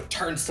as it sort of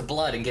turns to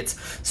blood and gets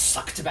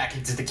sucked back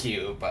into the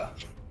cube.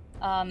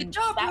 Good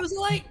job,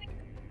 Rosalite!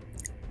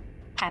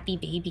 Happy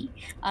baby.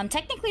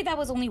 Technically that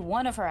was only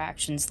one of her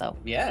actions though.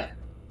 Yeah.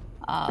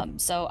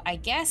 So I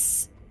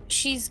guess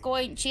she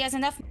has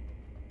enough.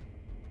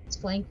 It's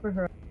flank for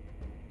her.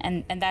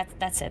 And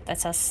that's it.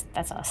 That's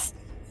us.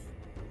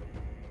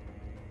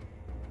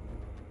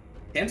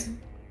 Tamsin?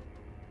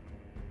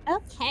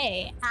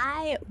 Okay,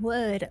 I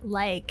would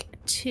like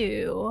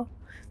to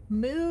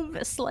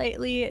move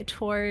slightly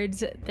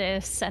towards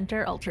this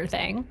center ultra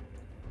thing.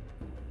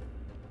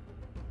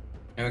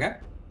 Okay.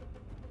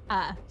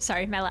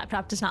 Sorry, my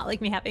laptop does not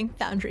like me having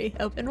Foundry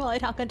open while I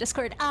talk on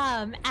Discord.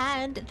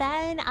 And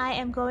then I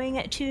am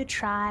going to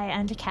try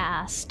and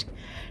cast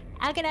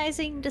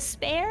Agonizing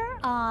Despair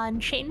on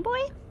Chain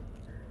Boy.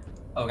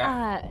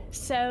 Okay.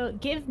 So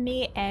give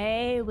me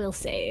a will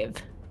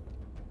save.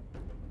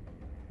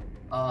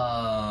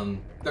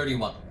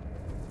 31.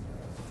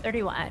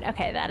 31.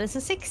 Okay, that is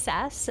a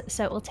success.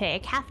 So it will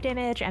take half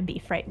damage and be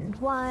frightened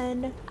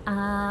 1.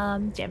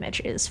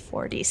 Damage is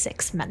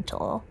 46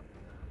 mental.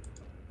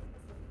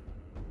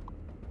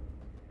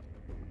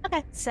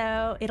 Okay,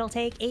 so it'll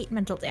take 8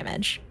 mental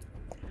damage.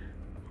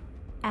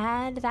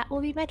 And that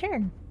will be my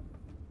turn.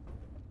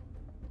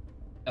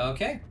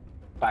 Okay.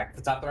 Back to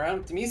the top of the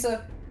round,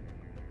 Demisa.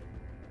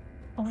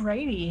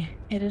 Alrighty,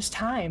 it is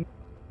time.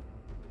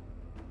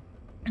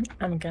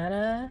 I'm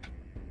gonna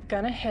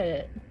hit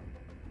it.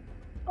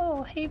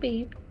 Oh, hey,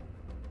 babe.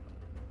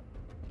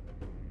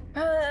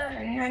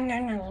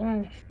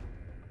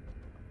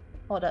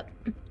 Hold up.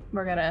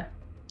 We're gonna.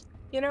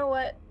 You know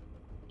what?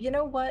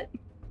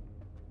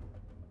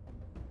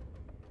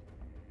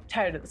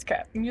 Tired of this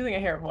crap. I'm using a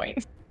hero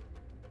point.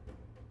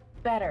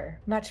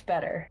 Better, much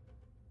better.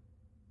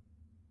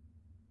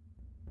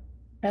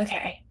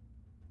 Okay.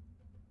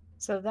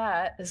 So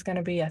that is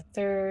gonna be a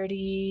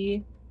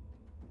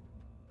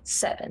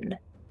 37.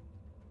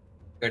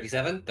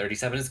 37?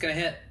 37 is gonna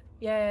hit.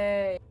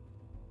 Yay.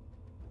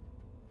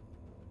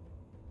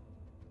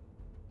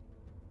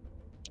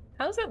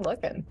 How's it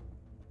looking?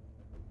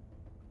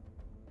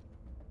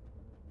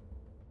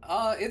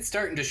 It's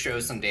starting to show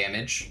some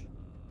damage.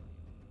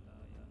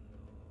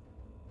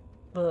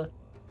 Ugh.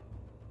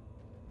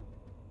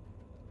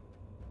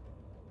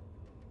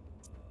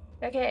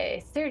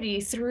 Okay,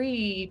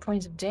 33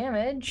 points of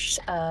damage,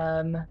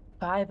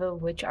 5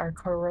 of which are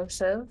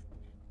corrosive,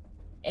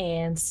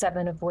 and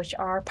 7 of which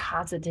are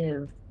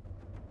positive.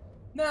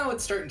 Now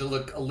it's starting to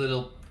look a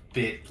little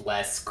bit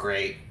less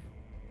great.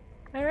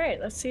 Alright,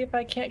 let's see if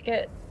I can't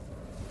get...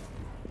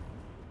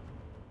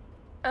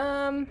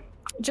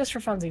 just for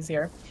funsies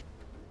here.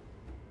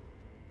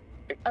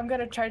 I'm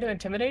gonna try to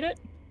intimidate it.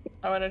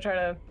 I'm gonna try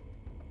to,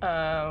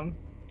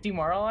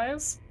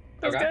 demoralize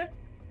this Okay.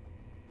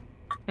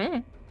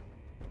 guy.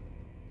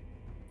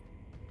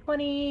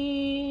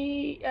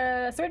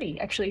 30,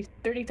 actually.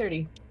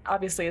 30.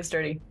 Obviously, it's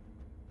 30.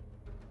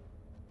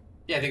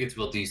 Yeah, I think it's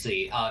will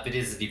DC. If it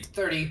is a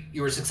D30,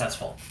 you were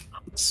successful.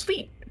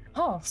 Sweet.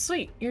 Oh,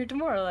 sweet. You're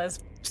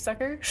demoralized,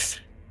 sucker.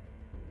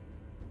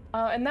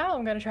 And now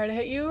I'm gonna try to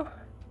hit you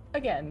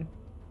again.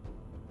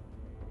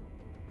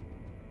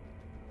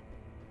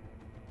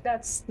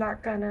 That's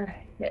not gonna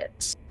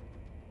hit.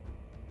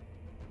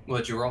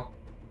 What'd you roll?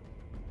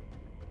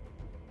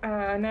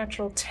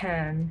 Natural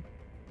 10.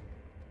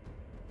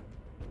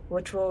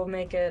 Which will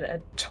make it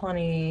a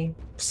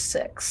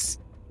 26.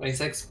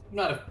 26.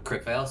 Not a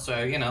crit fail, so,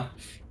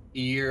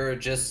 your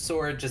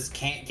sword just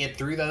can't get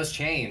through those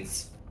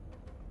chains.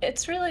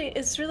 It's really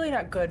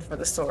not good for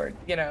the sword,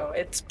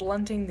 it's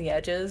blunting the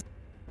edges.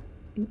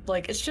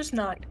 Like, it's just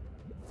not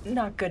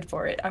good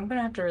for it. I'm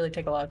gonna have to really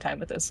take a lot of time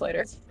with this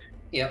later.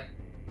 Yep.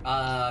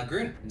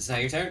 Grun, it's now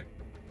your turn.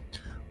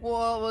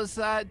 What was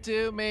that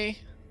do me?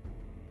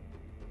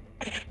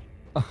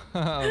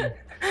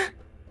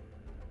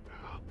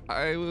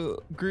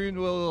 Grun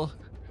will,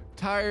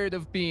 tired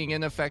of being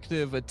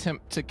ineffective,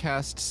 attempt to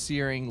cast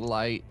Searing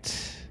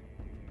Light.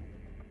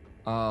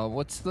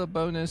 What's the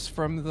bonus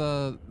from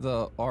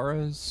the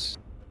auras?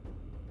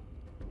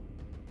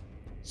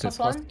 Is it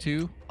 +1?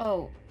 +2?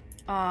 Oh,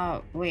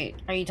 wait.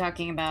 Are you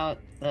talking about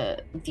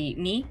the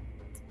me?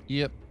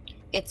 Yep.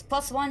 It's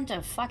 +1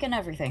 to fucking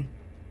everything.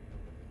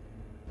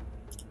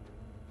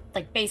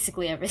 Like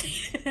basically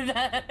everything.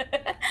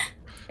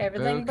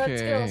 Everything but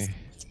skills.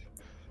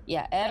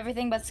 Yeah,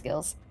 everything but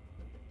skills.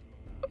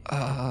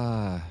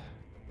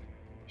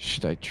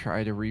 Should I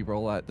try to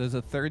re-roll that? Does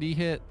a 30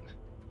 hit?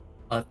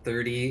 A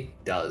 30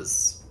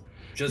 does.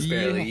 Just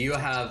barely. You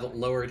have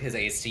lowered his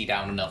AC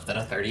down enough that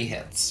a 30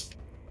 hits.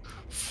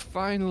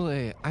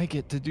 Finally, I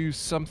get to do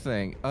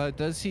something.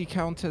 Does he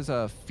count as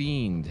a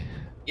fiend?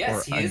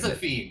 Yes, Or he is a undead?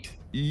 fiend.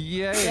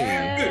 Yay!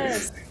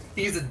 Yes.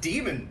 He's a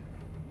demon.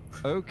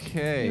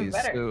 Okay, Even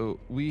better. so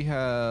we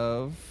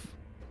have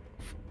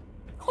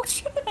Oh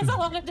shit, that's a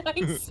lot of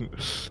dice.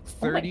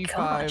 35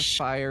 gosh.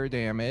 fire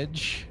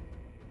damage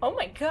Oh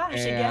my gosh,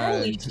 again.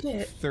 Holy and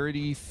shit.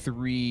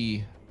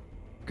 33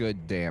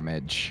 good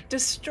damage.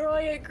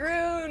 Destroy a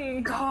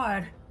Groon.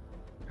 God.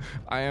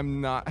 I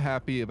am not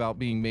happy about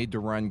being made to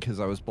run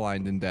because I was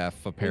blind and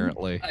deaf,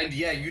 apparently. And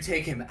yeah, you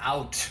take him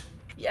out.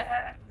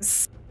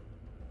 Yes.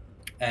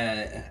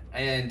 You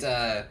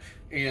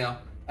know,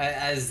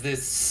 as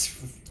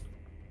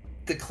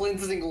the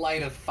cleansing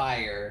light of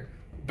fire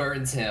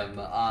burns him,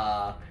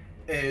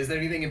 is there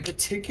anything in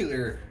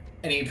particular,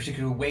 any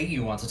particular way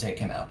you want to take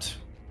him out?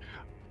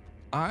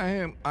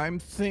 I'm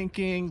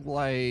thinking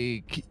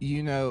like,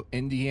 you know,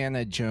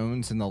 Indiana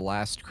Jones in The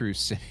Last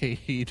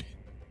Crusade.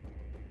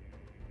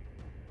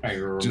 I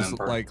remember. Just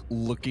like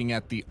looking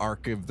at the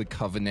Ark of the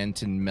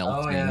Covenant and oh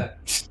melting. yeah,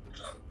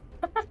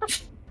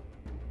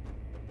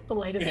 The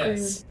light of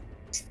yes.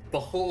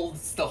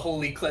 Beholds the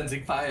holy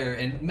cleansing fire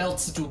and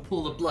melts into a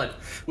pool of blood,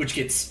 which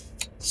gets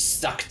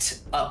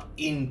sucked up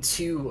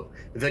into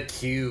the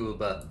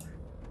cube.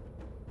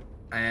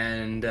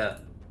 And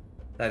that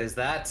is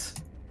that.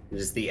 It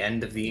is the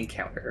end of the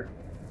encounter.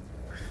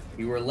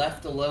 You are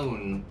left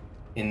alone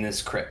in this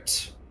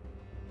crypt.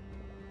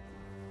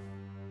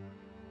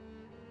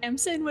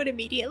 Tamsin would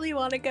immediately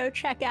want to go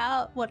check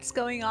out what's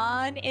going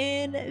on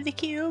in the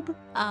cube,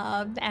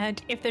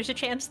 and if there's a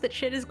chance that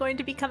shit is going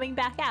to be coming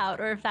back out,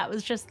 or if that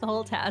was just the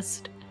whole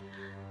test.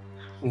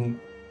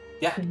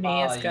 Yeah,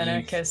 Mia's gonna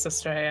you- kiss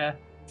Estrella.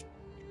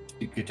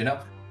 Good to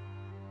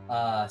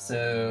know.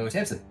 So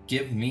Tamsin,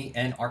 give me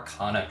an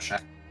Arcana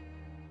check.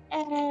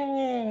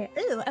 Ooh,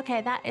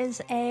 okay, that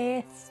is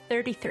a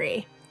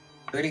 33.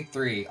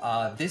 33.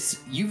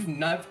 This you've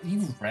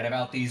read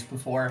about these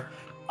before,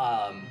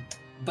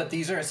 but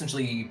these are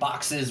essentially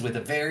boxes with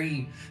a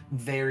very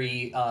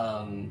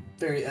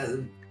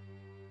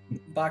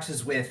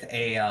boxes with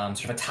a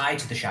sort of a tie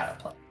to the shadow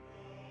plane,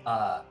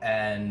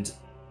 and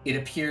it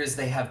appears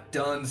they have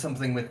done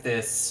something with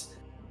this.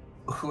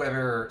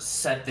 Whoever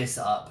set it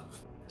up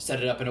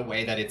in a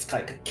way that it's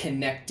like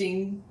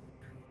connecting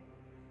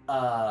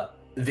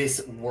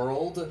this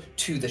world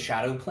to the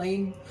shadow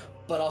plane,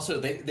 but also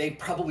they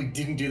probably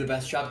didn't do the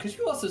best job, because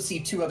you also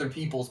see two other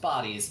people's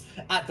bodies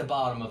at the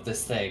bottom of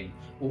this thing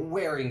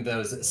wearing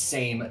those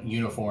same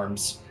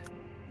uniforms,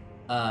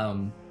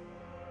 and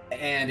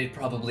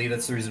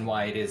that's the reason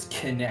why it is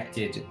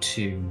connected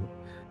to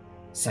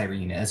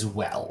Cyrene as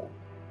well.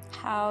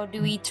 How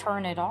do we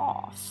turn it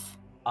off?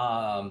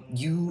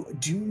 You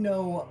do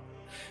know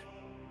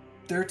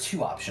there are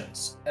two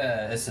options,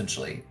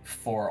 essentially,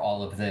 for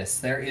all of this.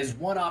 There is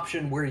one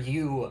option where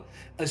you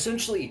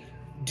essentially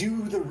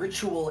do the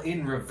ritual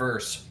in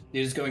reverse. It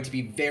is going to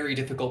be very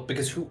difficult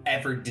because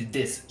whoever did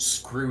this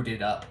screwed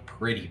it up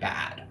pretty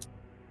bad.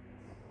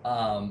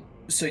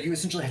 So you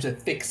essentially have to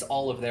fix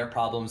all of their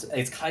problems.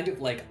 It's kind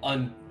of like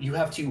you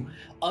have to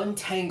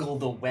untangle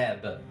the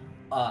web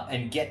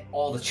and get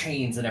all the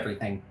chains and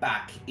everything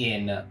back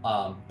in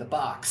the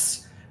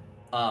box.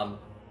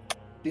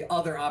 The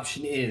other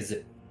option is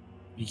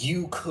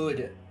you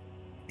could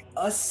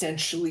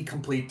essentially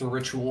complete the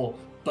ritual,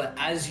 but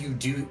as you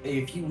do,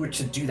 if you were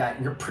to do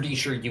that, you're pretty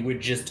sure you would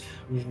just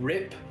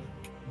rip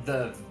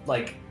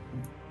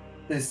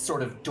this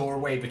sort of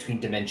doorway between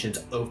dimensions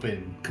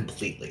open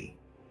completely.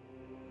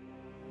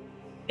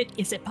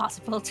 Is it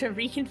possible to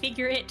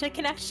reconfigure it to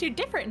connect to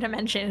different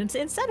dimensions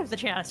instead of the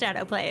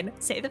shadow plane?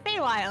 Say the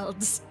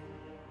Feywilds.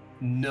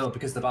 No,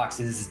 because the box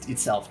is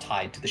itself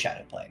tied to the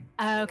shadow plane.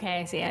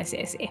 Okay, I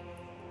see.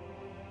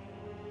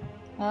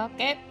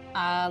 Okay,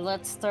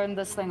 let's turn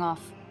this thing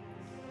off.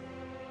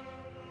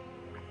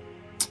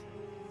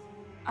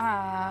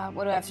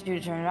 What do I have to do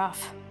to turn it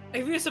off? I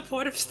give you a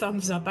supportive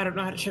thumbs up. I don't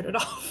know how to turn it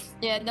off.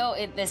 Yeah, no,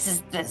 this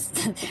is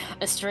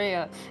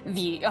Estrella,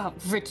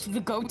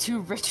 the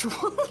go-to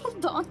ritual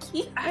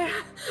donkey.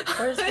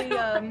 Where's the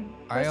I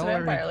where's the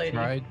vampire already lady?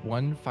 tried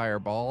one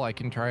fireball. I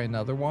can try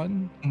another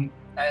one.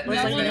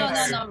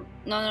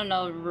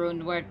 No,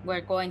 Rune.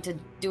 We're going to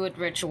do it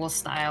ritual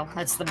style.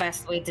 That's the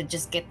best way to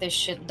just get this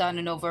shit done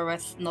and over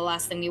with. And the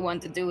last thing we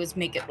want to do is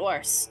make it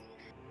worse.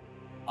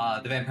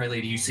 The vampire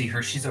lady, you see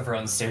her, she's over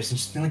on the stairs and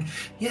she's being like,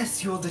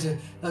 yes, you all did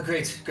a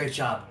great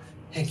job.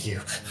 Thank you.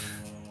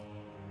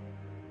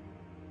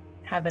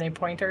 Have any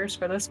pointers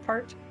for this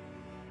part?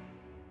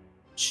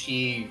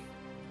 She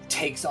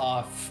takes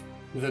off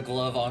the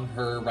glove on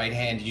her right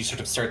hand. You sort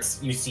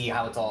of you see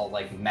how it's all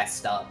like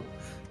messed up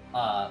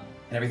and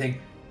everything.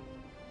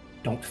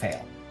 Don't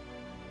fail.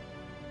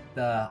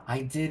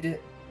 I did,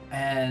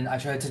 and I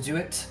tried to do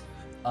it,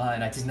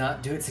 and I did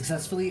not do it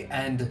successfully,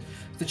 and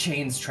the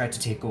chains tried to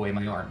take away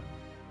my arm.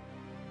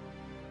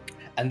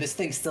 And this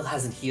thing still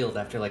hasn't healed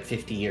after like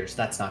 50 years.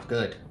 That's not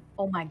good.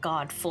 Oh my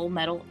god, Full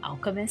Metal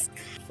Alchemist.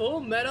 Full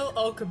Metal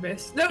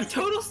Alchemist. No,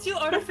 Total Steel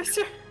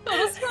Artificer.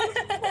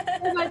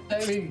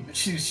 I mean,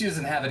 she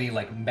doesn't have any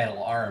like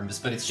metal arms,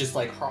 but it's just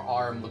like her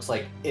arm looks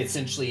like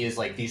essentially is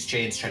like these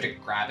chains trying to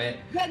grab it.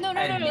 Yeah, no.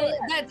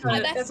 That's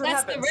what the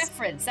happens.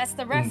 reference. That's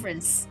the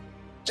reference.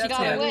 She That's got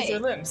how you away. lose your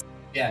limbs.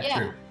 Yeah,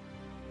 true.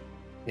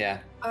 Yeah.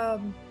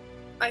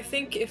 I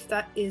think if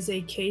that is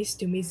a case,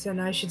 Dumisa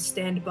and I should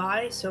stand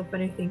by, so if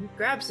anything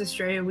grabs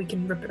Estrella, we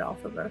can rip it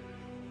off of her.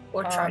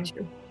 Or try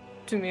to.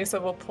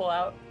 Dumisa will pull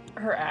out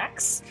her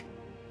axe.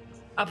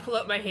 I'll pull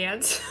out my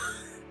hands.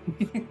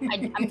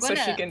 I'm gonna. So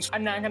she can.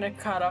 I'm not gonna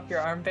cut off your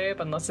arm,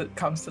 babe, unless it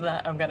comes to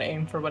that. I'm gonna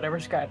aim for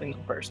whatever's grabbing you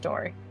first. Don't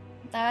worry.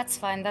 That's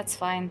fine. That's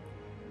fine.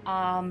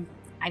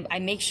 I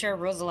make sure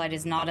Rosalite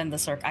is not in the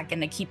circle. I'm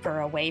gonna keep her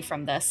away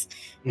from this.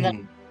 And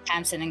then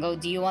Tamsin and go.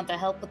 Do you want to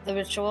help with the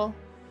ritual?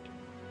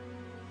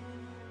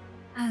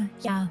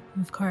 Yeah,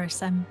 of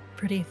course. I'm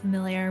pretty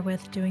familiar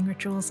with doing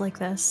rituals like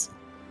this.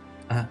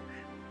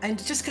 And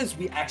just because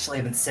we actually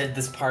haven't said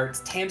this part,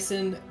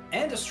 Tamsin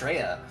and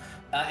Estrella,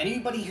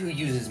 anybody who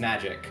uses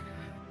magic,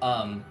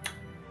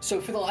 so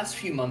for the last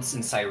few months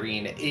in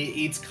Cyrene,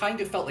 it's kind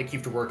of felt like you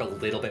have to work a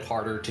little bit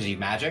harder to do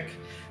magic.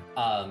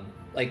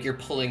 Like you're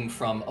pulling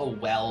from a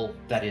well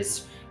that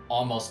is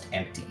almost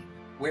empty.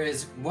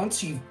 Whereas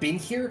once you've been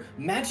here,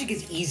 magic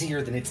is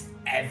easier than it's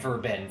ever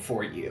been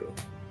for you.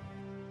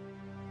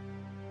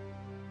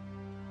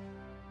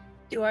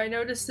 Do I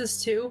notice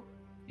this too?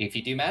 If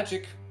you do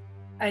magic,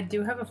 I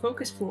do have a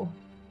focus pool.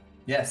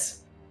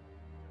 yes.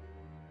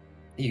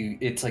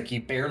 It's like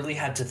you barely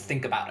had to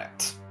think about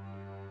it.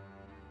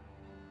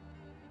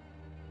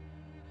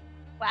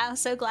 Wow,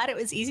 so glad it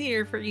was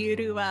easier for you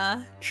to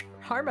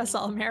harm us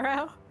all,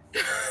 Marrow.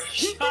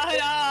 Shut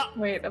up!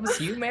 Wait, that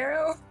was you,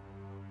 Marrow?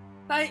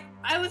 I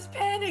was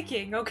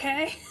panicking,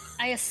 okay?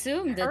 I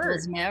assumed it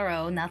was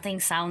Marrow. Nothing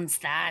sounds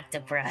that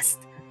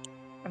depressed.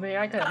 I mean,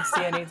 I couldn't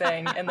see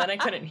anything, and then I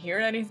couldn't hear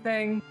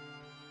anything.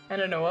 I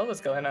don't know what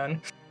was going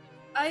on.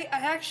 I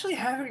actually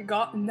haven't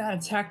gotten that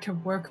attack to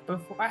work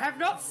before. I have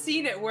not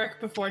seen it work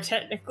before,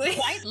 technically.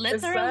 Quite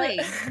literally.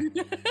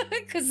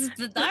 Because it's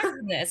the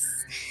darkness.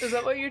 Is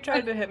that what you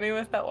tried to hit me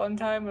with that one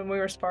time when we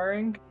were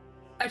sparring?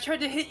 I tried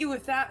to hit you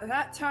with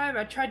that time.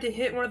 I tried to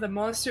hit one of the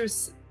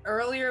monsters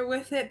earlier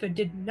with it, but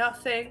did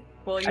nothing.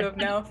 Well, you have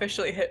now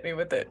officially hit me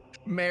with it.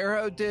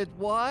 Marrow did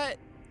what?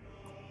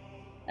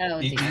 Oh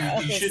You dear.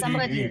 Okay, should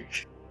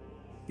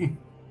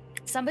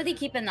somebody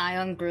keep an eye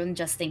on Grun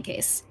just in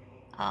case.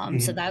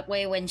 So that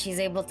way when she's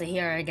able to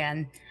hear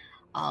again,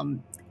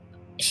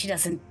 she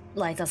doesn't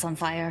light us on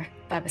fire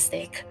by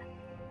mistake.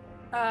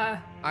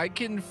 I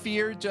can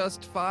fear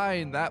just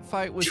fine. That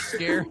fight was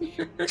scary.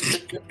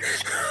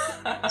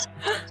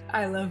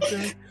 I love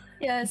them.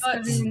 Yes,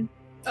 But-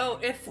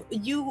 Oh,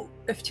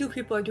 if two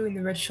people are doing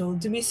the ritual,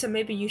 Dumisa,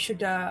 maybe you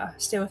should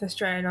stay with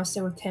Estrella and I'll stay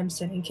with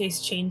Tamsin in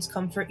case chains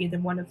come for either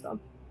one of them.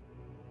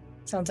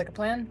 Sounds like a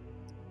plan.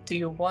 Do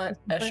you want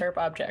a Okay. sharp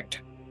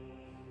object?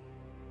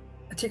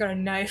 I take out a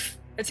knife.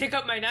 I take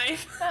out my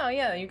knife. Oh,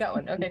 yeah, you got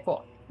one. Okay,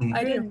 cool.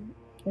 I do.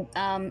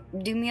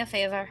 Do me a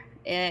favor.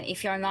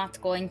 If you're not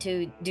going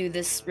to do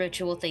this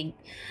ritual thing,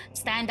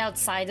 stand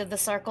outside of the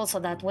circle so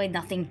that way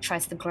nothing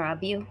tries to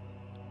grab you.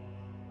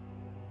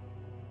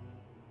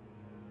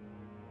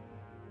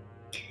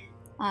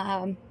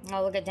 I'll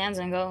look at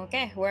Tamsin and go,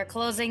 okay, we're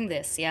closing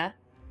this, yeah?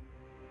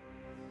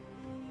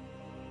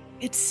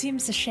 It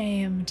seems a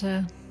shame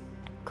to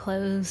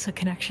close a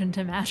connection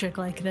to magic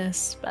like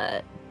this,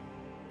 but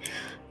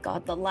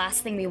God, the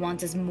last thing we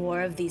want is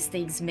more of these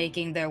things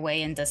making their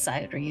way into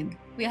Cyrene.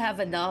 We have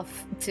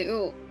enough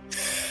to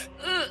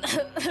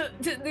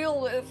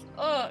deal with.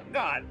 Oh,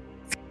 God.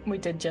 We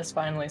did just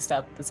finally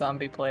stop the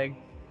zombie plague.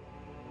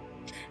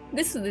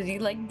 This would be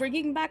like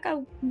bringing back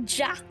a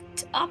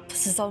jacked up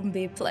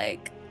zombie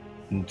plague.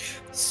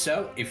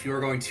 So, if you're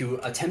going to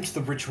attempt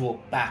the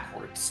ritual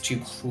backwards to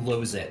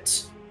close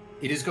it,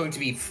 it is going to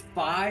be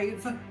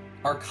 5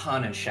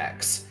 Arcana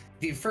checks.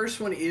 The first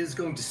one is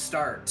going to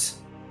start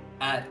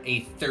at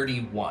a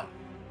 31,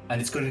 and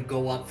it's going to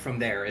go up from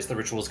there as the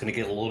ritual is going to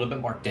get a little bit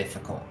more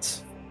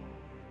difficult.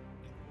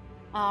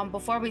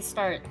 Before we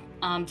start,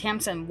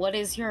 Tamsin, what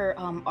is your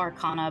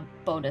Arcana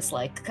bonus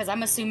like? Because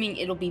I'm assuming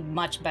it'll be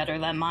much better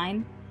than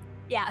mine.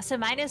 yeah, so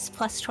mine is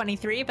plus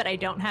 23, but I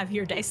don't have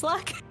your dice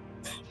luck.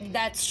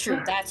 That's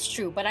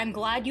true. But I'm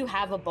glad you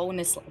have a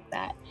bonus like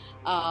that.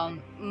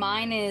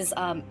 Mine is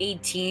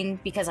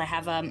 18 because I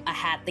have a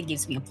hat that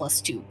gives me a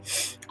 +2.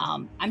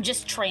 I'm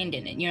just trained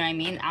in it. You know what I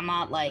mean? I'm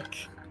not like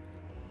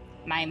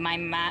my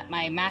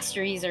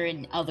masteries are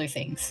in other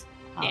things.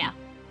 Yeah.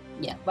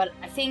 But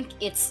I think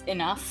it's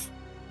enough,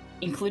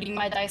 including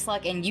my dice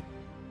luck, and you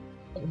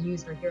didn't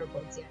use your hero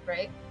points yet,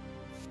 right?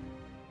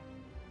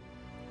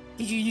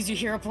 Did you use your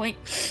hero point?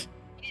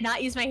 I did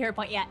not use my hero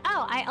point yet.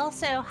 Oh, I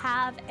also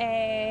have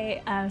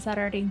a. Is that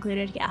already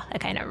included? Yeah.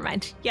 Okay, never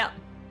mind. Yep.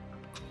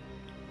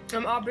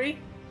 Aubrey,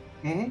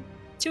 Mm-hmm.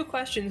 2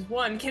 questions.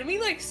 1, can we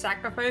like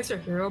sacrifice our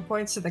hero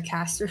points to the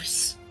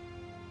casters?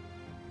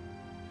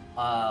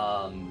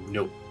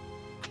 Nope.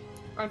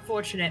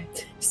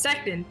 unfortunate.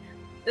 Second,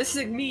 this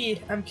is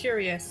me. I'm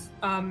curious.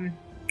 Do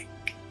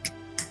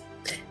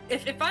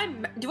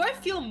I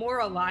feel more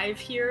alive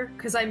here?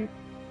 Because I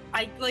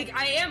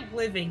am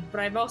living, but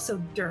I'm also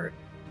dirt.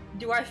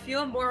 Do I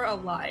feel more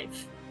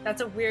alive?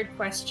 That's a weird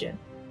question.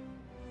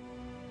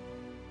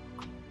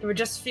 Or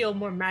just feel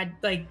more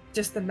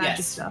just the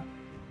magic stuff.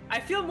 I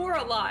feel more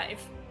alive.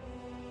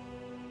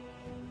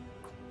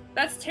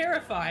 That's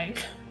terrifying.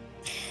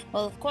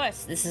 Well, of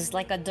course, this is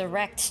like a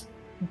direct,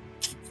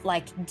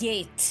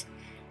 gate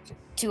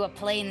to a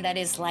plane that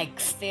is,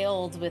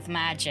 filled with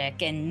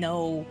magic and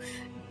no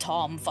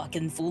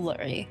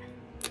tomfoolery.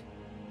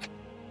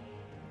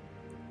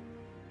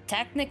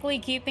 Technically,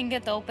 keeping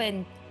it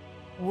open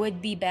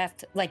would be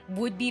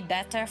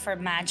better for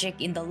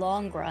magic in the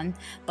long run,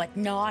 but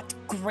not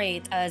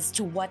great as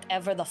to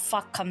whatever the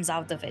fuck comes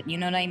out of it. You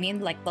know what I mean?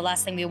 The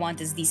last thing we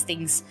want is these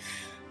things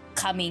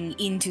coming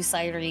into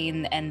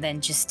Cyrene and then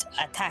just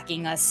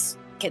attacking us.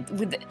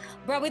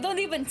 Bro, we don't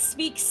even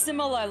speak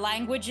similar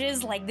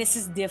languages. This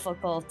is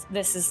difficult.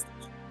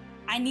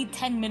 I need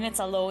 10 minutes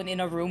alone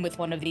in a room with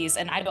one of these,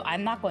 and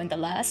I'm not going to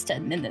last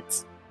 10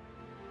 minutes.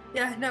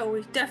 Yeah, no,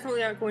 we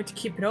definitely aren't going to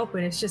keep it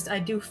open. It's just I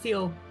do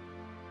feel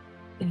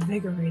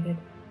invigorated.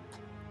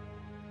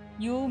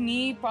 You,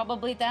 me,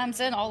 probably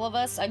Tamsin, all of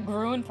us.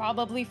 Groon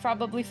probably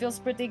feels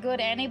pretty good.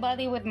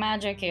 Anybody with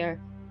magic here?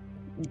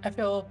 I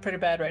feel pretty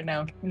bad right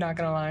now, not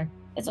gonna lie.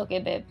 It's okay,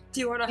 babe. Do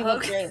you want to You hug?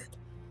 look great.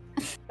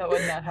 That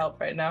would not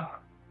help right now.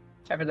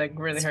 Everything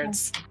really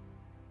hurts.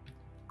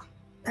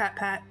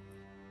 Pat.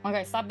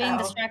 Okay, stop being Ow.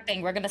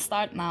 distracting. We're gonna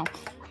start now.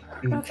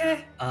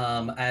 Okay.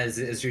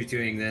 As you're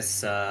doing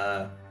this,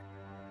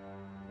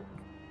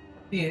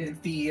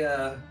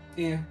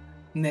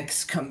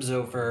 Nyx comes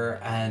over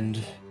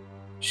and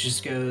she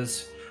just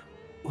goes,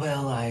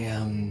 "Well,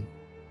 I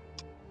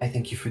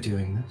thank you for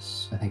doing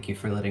this. I thank you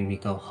for letting me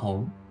go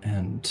home.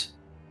 And,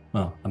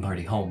 well, I'm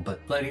already home, but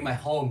letting my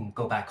home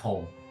go back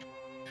home.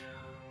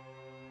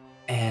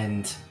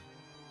 And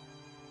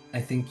I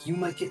think you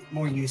might get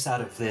more use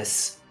out of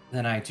this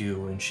than I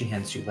do." And she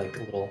hands you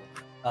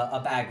a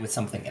bag with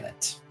something in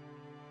it.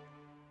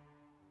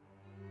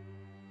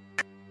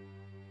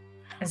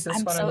 Is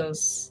this one of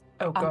those?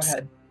 Oh, go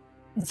ahead.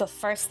 The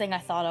first thing I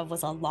thought of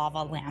was a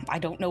lava lamp. I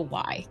don't know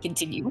why.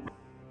 Continue.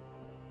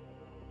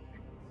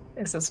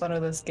 Is this one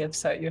of those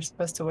gifts that you're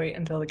supposed to wait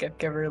until the gift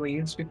giver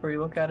leaves before you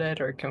look at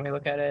it, or can we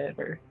look at it?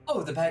 Or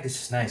Oh, the bag is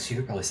just nice. You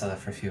could probably sell that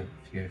for a few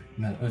with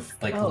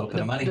a little bit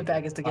of money. The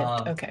bag is the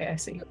gift. Okay, I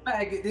see.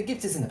 The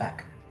gift is in the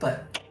back,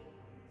 but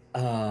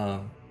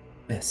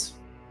yes.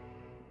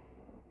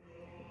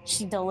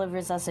 She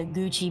delivers us a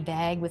Gucci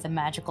bag with a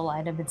magical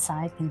item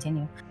inside.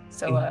 Continue.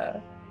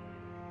 So,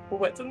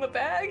 what's in the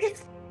bag?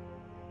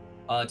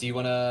 Do you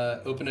want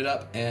to open it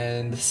up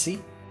and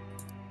see?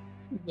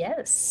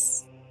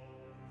 Yes.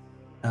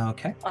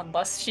 Okay.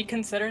 Unless she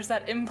considers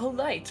that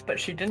impolite, but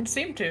she didn't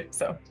seem to,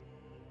 so.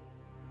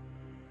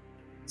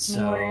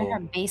 We're in So a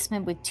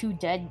basement with two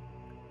dead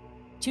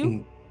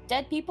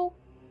people,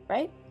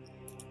 right?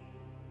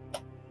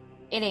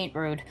 It ain't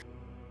rude.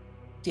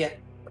 yeah.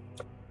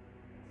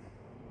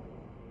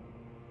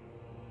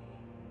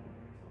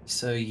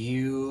 So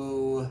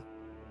it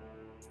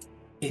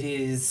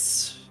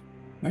is.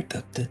 Where'd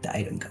the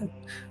item go?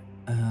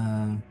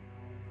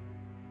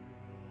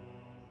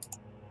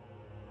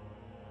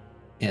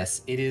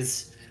 Yes, it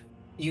is.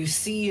 You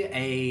see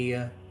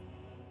a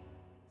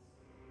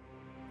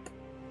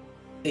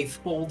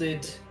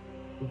folded,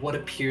 what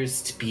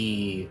appears to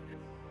be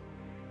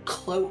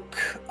cloak.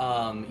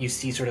 You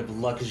see sort of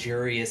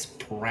luxurious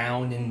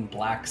brown and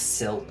black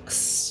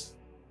silks.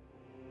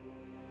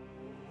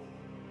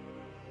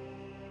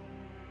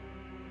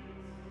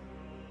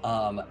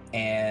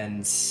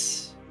 And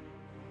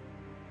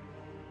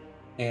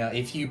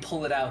if you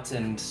pull it out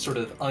and sort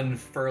of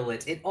unfurl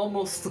it, it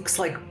almost looks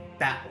like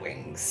bat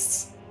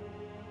wings.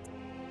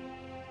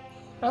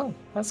 Oh,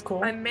 that's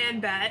cool. I'm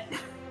Man-Bat.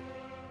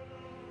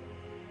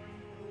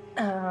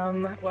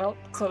 Well,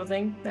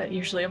 clothing, that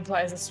usually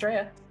implies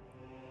Estrella.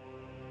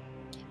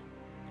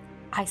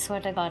 I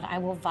swear to God, I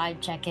will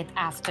vibe check it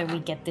after we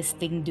get this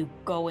thing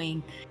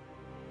going.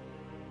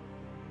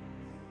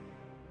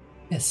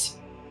 Yes.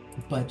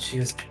 But she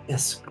goes,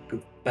 yes,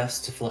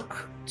 best of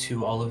luck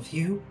to all of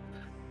you.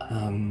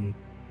 And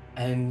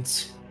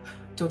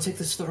don't take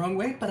this the wrong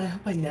way, but I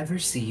hope I never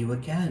see you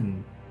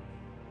again.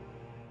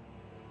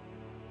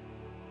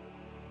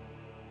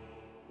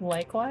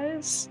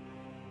 Likewise?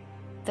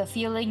 The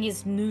feeling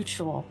is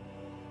mutual.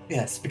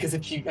 Yes, because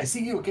if I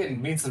see you again, it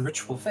means the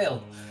ritual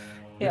failed.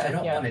 Which I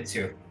don't want it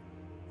to.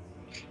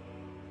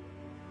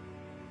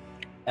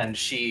 And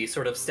she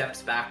sort of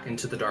steps back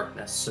into the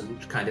darkness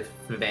and kind of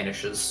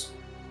vanishes.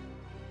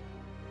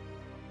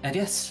 And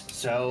yes,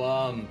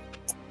 so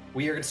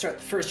we are going to start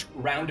the first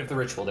round of the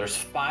ritual. There's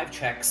 5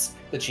 checks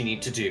that you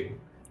need to do,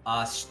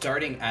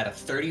 starting at a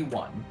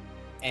 31.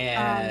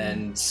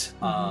 And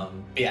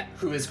yeah,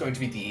 who is going to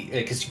be the?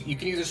 Because you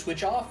can either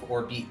switch off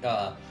or be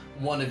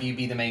one of you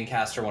be the main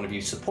caster, one of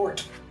you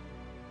support.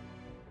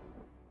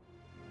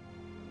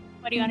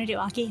 What do you want to do,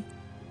 Aki?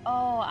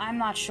 Oh, I'm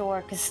not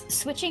sure, because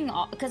switching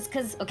off,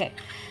 okay,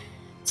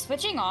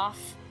 switching off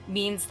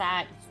means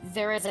that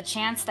there is a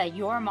chance that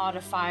your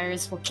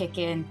modifiers will kick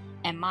in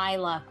and my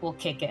luck will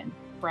kick in,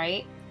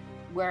 right?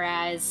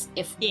 Whereas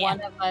if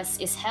one of us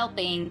is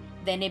helping,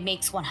 then it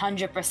makes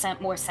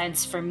 100% more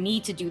sense for me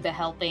to do the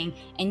helping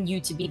and you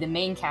to be the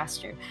main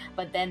caster.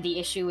 But then the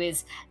issue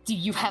is, do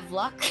you have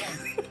luck?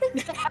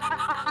 And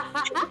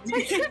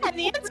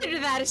the answer to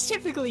that is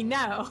typically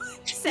no.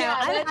 So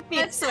I'm happy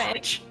to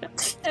switch.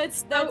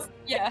 That's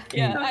yeah. So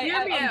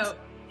hear me out.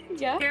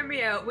 Yeah. Hear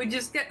me out. We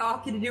just get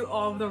Aki to do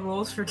all of the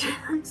rolls for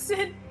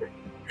Tamsin.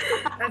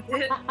 That's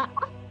it.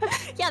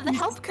 Yeah, the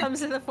help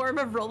comes in the form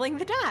of rolling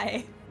the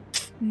die.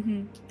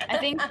 Mm-hmm.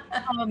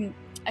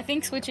 I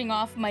think switching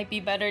off might be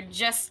better,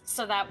 just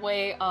so that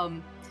way. I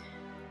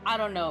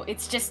don't know.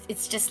 It's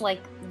just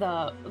like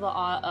the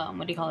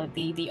what do you call it?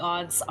 The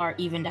odds are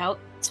evened out,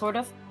 sort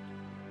of.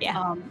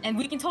 Yeah. And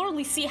we can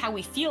totally see how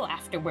we feel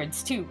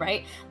afterwards too,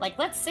 right? Like,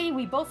 let's say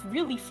we both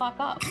really fuck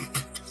up.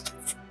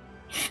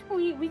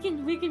 we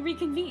can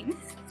reconvene.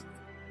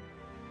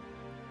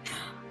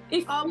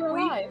 If we're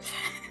alive.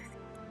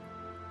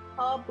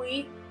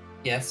 Aubrey,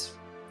 Yes.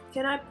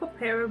 can I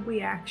prepare a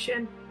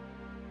reaction?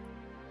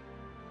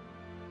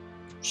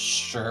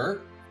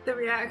 Sure. The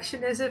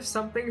reaction is if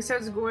something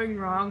starts going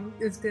wrong,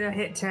 it's gonna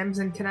hit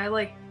Tamsin. Can I,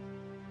 like,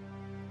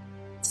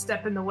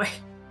 step in the way?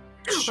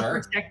 Sure.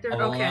 Or protect her? I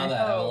will Okay. allow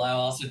that. I will allow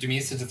also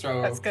Dumisa to I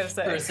throw was gonna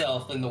say.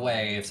 herself in the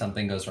way if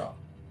something goes wrong.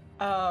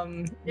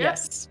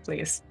 Yes,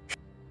 please.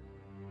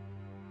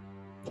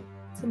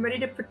 Somebody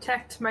to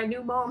protect my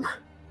new mom.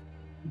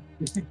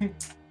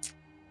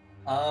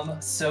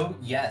 So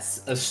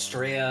yes,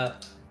 Estrella,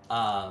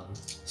 why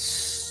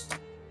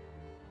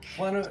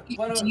don't Do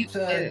you,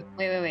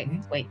 wait.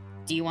 Hmm? Wait.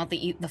 Do you want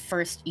the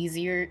first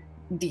easier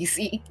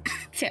DC? Oh,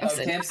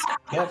 Tamsin? Tamsin?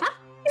 Yep.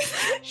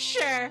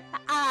 Sure.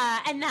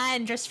 And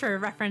then just for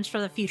reference for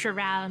the future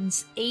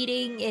rounds,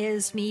 aiding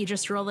is me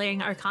just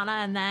rolling Arcana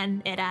and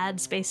then it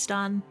adds based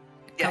on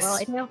how well I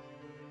Yes. do.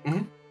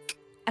 Mhm.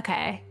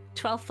 Okay.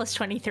 12 plus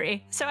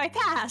 23. So I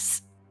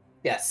pass.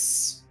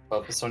 Yes.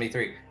 12 plus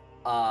 23.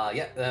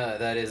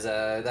 That is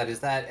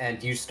that,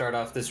 and you start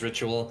off this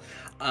ritual,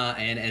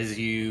 and as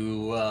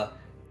you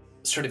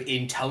sort of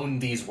intone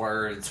these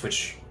words,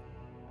 which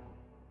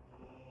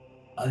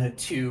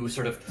to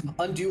sort of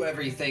undo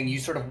everything, you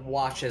sort of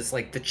watch as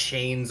like the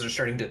chains are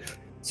starting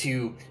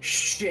to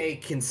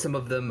shake, and some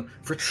of them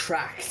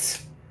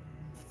retract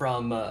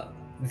from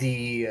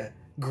the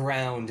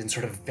ground and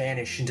sort of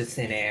vanish into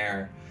thin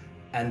air,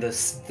 and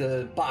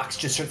the box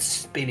just starts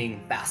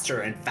spinning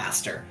faster and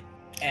faster.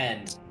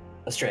 And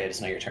Estrella, it's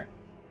now your turn.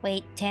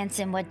 Wait,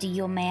 Tamsin, what do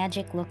your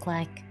magic look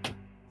like?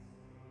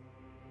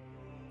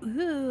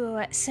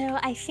 Ooh, so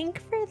I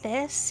think for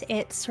this,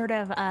 it's sort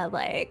of a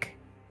like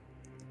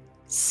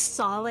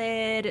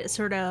solid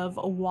sort of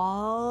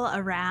wall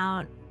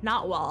around,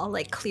 not wall,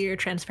 like clear,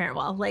 transparent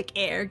wall, like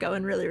air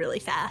going really, really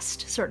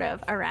fast, sort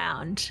of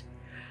around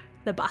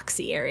the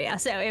boxy area.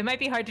 So it might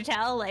be hard to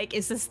tell, like,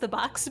 is this the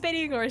box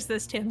spinning or is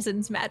this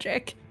Tamsin's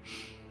magic?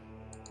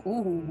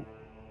 Ooh.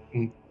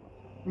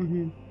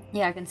 Mm-hmm.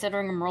 Yeah,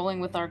 considering I'm rolling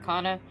with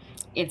Arcana,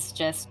 it's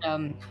just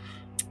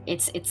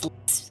it's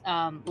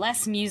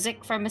less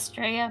music from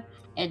Estrella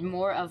and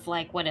more of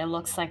like what it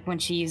looks like when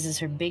she uses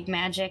her big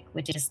magic,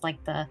 which is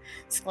like the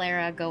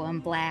sclera going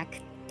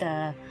black,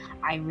 the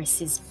iris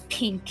is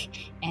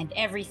pink, and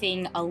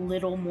everything a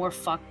little more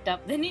fucked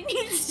up than it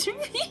needs to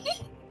be.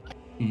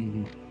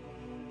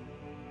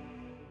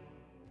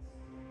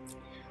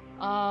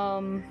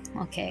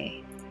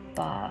 Okay,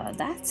 but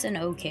that's an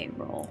okay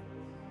roll.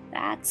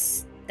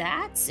 That's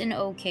an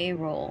okay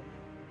roll.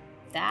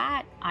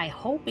 That, I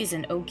hope, is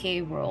an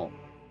okay roll.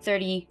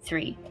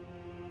 33.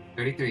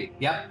 33.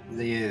 Yep.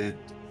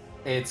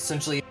 It's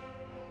essentially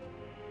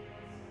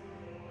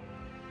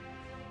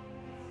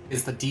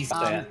is the DC.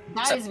 That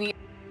is me.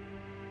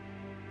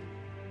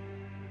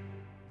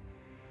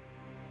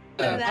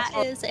 That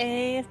is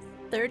a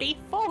 34.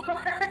 Oh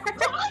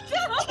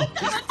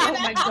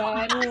my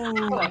god.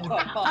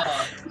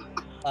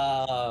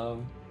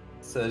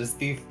 So this,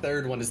 the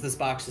third one is this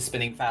box is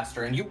spinning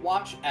faster, and you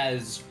watch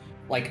as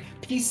like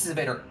pieces of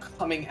it are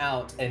coming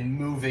out and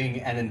moving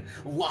and then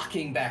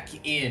locking back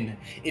in.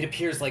 It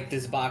appears like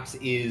this box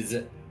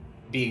is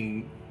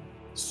being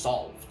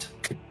solved.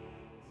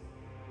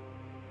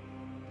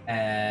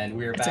 And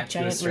we're It's a back to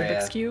giant Estrella.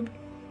 Rubik's Cube.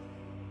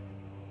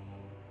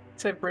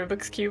 It's a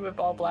Rubik's Cube of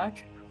all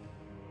black.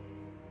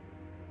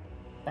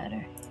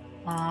 Better.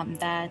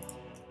 That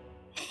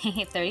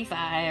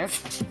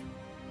 35.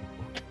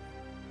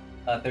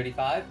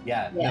 35?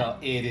 Yeah, Yeah. no,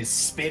 it is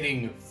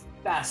spinning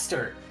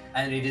faster,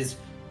 and it is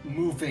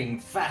moving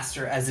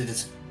faster as it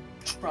is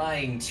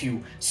trying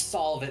to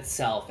solve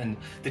itself, and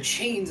the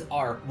chains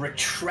are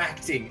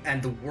retracting,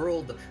 and the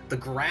world, the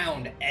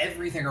ground,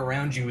 everything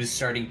around you is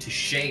starting to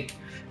shake,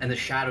 and the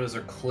shadows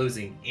are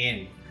closing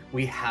in.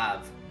 We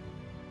have,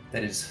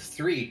 that is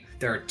 3.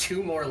 There are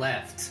 2 more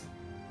left.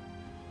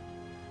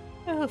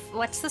 Oof,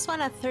 what's this one,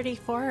 a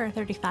 34 or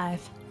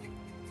 35?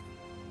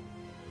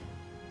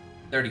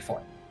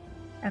 34.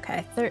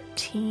 Okay,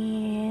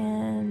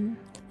 13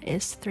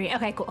 is 3.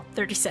 Okay, cool.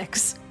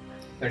 36.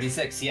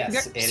 36, yes,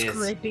 You're it is.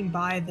 scraping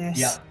by this.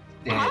 Yep,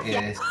 it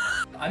Yeah. is.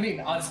 I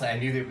mean, honestly, I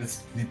knew that it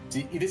was.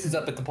 This is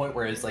up at the point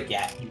where it's like,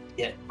 yeah.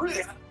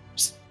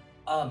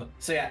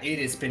 So yeah, it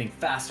is spinning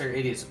faster.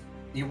 It is.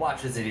 You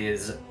watch as it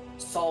is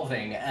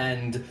solving,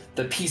 and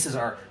the pieces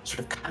are sort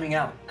of coming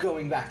out,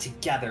 going back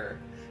together.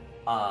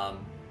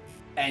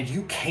 And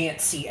you can't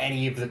see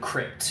any of the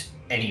crypt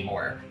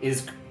anymore. It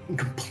is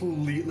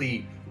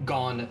completely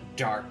gone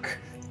dark.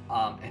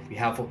 And we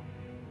have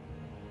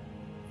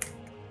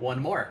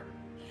one more.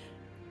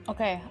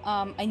 Okay,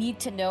 I need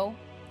to know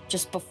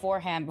just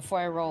beforehand, before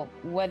I roll,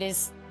 what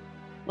is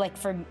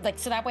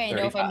so that way I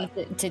know if I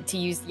need to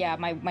use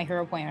my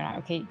hero point or not.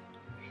 Okay.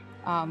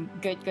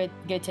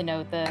 Good to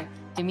know. The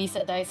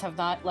Dumisa dice have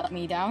not let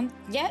me down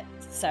yet,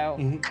 so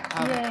Yay.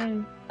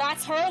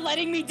 that's her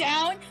letting me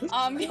down.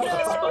 Oh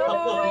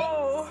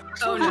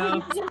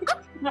no.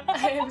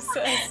 I am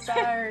so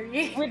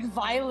sorry. With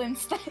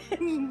violence,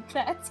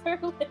 that's her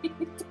letting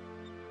me down.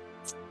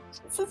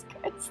 Jesus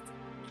Christ.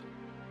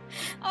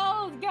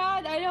 Oh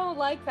God, I don't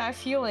like that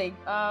feeling.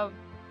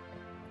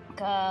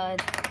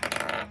 God.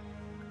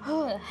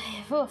 Oh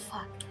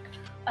fuck.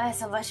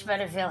 That's a much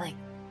better feeling.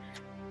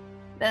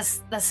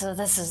 This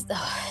is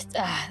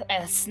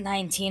it's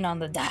 19 on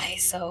the die,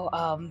 so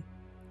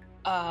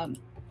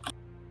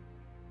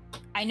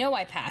I know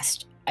I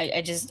passed.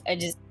 I'm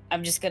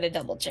just gonna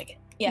double check it.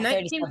 Yeah,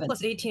 19 37.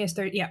 plus 18 is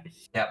 30. Yeah.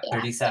 Yep,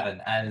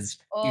 37. As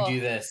you do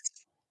this,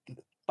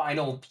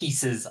 final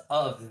pieces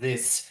of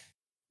this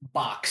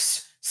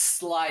box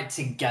slide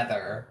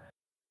together.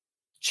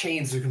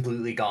 Chains are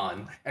completely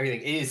gone.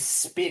 Everything is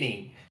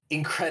spinning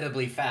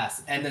incredibly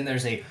fast. And then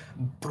there's a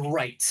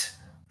bright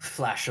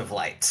flash of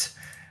light.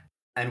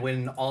 And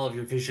when all of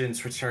your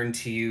visions return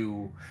to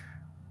you,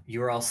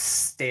 you're all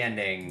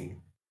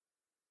standing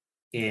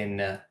in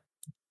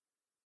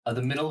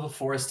the middle of a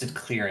forested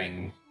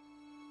clearing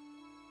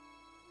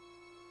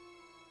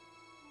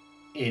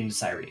in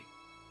Cyrene.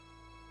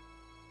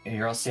 And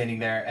you're all standing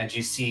there, and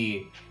you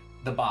see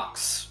the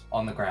box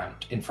on the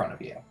ground in front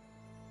of you.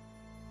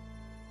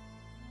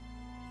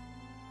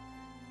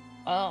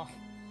 Oh.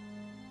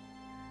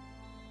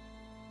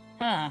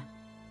 Huh.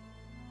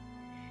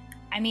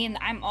 I mean,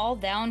 I'm all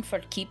down for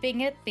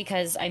keeping it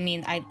because, I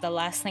mean, the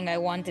last thing I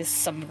want is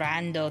some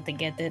rando to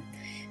get it.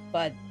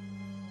 But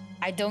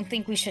I don't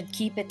think we should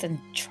keep it and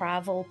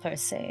travel per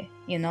se.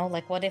 You know,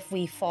 like what if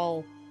we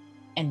fall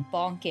and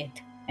bonk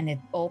it and it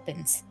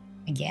opens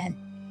again?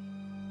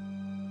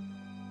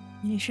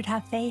 You should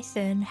have faith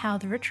in how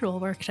the ritual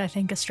worked, I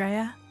think,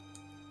 Estrella.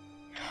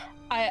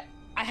 I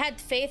had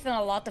faith in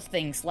a lot of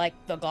things, like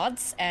the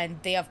gods, and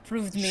they have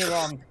proved me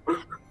wrong.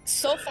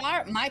 So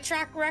far, my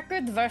track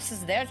record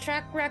versus their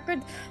track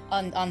record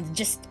on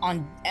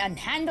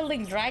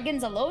handling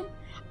dragons alone,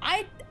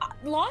 a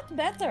lot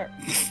better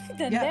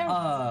than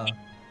theirs.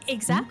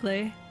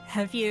 Exactly.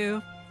 Have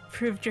you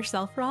proved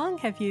yourself wrong?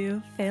 Have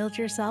you failed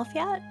yourself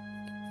yet?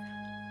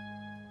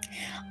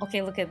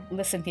 Okay,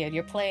 listen here.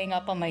 You're playing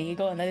up on my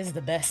ego, and that is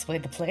the best way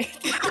to play.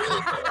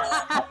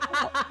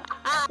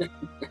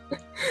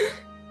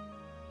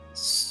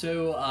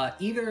 So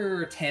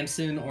either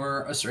Tamsin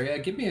or Estrella,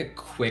 give me a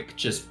quick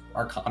just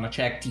Arcana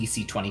check,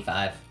 DC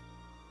 25.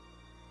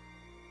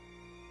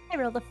 I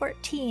rolled a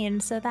 14,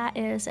 so that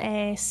is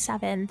a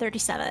 7,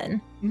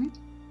 37.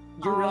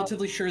 You're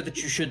relatively sure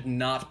that you should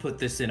not put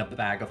this in a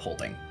bag of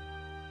holding.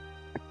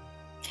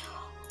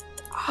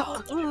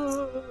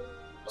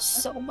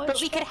 So much.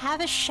 But we could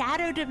have a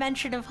shadow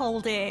dimension of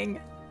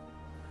holding.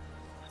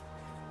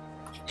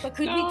 But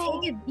could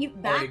we take it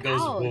Or back it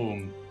goes out?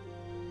 boom.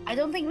 I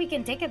don't think we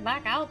can take it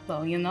back out,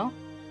 though, you know?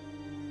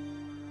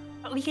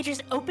 We could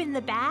just open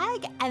the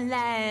bag and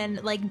then,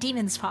 like,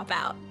 demons pop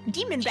out.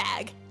 Demon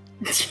bag.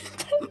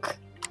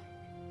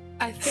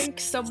 I think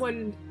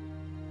someone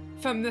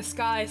from the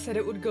sky said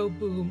it would go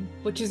boom,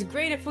 which is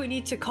great if we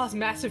need to cause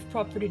massive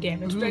property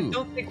damage, but I Ooh.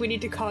 don't think we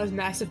need to cause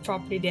massive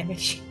property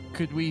damage.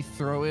 Could we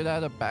throw it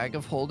at a bag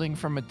of holding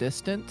from a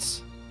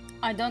distance?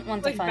 I don't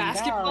want Like to find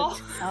basketball?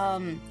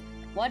 out.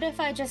 What if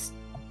I just...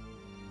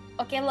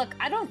 Okay, look,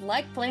 I don't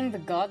like playing the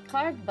god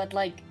card, but,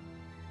 like,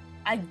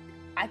 I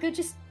could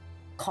just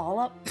call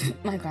up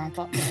my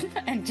grandpa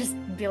and just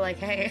be like,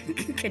 hey,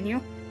 can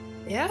you...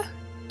 Yeah?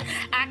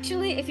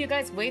 Actually, if you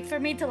guys wait for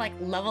me to, like,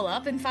 level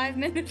up in 5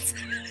 minutes,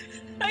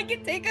 I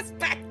can take us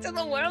back to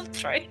the world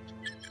trade.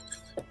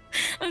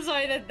 I'm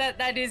sorry,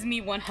 that is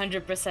me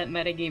 100%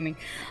 metagaming.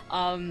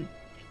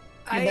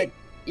 But,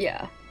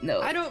 yeah,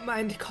 no. I don't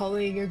mind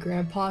calling your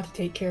grandpa to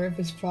take care of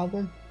his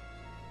problem.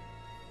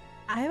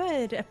 I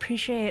would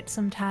appreciate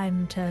some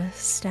time to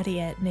study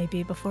it,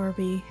 maybe, before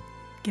we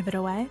give it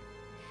away.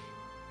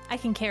 I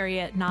can carry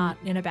it not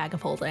in a bag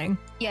of holding.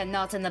 Yeah,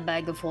 not in a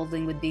bag of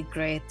holding would be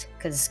great,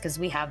 because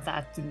we have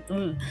that.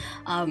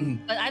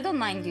 But I don't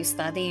mind you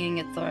studying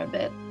it for a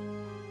bit.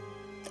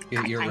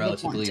 You're I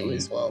would want to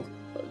as well.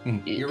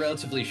 but- You're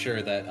relatively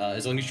sure that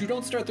as long as you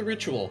don't start the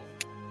ritual,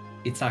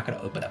 it's not going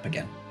to open up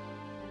again.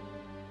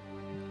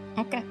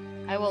 Okay.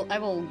 I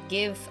will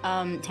give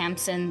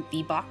Tamsin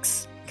the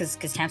box because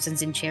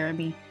Tamsin's in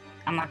Jeremy.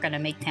 I'm not gonna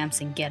make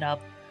Tamsin get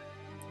up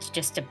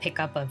just to pick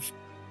up a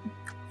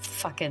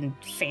fucking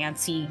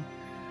fancy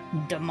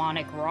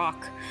demonic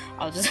rock.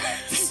 I'll just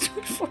do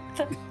it for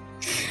them.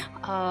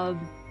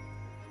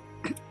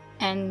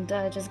 And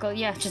just go,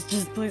 yeah,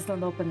 just please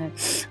don't open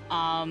it.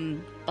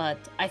 But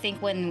I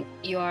think when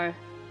you're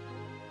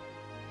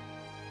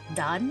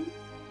done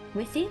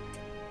with it,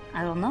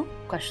 I don't know,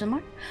 question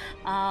mark,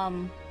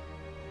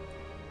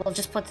 we'll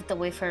just put it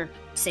away for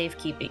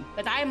safekeeping.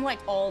 But I'm like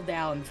all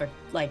down for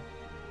like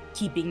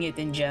keeping it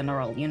in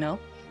general, you know?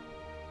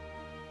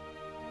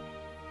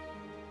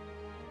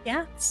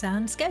 Yeah,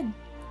 sounds good.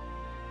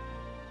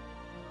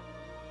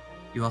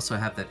 You also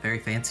have that very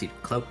fancy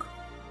cloak.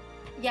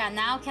 Yeah,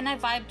 now can I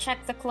vibe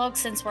check the cloak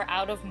since we're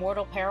out of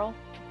mortal peril?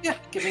 Yeah,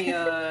 give me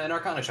an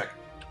Arcana check.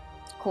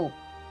 Cool.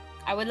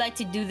 I would like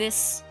to do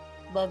this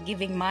while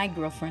giving my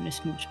girlfriend a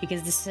smooch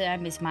because this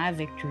time is my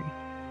victory.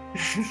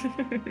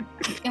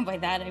 And by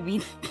that I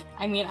mean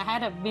I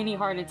had a mini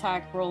heart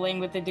attack rolling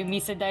with the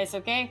Dumisa dice,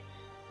 okay?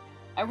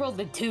 I rolled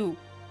a 2.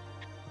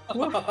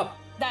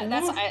 That's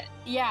I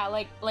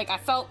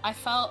felt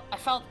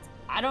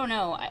I don't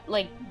know,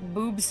 like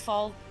boobs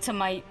fall to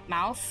my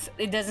mouth.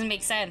 It doesn't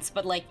make sense,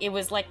 but like it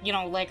was like, you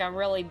know, like a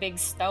really big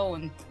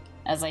stone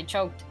as I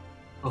choked.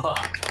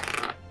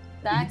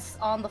 That's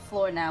on the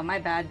floor now. My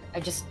bad. I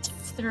just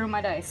threw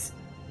my dice.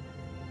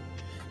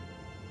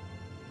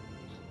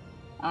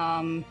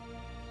 Oh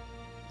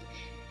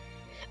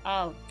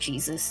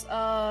Jesus.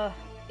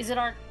 Is it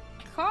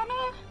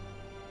Arcana?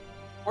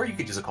 Or you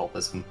could use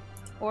occultism.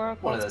 Or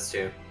one of those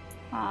two.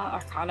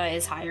 Arcana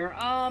is higher.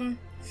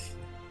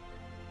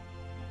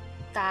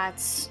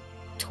 That's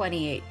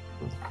 28.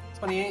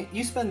 28.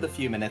 You spend a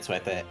few minutes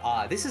with it.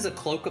 This is a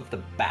cloak of the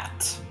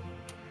bat.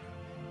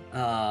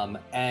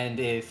 And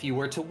if you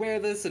were to wear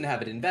this and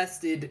have it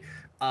invested,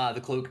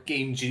 the cloak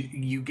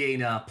you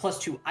gain a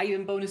 +2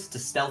 item bonus to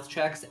stealth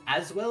checks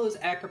as well as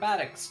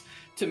acrobatics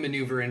to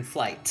maneuver in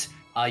flight.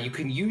 You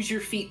can use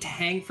your feet to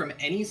hang from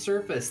any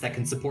surface that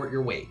can support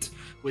your weight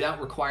without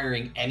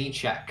requiring any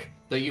check,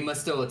 though you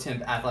must still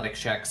attempt athletic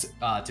checks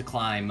to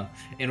climb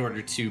in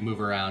order to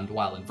move around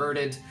while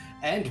inverted.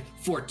 And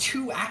for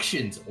 2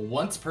 actions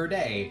once per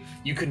day,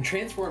 you can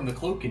transform the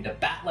cloak into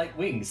bat-like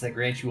wings that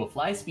grant you a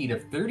fly speed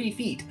of 30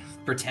 feet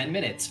for 10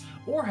 minutes,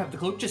 or have the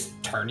cloak just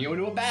turn you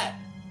into a bat.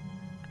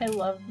 I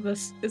love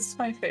this. It's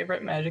my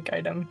favorite magic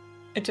item.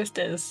 It just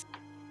is.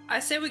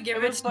 I say we give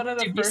It it was to one of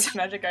the Dumisa. first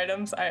magic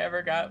items I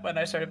ever got when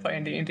I started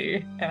playing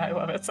D&D, and I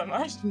love it so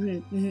much.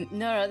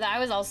 No, I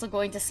was also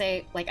going to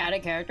say, like, out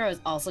of character, I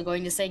was also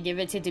going to say give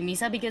it to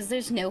Dumisa because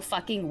there's no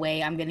fucking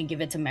way I'm gonna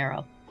give it to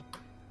Mero.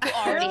 Who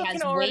already Mero has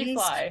can already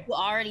wings, fly. who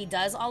already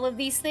does all of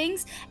these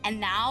things, and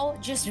now,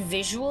 just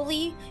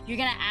visually, you're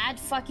gonna add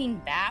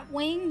fucking bat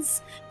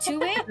wings to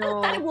it?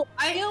 No. I will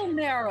kill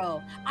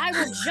Mero! I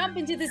will jump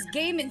into this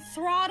game and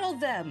throttle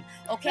them!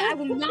 Okay, I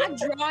will not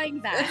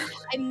drawing that.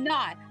 I'm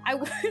not.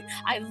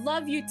 I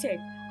love you, Tick.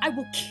 I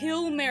will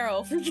kill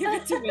Mero for giving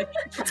it to me.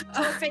 It's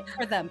perfect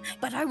for them,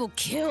 but I will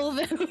kill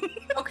them.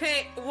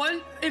 Okay,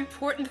 one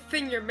important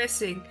thing you're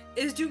missing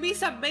is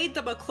Dumisa made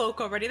them a cloak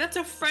already. That's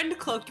a friend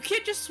cloak. You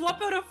can't just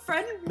swap out a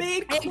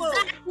friend-made cloak.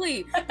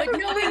 Exactly. But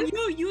knowing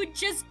you would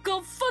just go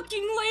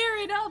fucking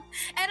layer it up,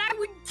 and I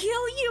would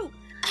kill you.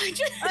 I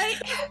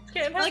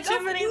can't have Like too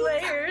a many few-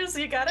 layers.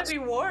 You gotta be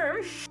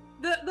warm.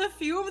 The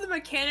few of the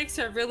mechanics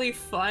are really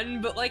fun,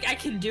 but like I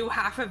can do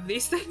half of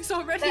these things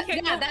already.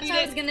 Yeah, that's what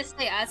I was gonna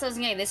say. As I was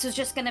gonna, this was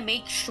just gonna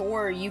make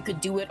sure you could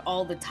do it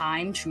all the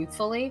time,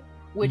 truthfully.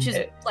 Which is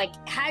like,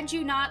 had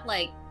you not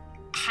like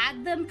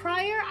had them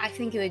prior, I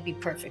think it would be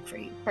perfect for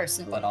you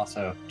personally. But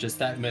also, just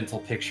that mental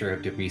picture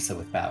of Dumisa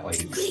with bat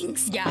wings.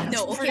 Wings. Yeah,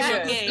 no, That's okay,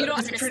 pretty good. you don't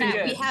That's pretty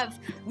understand. good.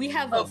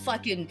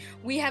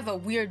 We have a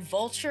weird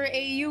vulture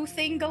AU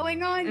thing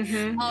going on.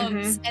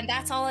 And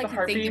that's all I The can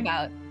harpy? think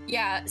about.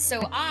 Yeah,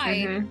 so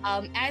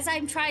as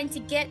I'm trying to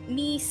get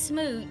me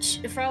smooch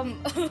from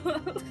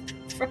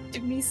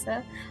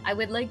Dumisa, I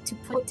would like to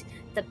put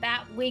the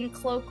bat wing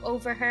cloak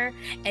over her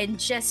and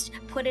just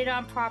put it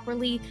on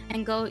properly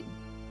and go,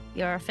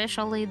 "You're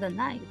officially the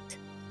knight."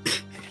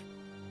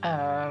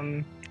 Are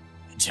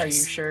you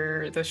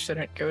sure this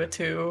shouldn't go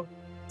to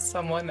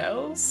someone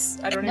else?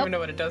 I don't Nope. even know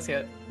what it does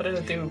yet. What does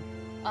it do?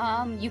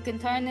 You can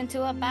turn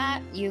into a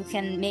bat. You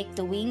can make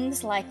the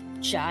wings like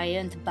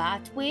giant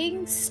bat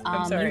wings.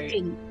 I'm sorry. You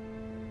can,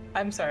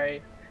 I'm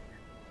sorry.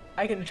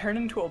 I can turn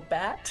into a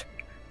bat?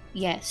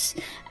 yes,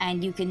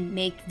 and you can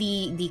make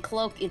the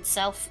cloak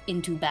itself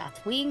into bat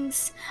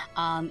wings.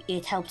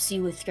 It helps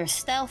you with your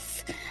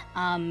stealth,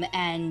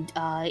 and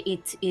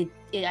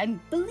I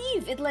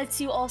believe it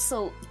lets you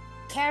also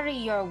carry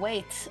your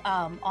weight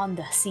on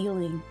the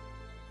ceiling.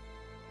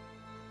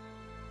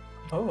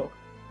 Oh.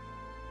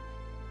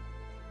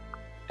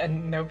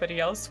 And nobody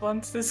else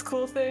wants this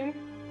cool thing?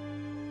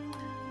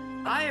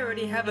 I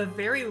already have a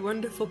very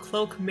wonderful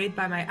cloak made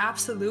by my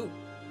absolute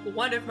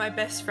one of my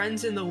best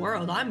friends in the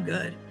world. I'm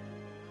good.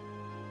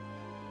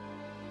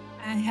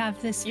 I have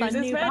this Use fun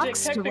its new magic,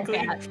 box to look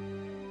technically. at.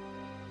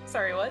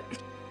 Sorry, what?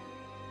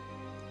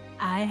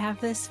 I have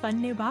this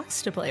fun new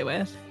box to play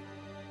with.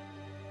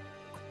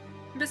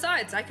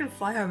 Besides, I can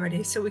fly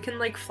already, so we can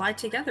like fly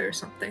together or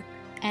something.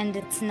 And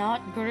it's not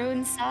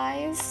Groon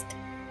sized.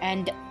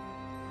 And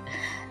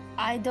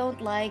I don't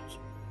like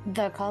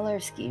the color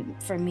scheme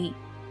for me.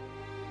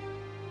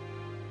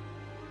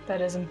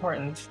 That is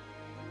important.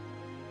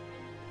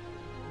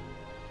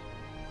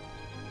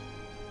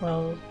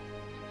 Well,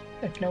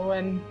 if no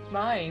one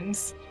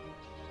minds,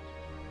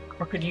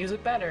 or could use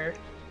it better,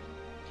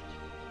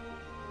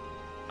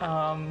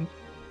 I'm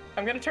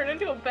gonna turn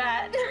into a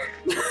bat.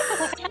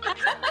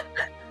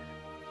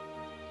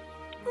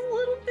 A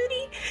little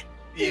bitty.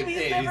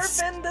 Baby's never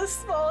been this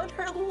small in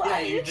her life. Yeah,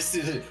 you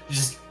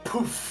just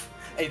poof.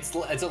 It's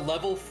a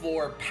level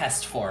 4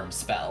 pest form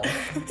spell.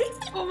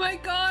 Oh my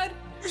god!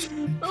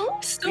 Oh,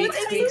 So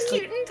it's tiny. so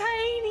cute and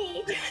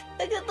tiny.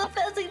 Look at the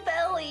fuzzy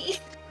belly.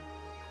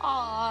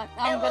 Aw,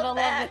 I I'm gonna love love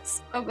bats.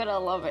 it. I'm gonna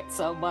love it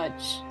so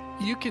much.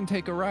 You can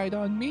take a ride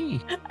on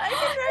me. I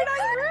can ride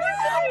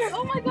on your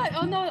Oh my god!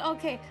 Oh no!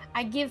 Okay,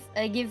 I give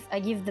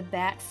the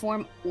bat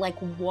form like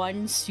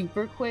one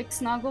super quick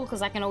snuggle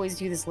because I can always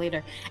do this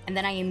later, and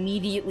then I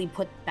immediately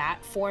put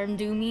bat form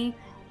Doomy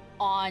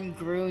on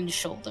Groon's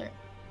shoulder.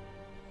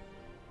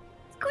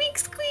 Squeak,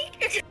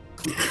 squeak.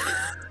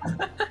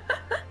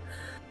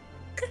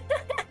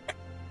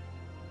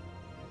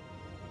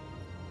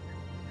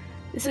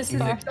 This is This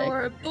is perfect.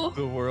 adorable.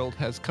 The world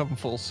has come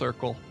full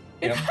circle.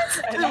 Yep.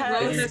 The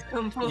world has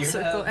come full You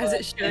circle have, as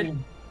it should.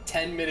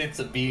 10 minutes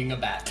of being a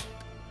bat.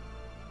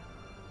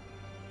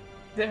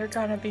 They're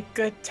gonna be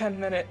good 10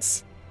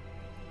 minutes.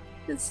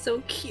 It's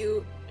so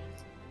cute.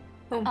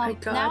 Oh my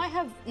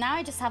god. Now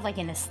I just have like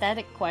an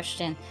aesthetic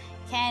question.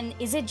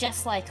 Is it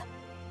just like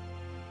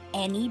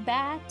any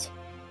bat?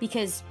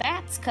 Because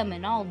bats come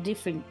in all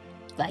different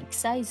like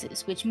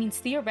sizes, which means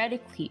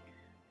theoretically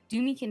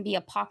Doomy can be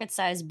a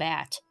pocket-sized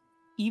bat,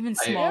 even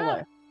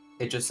smaller.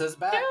 It just says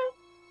bat.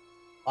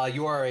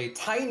 You are a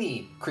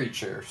tiny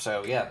creature,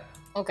 so yeah.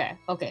 Okay.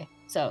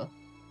 So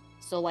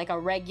like a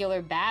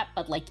regular bat,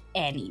 but like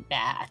any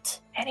bat.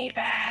 Any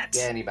bats.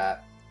 Yeah, any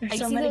bat. There's I've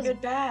so seen many those-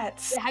 good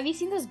bats. Have you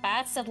seen those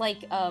bats that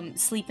like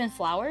sleep in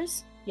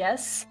flowers?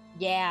 Yes,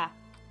 Yeah.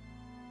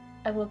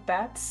 I love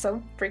bats so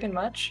freaking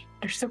much.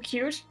 They're so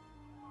cute.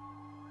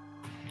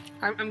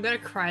 I'm gonna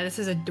cry. This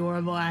is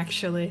adorable,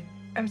 actually.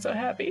 I'm so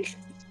happy.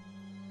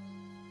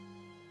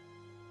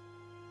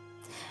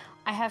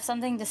 I have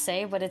something to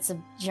say, but it's a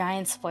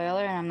giant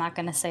spoiler, and I'm not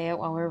gonna say it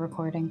while we're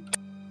recording.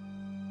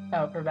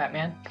 Oh, for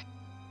Batman.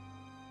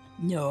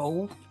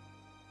 No.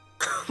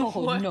 Oh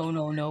What?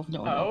 no.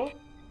 Oh,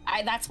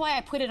 That's why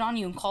I put it on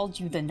you and called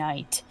you the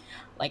Knight.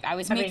 Like I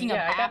was I mean, making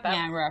yeah, a I got that.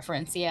 Batman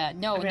reference. Yeah.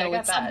 No, I mean, I got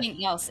it's that.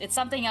 something else. It's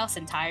something else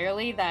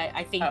entirely that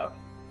I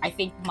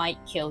think might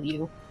kill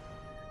you.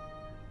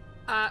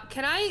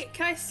 Can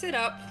I sit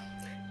up,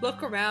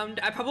 look around?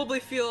 I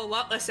probably feel a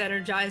lot less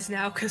energized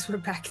now because we're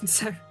back in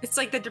Cyrene. It's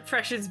like the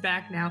depression's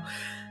back now.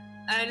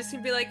 And I just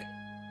gonna be like,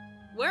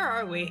 where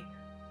are we?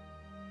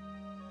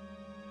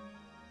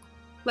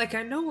 Like,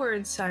 I know we're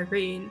in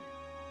Cyrene,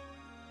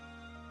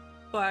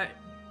 but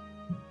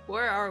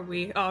where are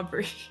we,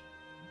 Aubrey?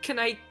 Can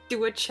I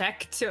do a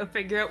check to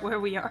figure out where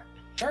we are?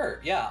 Sure,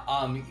 yeah.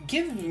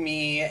 Give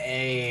me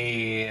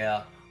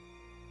a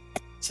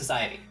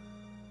society.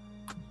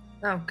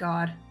 Oh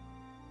god.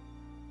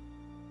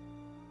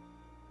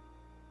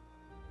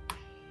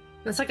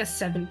 That's like a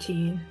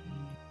 17.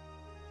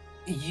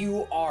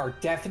 You are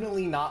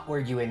definitely not where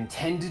you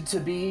intended to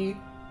be.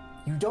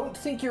 You don't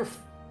think you're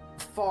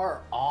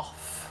far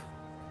off.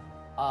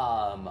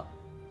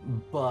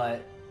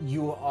 But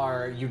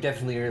you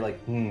definitely are like,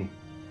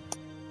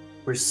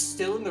 we're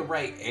still in the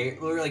right area.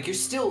 Or like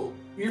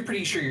you're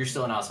pretty sure you're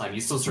still in Alzheimer's.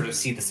 You still sort of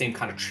see the same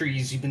kind of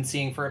trees you've been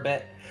seeing for a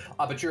bit.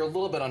 But you're a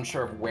little bit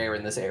unsure of where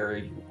in this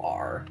area you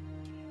are.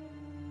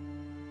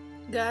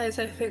 Guys,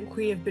 I think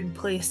we have been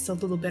placed a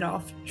little bit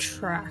off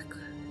track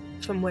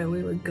from where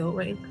we were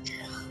going.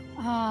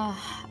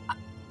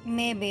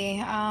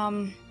 Maybe.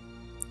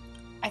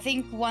 I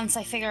think once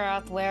I figure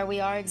out where we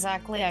are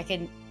exactly,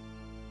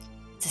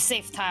 to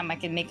save time, I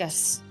can make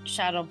us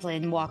shadow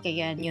plane walk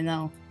again,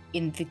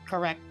 in the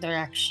correct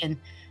direction.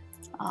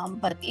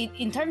 But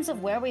in terms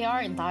of where we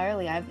are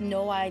entirely, I have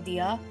no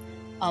idea.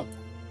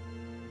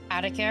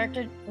 Out of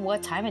character,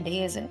 what time of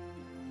day is it?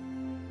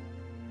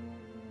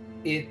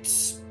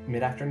 It's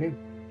mid-afternoon.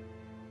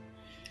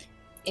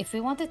 If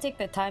we want to take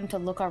the time to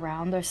look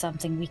around or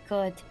something, we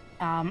could.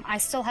 I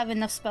still have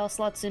enough spell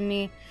slots in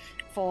me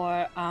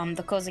for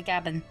the cozy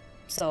cabin,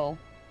 so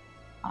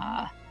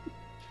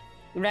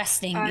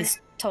resting is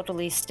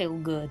totally still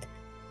good.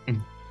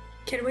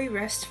 Can we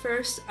rest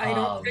first? I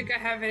don't think I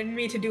have it in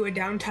me to do a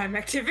downtime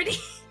activity.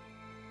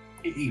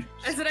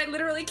 I said I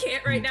literally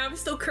can't right now. I'm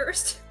still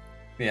cursed.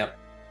 Yep.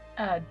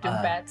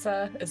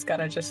 Dumbatsa is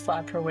gonna just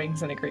flap her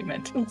wings in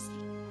agreement.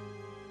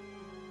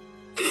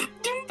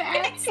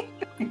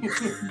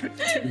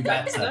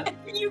 Dumbatsa.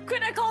 You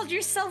could have called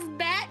yourself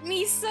Bat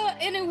Misa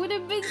and it would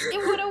have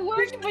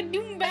worked, but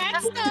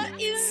Dumbatsa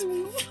is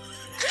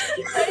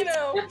I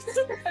know.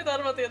 I thought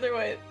about the other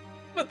way,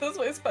 but this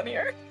way's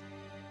funnier.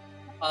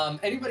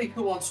 Anybody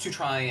who wants to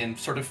try and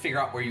sort of figure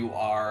out where you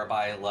are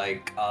by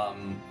like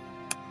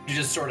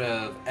just sort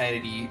of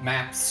edit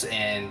maps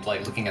and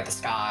like looking at the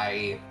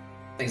sky,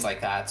 things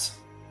like that,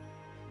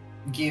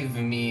 give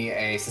me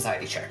a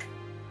society check.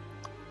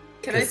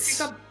 Can I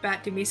pick up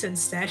Bat Demisa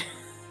instead?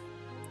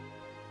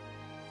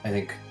 I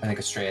think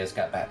Estrella's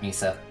got Bat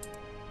Misa.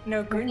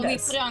 No, Green We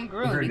does. put it on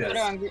Groon. We put it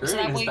on Groon. So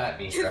that way,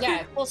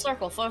 yeah, full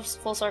circle,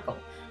 full circle.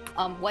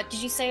 What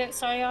did you say?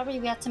 Sorry, Aubrey,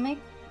 we had to make.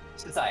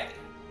 Society.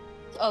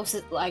 Oh,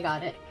 so I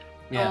got it.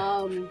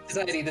 Yeah.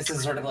 Society. This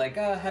is sort of like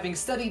having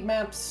studied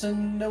maps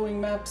and knowing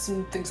maps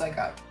and things like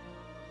that.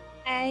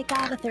 I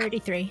got a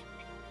 33.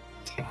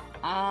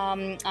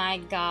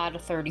 I got a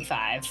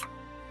 35.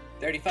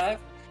 35.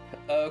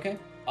 Okay.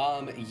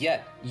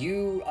 Yet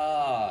you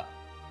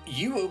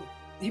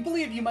you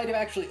believe you might have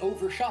actually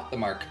overshot the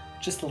mark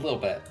just a little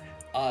bit.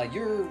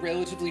 You're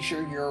relatively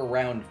sure you're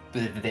around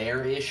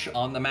there-ish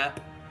on the map.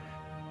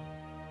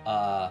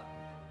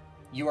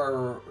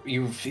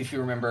 If you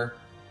remember,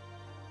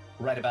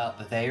 right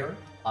about there,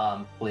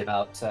 probably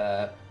about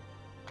a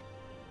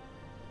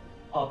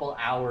couple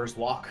hours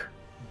walk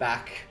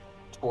back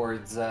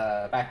towards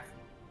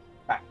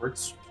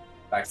backwards.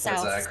 Back towards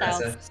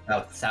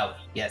South. South.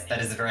 Yes,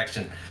 that is the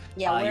direction.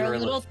 Yeah, you we're were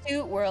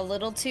a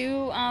little too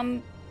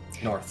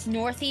north.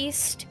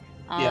 northeast.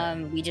 Yeah.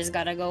 We just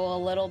gotta go a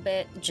little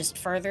bit just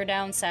further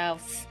down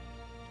south.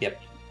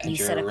 Yep. And You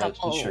you're said a relatively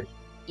couple. sure.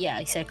 Yeah,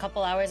 you said a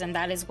couple hours, and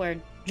that is where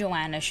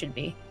Joanna should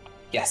be.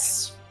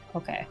 Yes.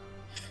 Okay.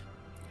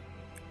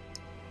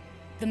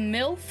 The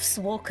MILFs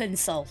will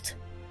consult.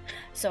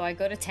 So I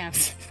go to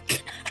Tamsin.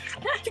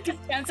 Because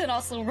Tamsin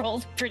also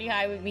rolled pretty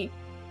high with me.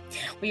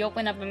 We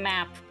open up a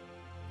map.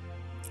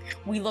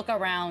 We look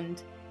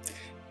around.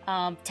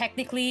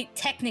 Technically,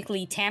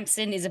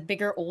 Tamsin is a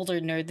bigger,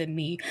 older nerd than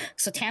me.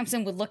 So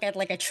Tamsin would look at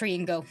like a tree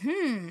and go,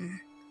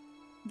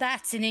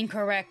 that's an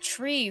incorrect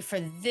tree for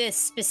this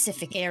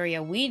specific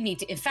area. We need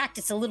to, in fact,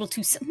 it's a little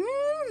too,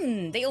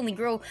 they only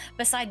grow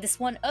beside this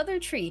one other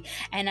tree.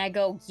 And I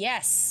go,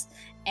 yes.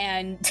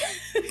 And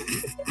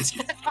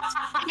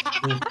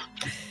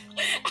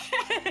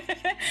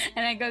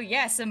and I go,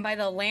 yes. And by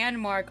the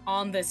landmark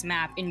on this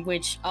map in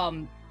which,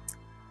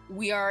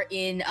 we are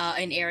in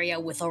an area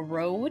with a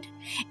road,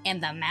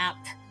 and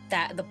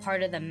the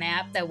part of the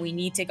map that we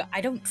need to go. I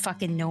don't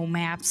fucking know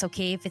maps,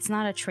 okay? If it's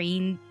not a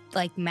train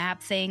like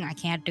map thing, I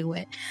can't do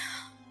it.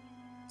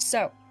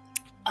 So,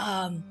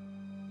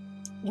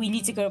 we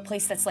need to go to a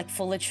place that's like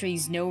full of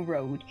trees, no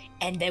road,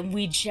 and then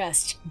we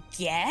just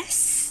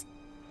guess,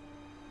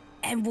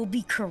 and we'll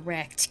be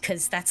correct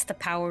because that's the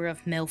power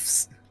of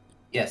MILFs.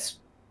 Yes.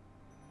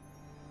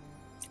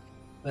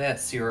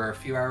 Yes, you're a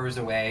few hours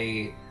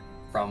away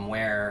from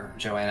where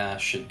Joanna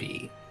should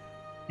be.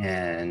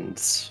 And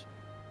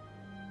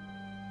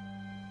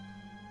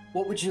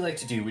what would you like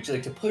to do? Would you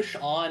like to push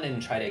on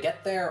and try to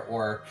get there,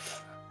 or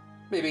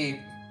maybe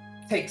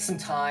take some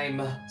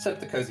time, set up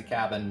the cozy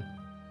cabin,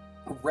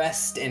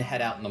 rest, and head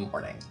out in the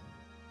morning?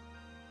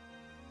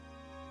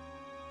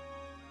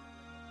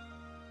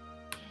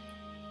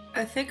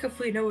 I think if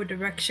we know a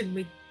direction,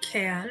 we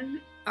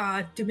can.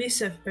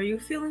 Demisa, are you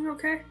feeling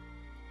okay?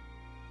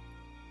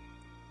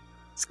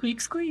 Squeak,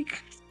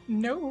 squeak.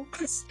 No.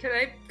 Can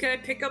I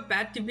pick up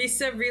Bat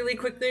Demisa really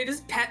quickly?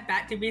 Just pat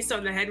Bat Demisa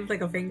on the head with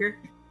like a finger.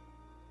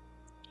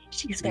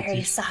 She's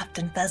very soft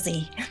and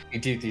fuzzy. You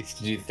do the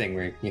thing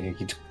where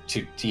you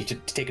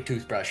take a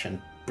toothbrush and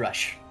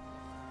brush.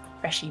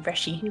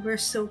 Brushy. You were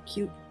so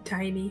cute,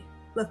 tiny.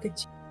 Look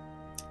at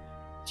you.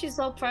 She's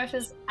so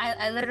precious.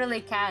 I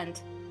literally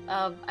can't.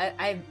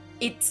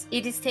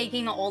 It is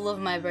taking all of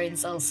my brain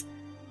cells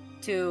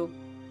to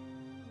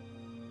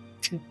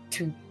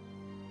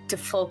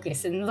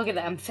focus, and look at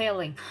that, I'm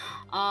failing.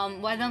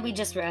 Why don't we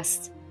just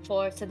rest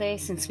for today,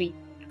 since we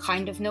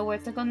kind of know where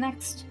to go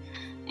next,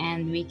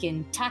 and we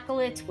can tackle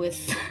it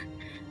with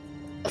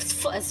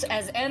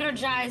as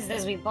energized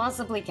as we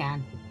possibly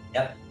can.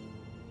 Yep.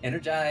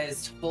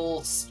 Energized,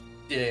 full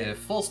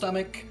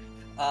stomach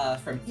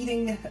from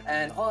eating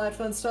and all that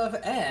fun stuff,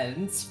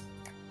 and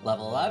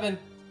level 11.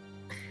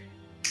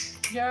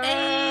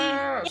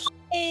 Yes!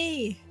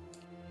 Hey!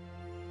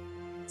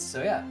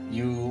 So yeah,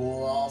 you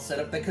will all set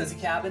up the cozy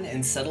cabin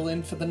and settle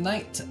in for the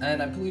night,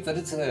 and I believe that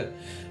it's a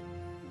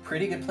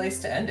pretty good place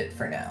to end it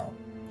for now.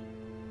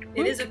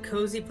 It is a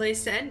cozy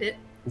place to end it.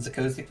 It's a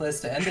cozy place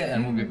to end it,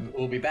 and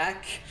we'll be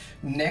back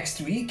next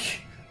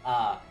week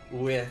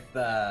with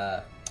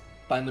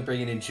finally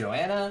bringing in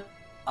Joanna,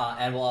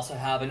 and we'll also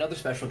have another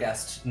special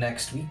guest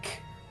next week.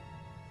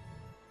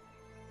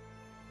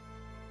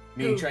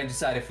 Me trying to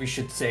decide if we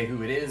should say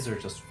who it is or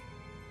just.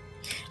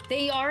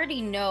 They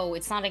already know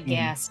it's not a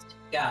guest.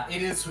 Yeah,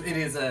 it is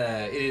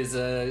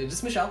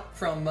just Michelle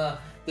from the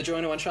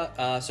Joanna One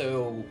Shot.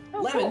 So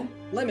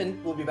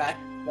Lemon will be back.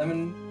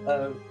 Lemon,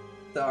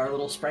 our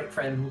little sprite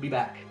friend, will be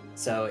back.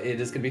 So it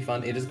is gonna be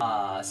fun. It is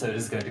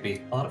going to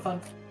be a lot of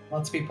fun.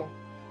 Lots of people.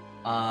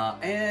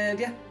 And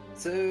yeah,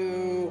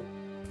 so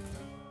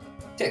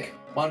Tick,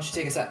 why don't you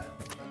take us out?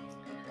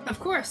 Of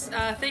course.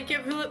 Thank you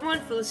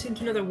everyone for listening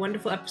to another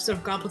wonderful episode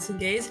of Goblins and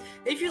Gays.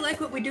 If you like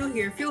what we do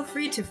here, feel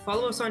free to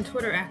follow us on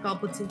Twitter at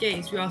Goblins and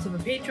Gays. We also have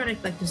a Patreon if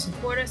you'd like to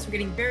support us. We're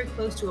getting very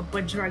close to a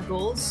bunch of our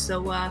goals,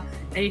 so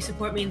any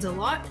support means a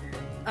lot.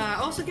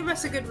 Also give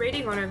us a good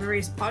rating on our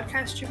various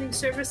podcast streaming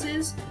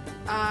services.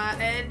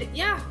 And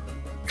yeah,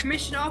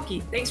 Commission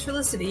Aki, thanks for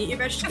listening. Eat your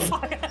vegetables.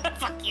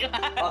 Fuck you.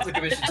 Also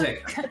Commission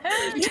Tick.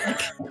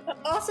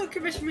 Also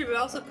Commission me, but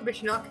also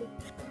Commission Aki.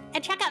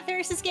 And check out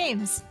Ferris's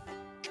games.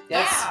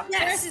 Yes.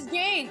 Yeah, versus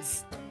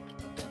games.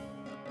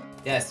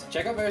 Yes.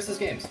 Check out Versus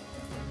Games.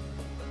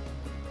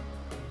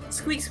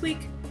 Squeak,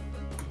 squeak.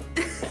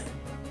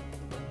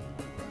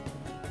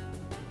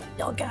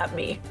 Y'all got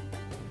me.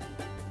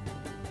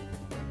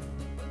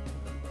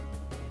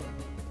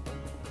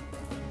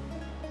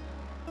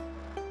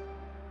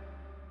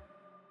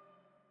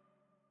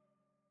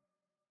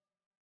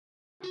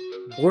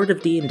 Bored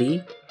of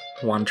D&D?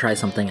 Want to try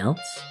something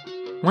else?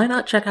 Why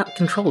not check out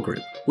Control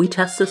Group? We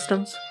test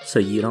systems so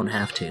you don't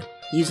have to.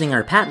 Using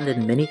our patented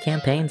mini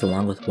campaigns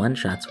along with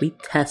one-shots, we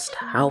test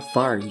how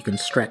far you can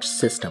stretch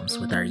systems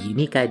with our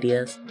unique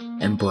ideas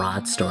and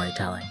broad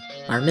storytelling.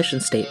 Our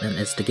mission statement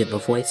is to give a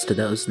voice to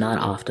those not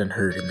often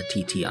heard in the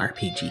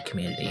TTRPG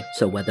community.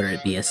 So whether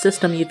it be a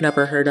system you've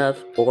never heard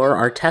of, or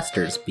our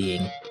testers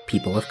being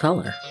people of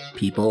color,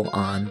 people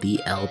on the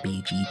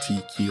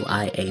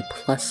LGBTQIA+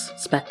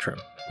 spectrum,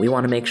 we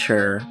want to make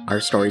sure our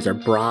stories are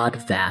broad,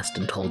 vast,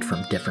 and told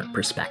from different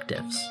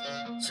perspectives.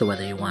 So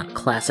whether you want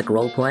classic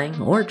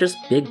role-playing or just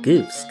big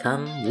goofs,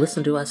 come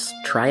listen to us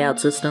try out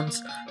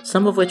systems,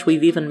 some of which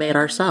we've even made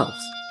ourselves.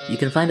 You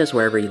can find us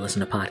wherever you listen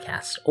to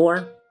podcasts,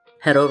 or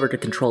head over to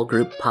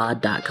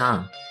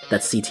controlgrouppod.com.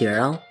 That's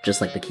CTRL,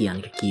 just like the key on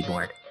your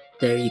keyboard.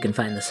 There you can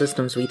find the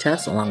systems we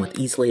test along with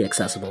easily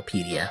accessible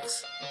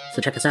PDFs.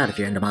 So check us out if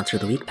you're into Monster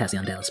of the Week,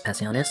 Passion de los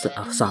Pasiones,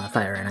 A Song of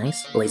Fire and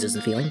Ice, Lasers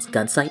and Feelings,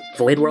 Gunsight,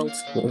 Void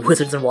Worlds,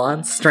 Wizards and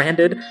Wands,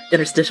 Stranded,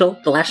 Interstitial,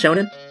 The Last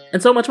Shonen,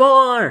 and so much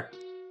more!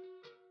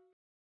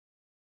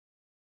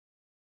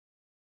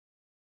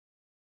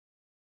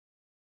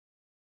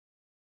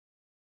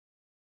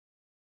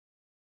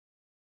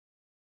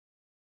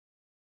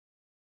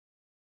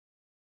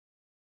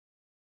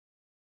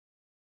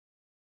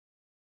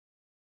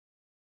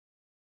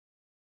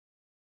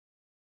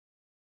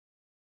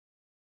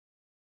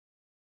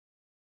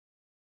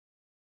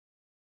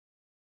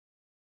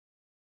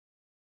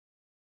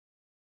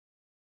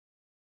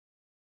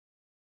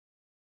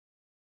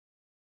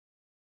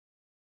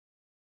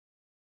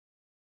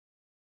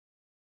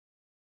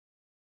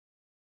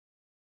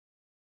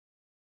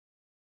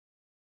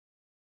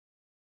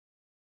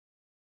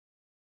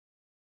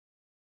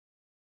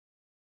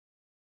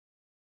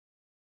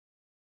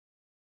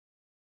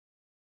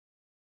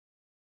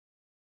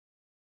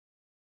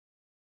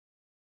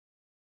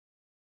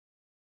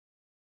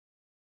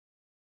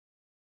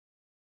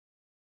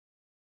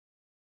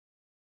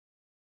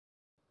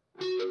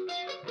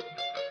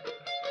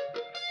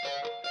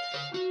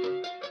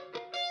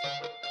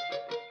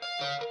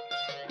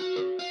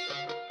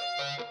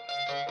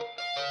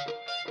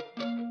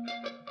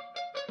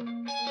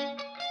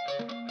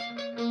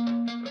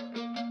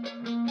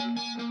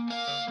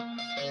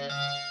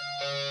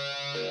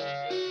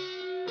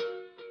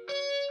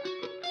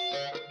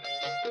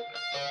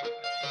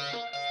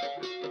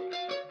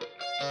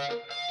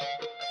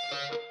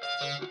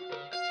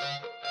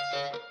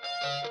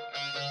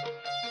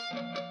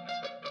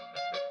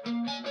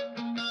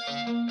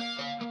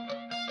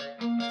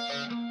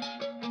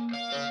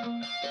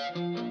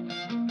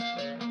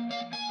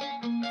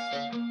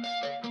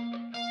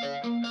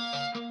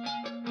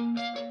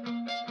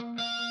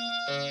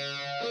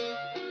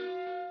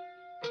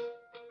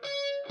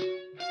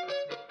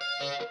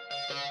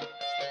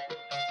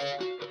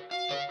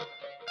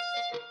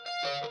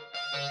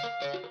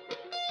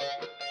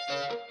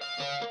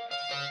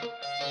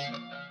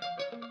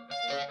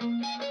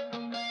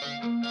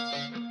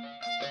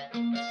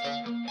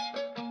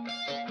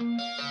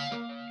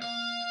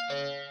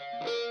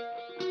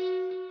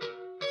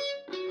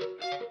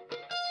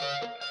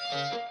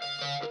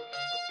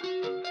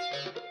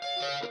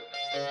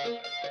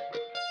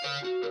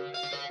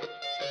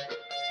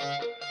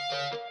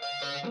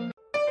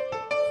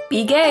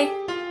 Be gay.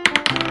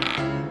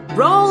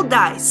 Roll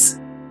dice.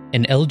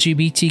 An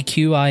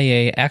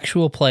LGBTQIA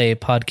actual play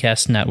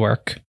podcast network.